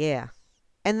 yeah.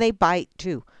 And they bite,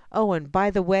 too. Oh, and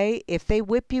by the way, if they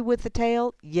whip you with the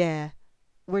tail, yeah,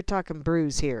 we're talking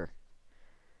bruise here.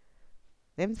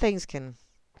 Them things can,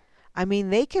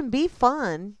 they can be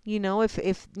fun,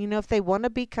 if they want to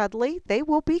be cuddly, they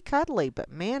will be cuddly. But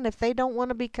man, if they don't want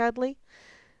to be cuddly,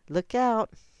 look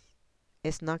out.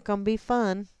 It's not going to be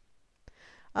fun.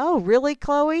 Oh, really,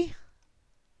 Chloe?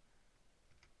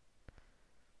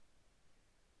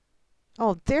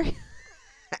 Oh, there.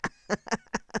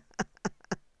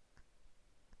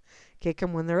 Kick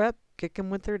them when they're up, kick them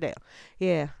when they're down.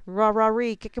 Yeah,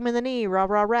 rah-rah-ree, kick them in the knee,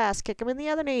 rah-rah-ras, kick them in the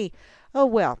other knee. Oh,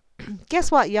 well, guess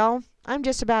what, y'all? I'm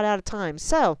just about out of time.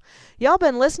 So, y'all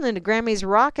been listening to Grammy's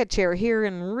Rocket Chair here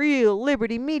in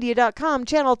RealLibertyMedia.com,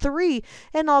 Channel 3,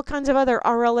 and all kinds of other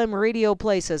RLM radio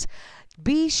places.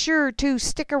 Be sure to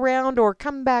stick around or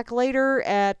come back later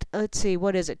at,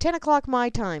 10 o'clock my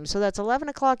time. So that's 11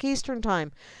 o'clock Eastern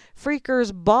time.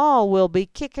 Freaker's Ball will be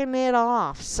kicking it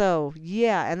off. So,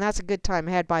 yeah, and that's a good time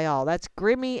had by all. That's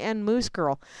Grimmy and Moose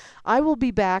Girl. I will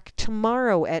be back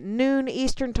tomorrow at noon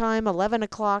Eastern time, 11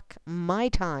 o'clock my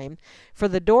time, for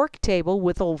the Dork Table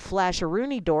with old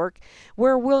Flasheroony Dork,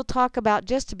 where we'll talk about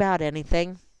just about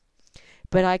anything.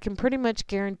 But I can pretty much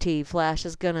guarantee Flash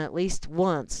is going to at least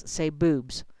once say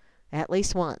boobs. At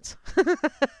least once.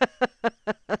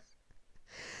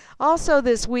 Also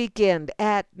this weekend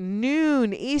at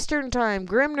noon Eastern Time,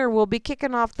 Grimner will be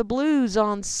kicking off the blues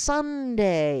on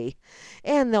Sunday.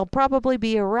 And there'll probably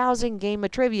be a rousing game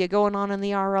of trivia going on in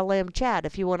the RLM chat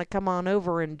if you want to come on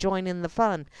over and join in the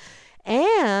fun.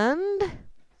 And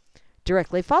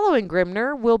directly following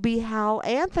Grimner will be Hal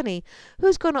Anthony,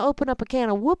 who's going to open up a can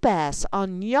of whoop-ass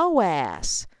on yo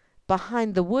ass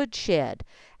behind the woodshed.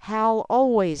 Hal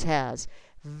always has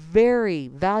very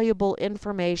valuable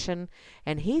information,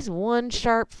 and he's one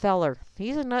sharp feller.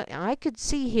 I could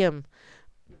see him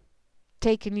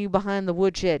taking you behind the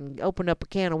woodshed and open up a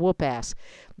can of whoop-ass.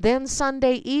 Then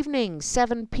Sunday evening,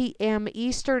 7 p.m.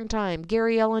 Eastern Time,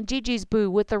 Gary L. and Gigi's Boo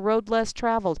with The Road Less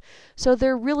Traveled. So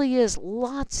there really is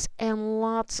lots and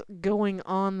lots going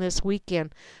on this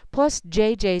weekend. Plus,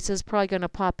 JJ's is probably going to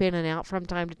pop in and out from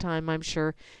time to time, I'm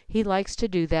sure. He likes to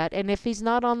do that. And if he's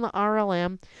not on the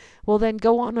RLM, well, then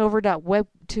go on over to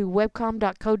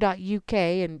webcom.co.uk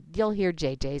and you'll hear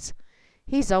JJ's.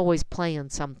 He's always playing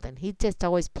something. He's just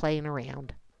always playing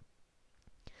around.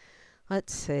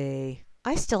 Let's see.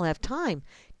 I still have time.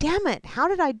 Damn it. How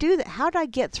did I do that? How did I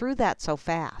get through that so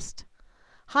fast?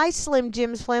 Hi, Slim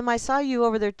Jim Slim. I saw you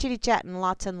over there chitty-chatting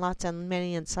lots and lots and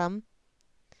many and some.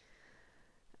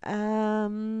 How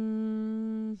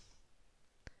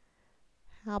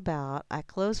about I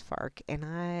close FARC and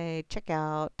I check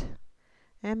out.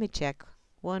 Let me check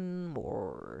one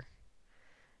more.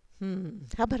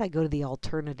 How about I go to the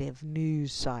alternative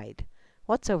news site?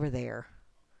 What's over there?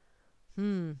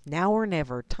 Now or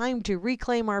never. Time to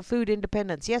reclaim our food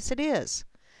independence. Yes, it is.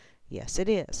 Yes, it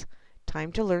is.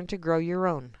 Time to learn to grow your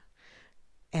own.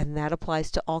 And that applies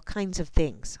to all kinds of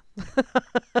things.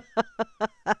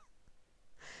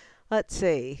 Let's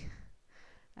see.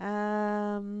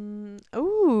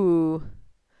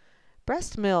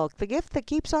 Breast milk, the gift that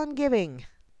keeps on giving.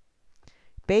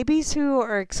 Babies who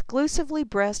are exclusively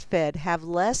breastfed have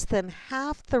less than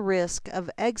half the risk of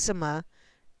eczema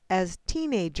as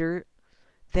teenager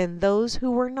than those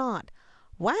who were not.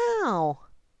 Wow.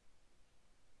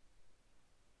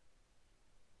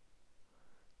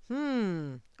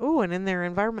 Ooh, and in their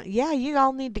environment. Yeah, you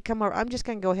all need to come over. I'm just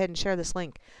going to go ahead and share this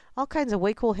link. All kinds of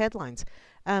way cool headlines.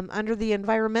 Under the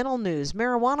environmental news,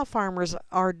 marijuana farmers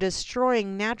are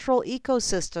destroying natural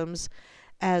ecosystems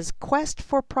as quest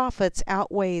for profits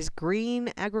outweighs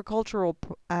green agricultural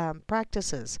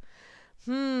practices.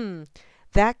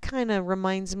 That kind of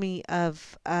reminds me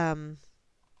of, out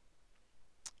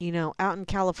in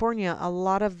California, a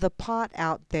lot of the pot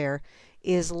out there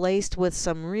is laced with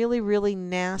some really, really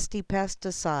nasty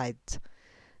pesticides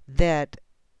that,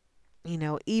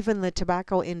 even the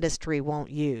tobacco industry won't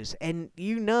use. And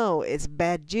it's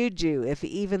bad juju if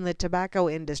even the tobacco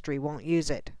industry won't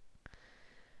use it.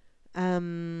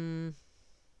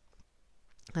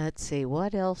 Let's see,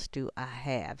 what else do I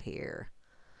have here?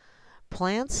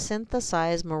 Plants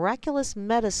synthesize miraculous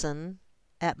medicine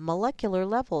at molecular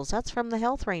levels. That's from the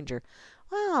Health Ranger.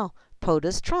 Wow.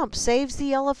 POTUS Trump saves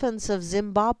the elephants of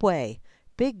Zimbabwe.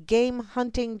 Big game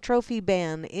hunting trophy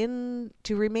ban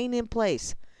to remain in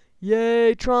place.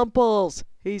 Yay, Trumples!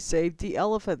 He saved the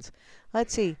elephants.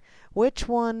 Let's see, which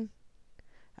one?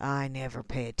 I never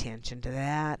pay attention to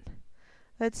that.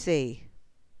 Let's see.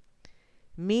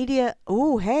 Media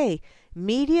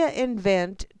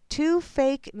invent 2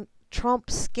 fake Trump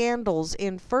scandals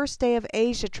in first day of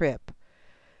Asia trip.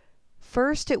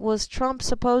 First, it was Trump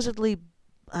supposedly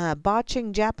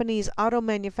botching Japanese auto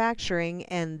manufacturing,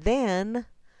 and then,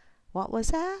 what was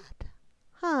that?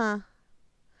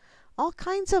 All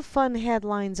kinds of fun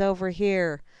headlines over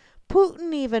here.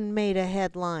 Putin even made a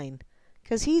headline,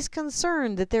 because he's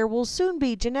concerned that there will soon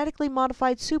be genetically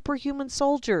modified superhuman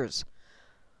soldiers,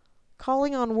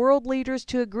 calling on world leaders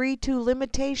to agree to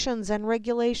limitations and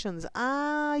regulations.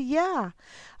 Yeah.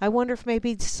 I wonder if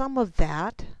maybe some of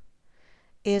that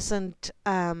isn't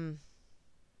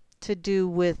to do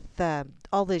with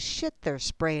all this shit they're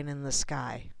spraying in the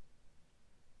sky.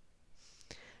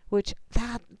 Which,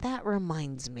 that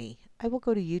reminds me. I will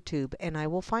go to YouTube and I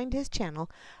will find his channel.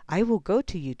 I will go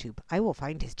to YouTube. I will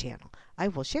find his channel. I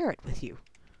will share it with you.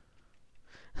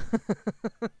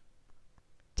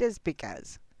 Just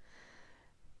because.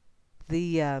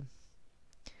 The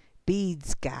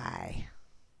beads guy.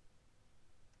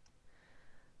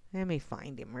 Let me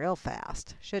find him real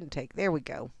fast. Shouldn't take. There we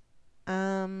go.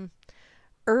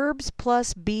 Herbs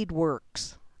Plus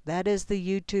Beadworks. That is the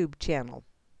YouTube channel.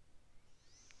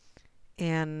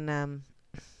 And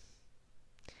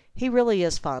he really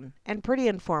is fun and pretty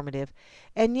informative.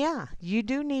 And yeah, you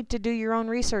do need to do your own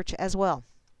research as well.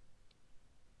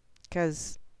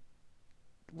 Because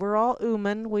we're all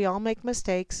human. We all make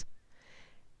mistakes.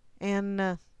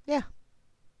 And yeah,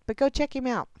 but go check him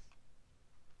out.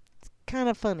 It's kind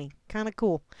of funny, kind of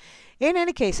cool. In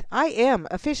any case, I am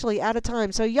officially out of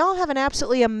time. So y'all have an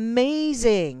absolutely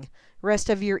amazing rest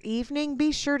of your evening.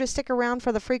 Be sure to stick around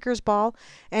for the Freakers Ball,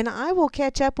 and I will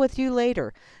catch up with you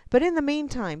later. But in the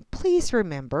meantime, please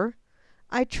remember,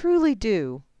 I truly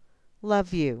do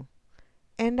love you,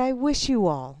 and I wish you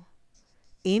all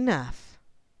enough.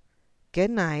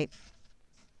 Good night.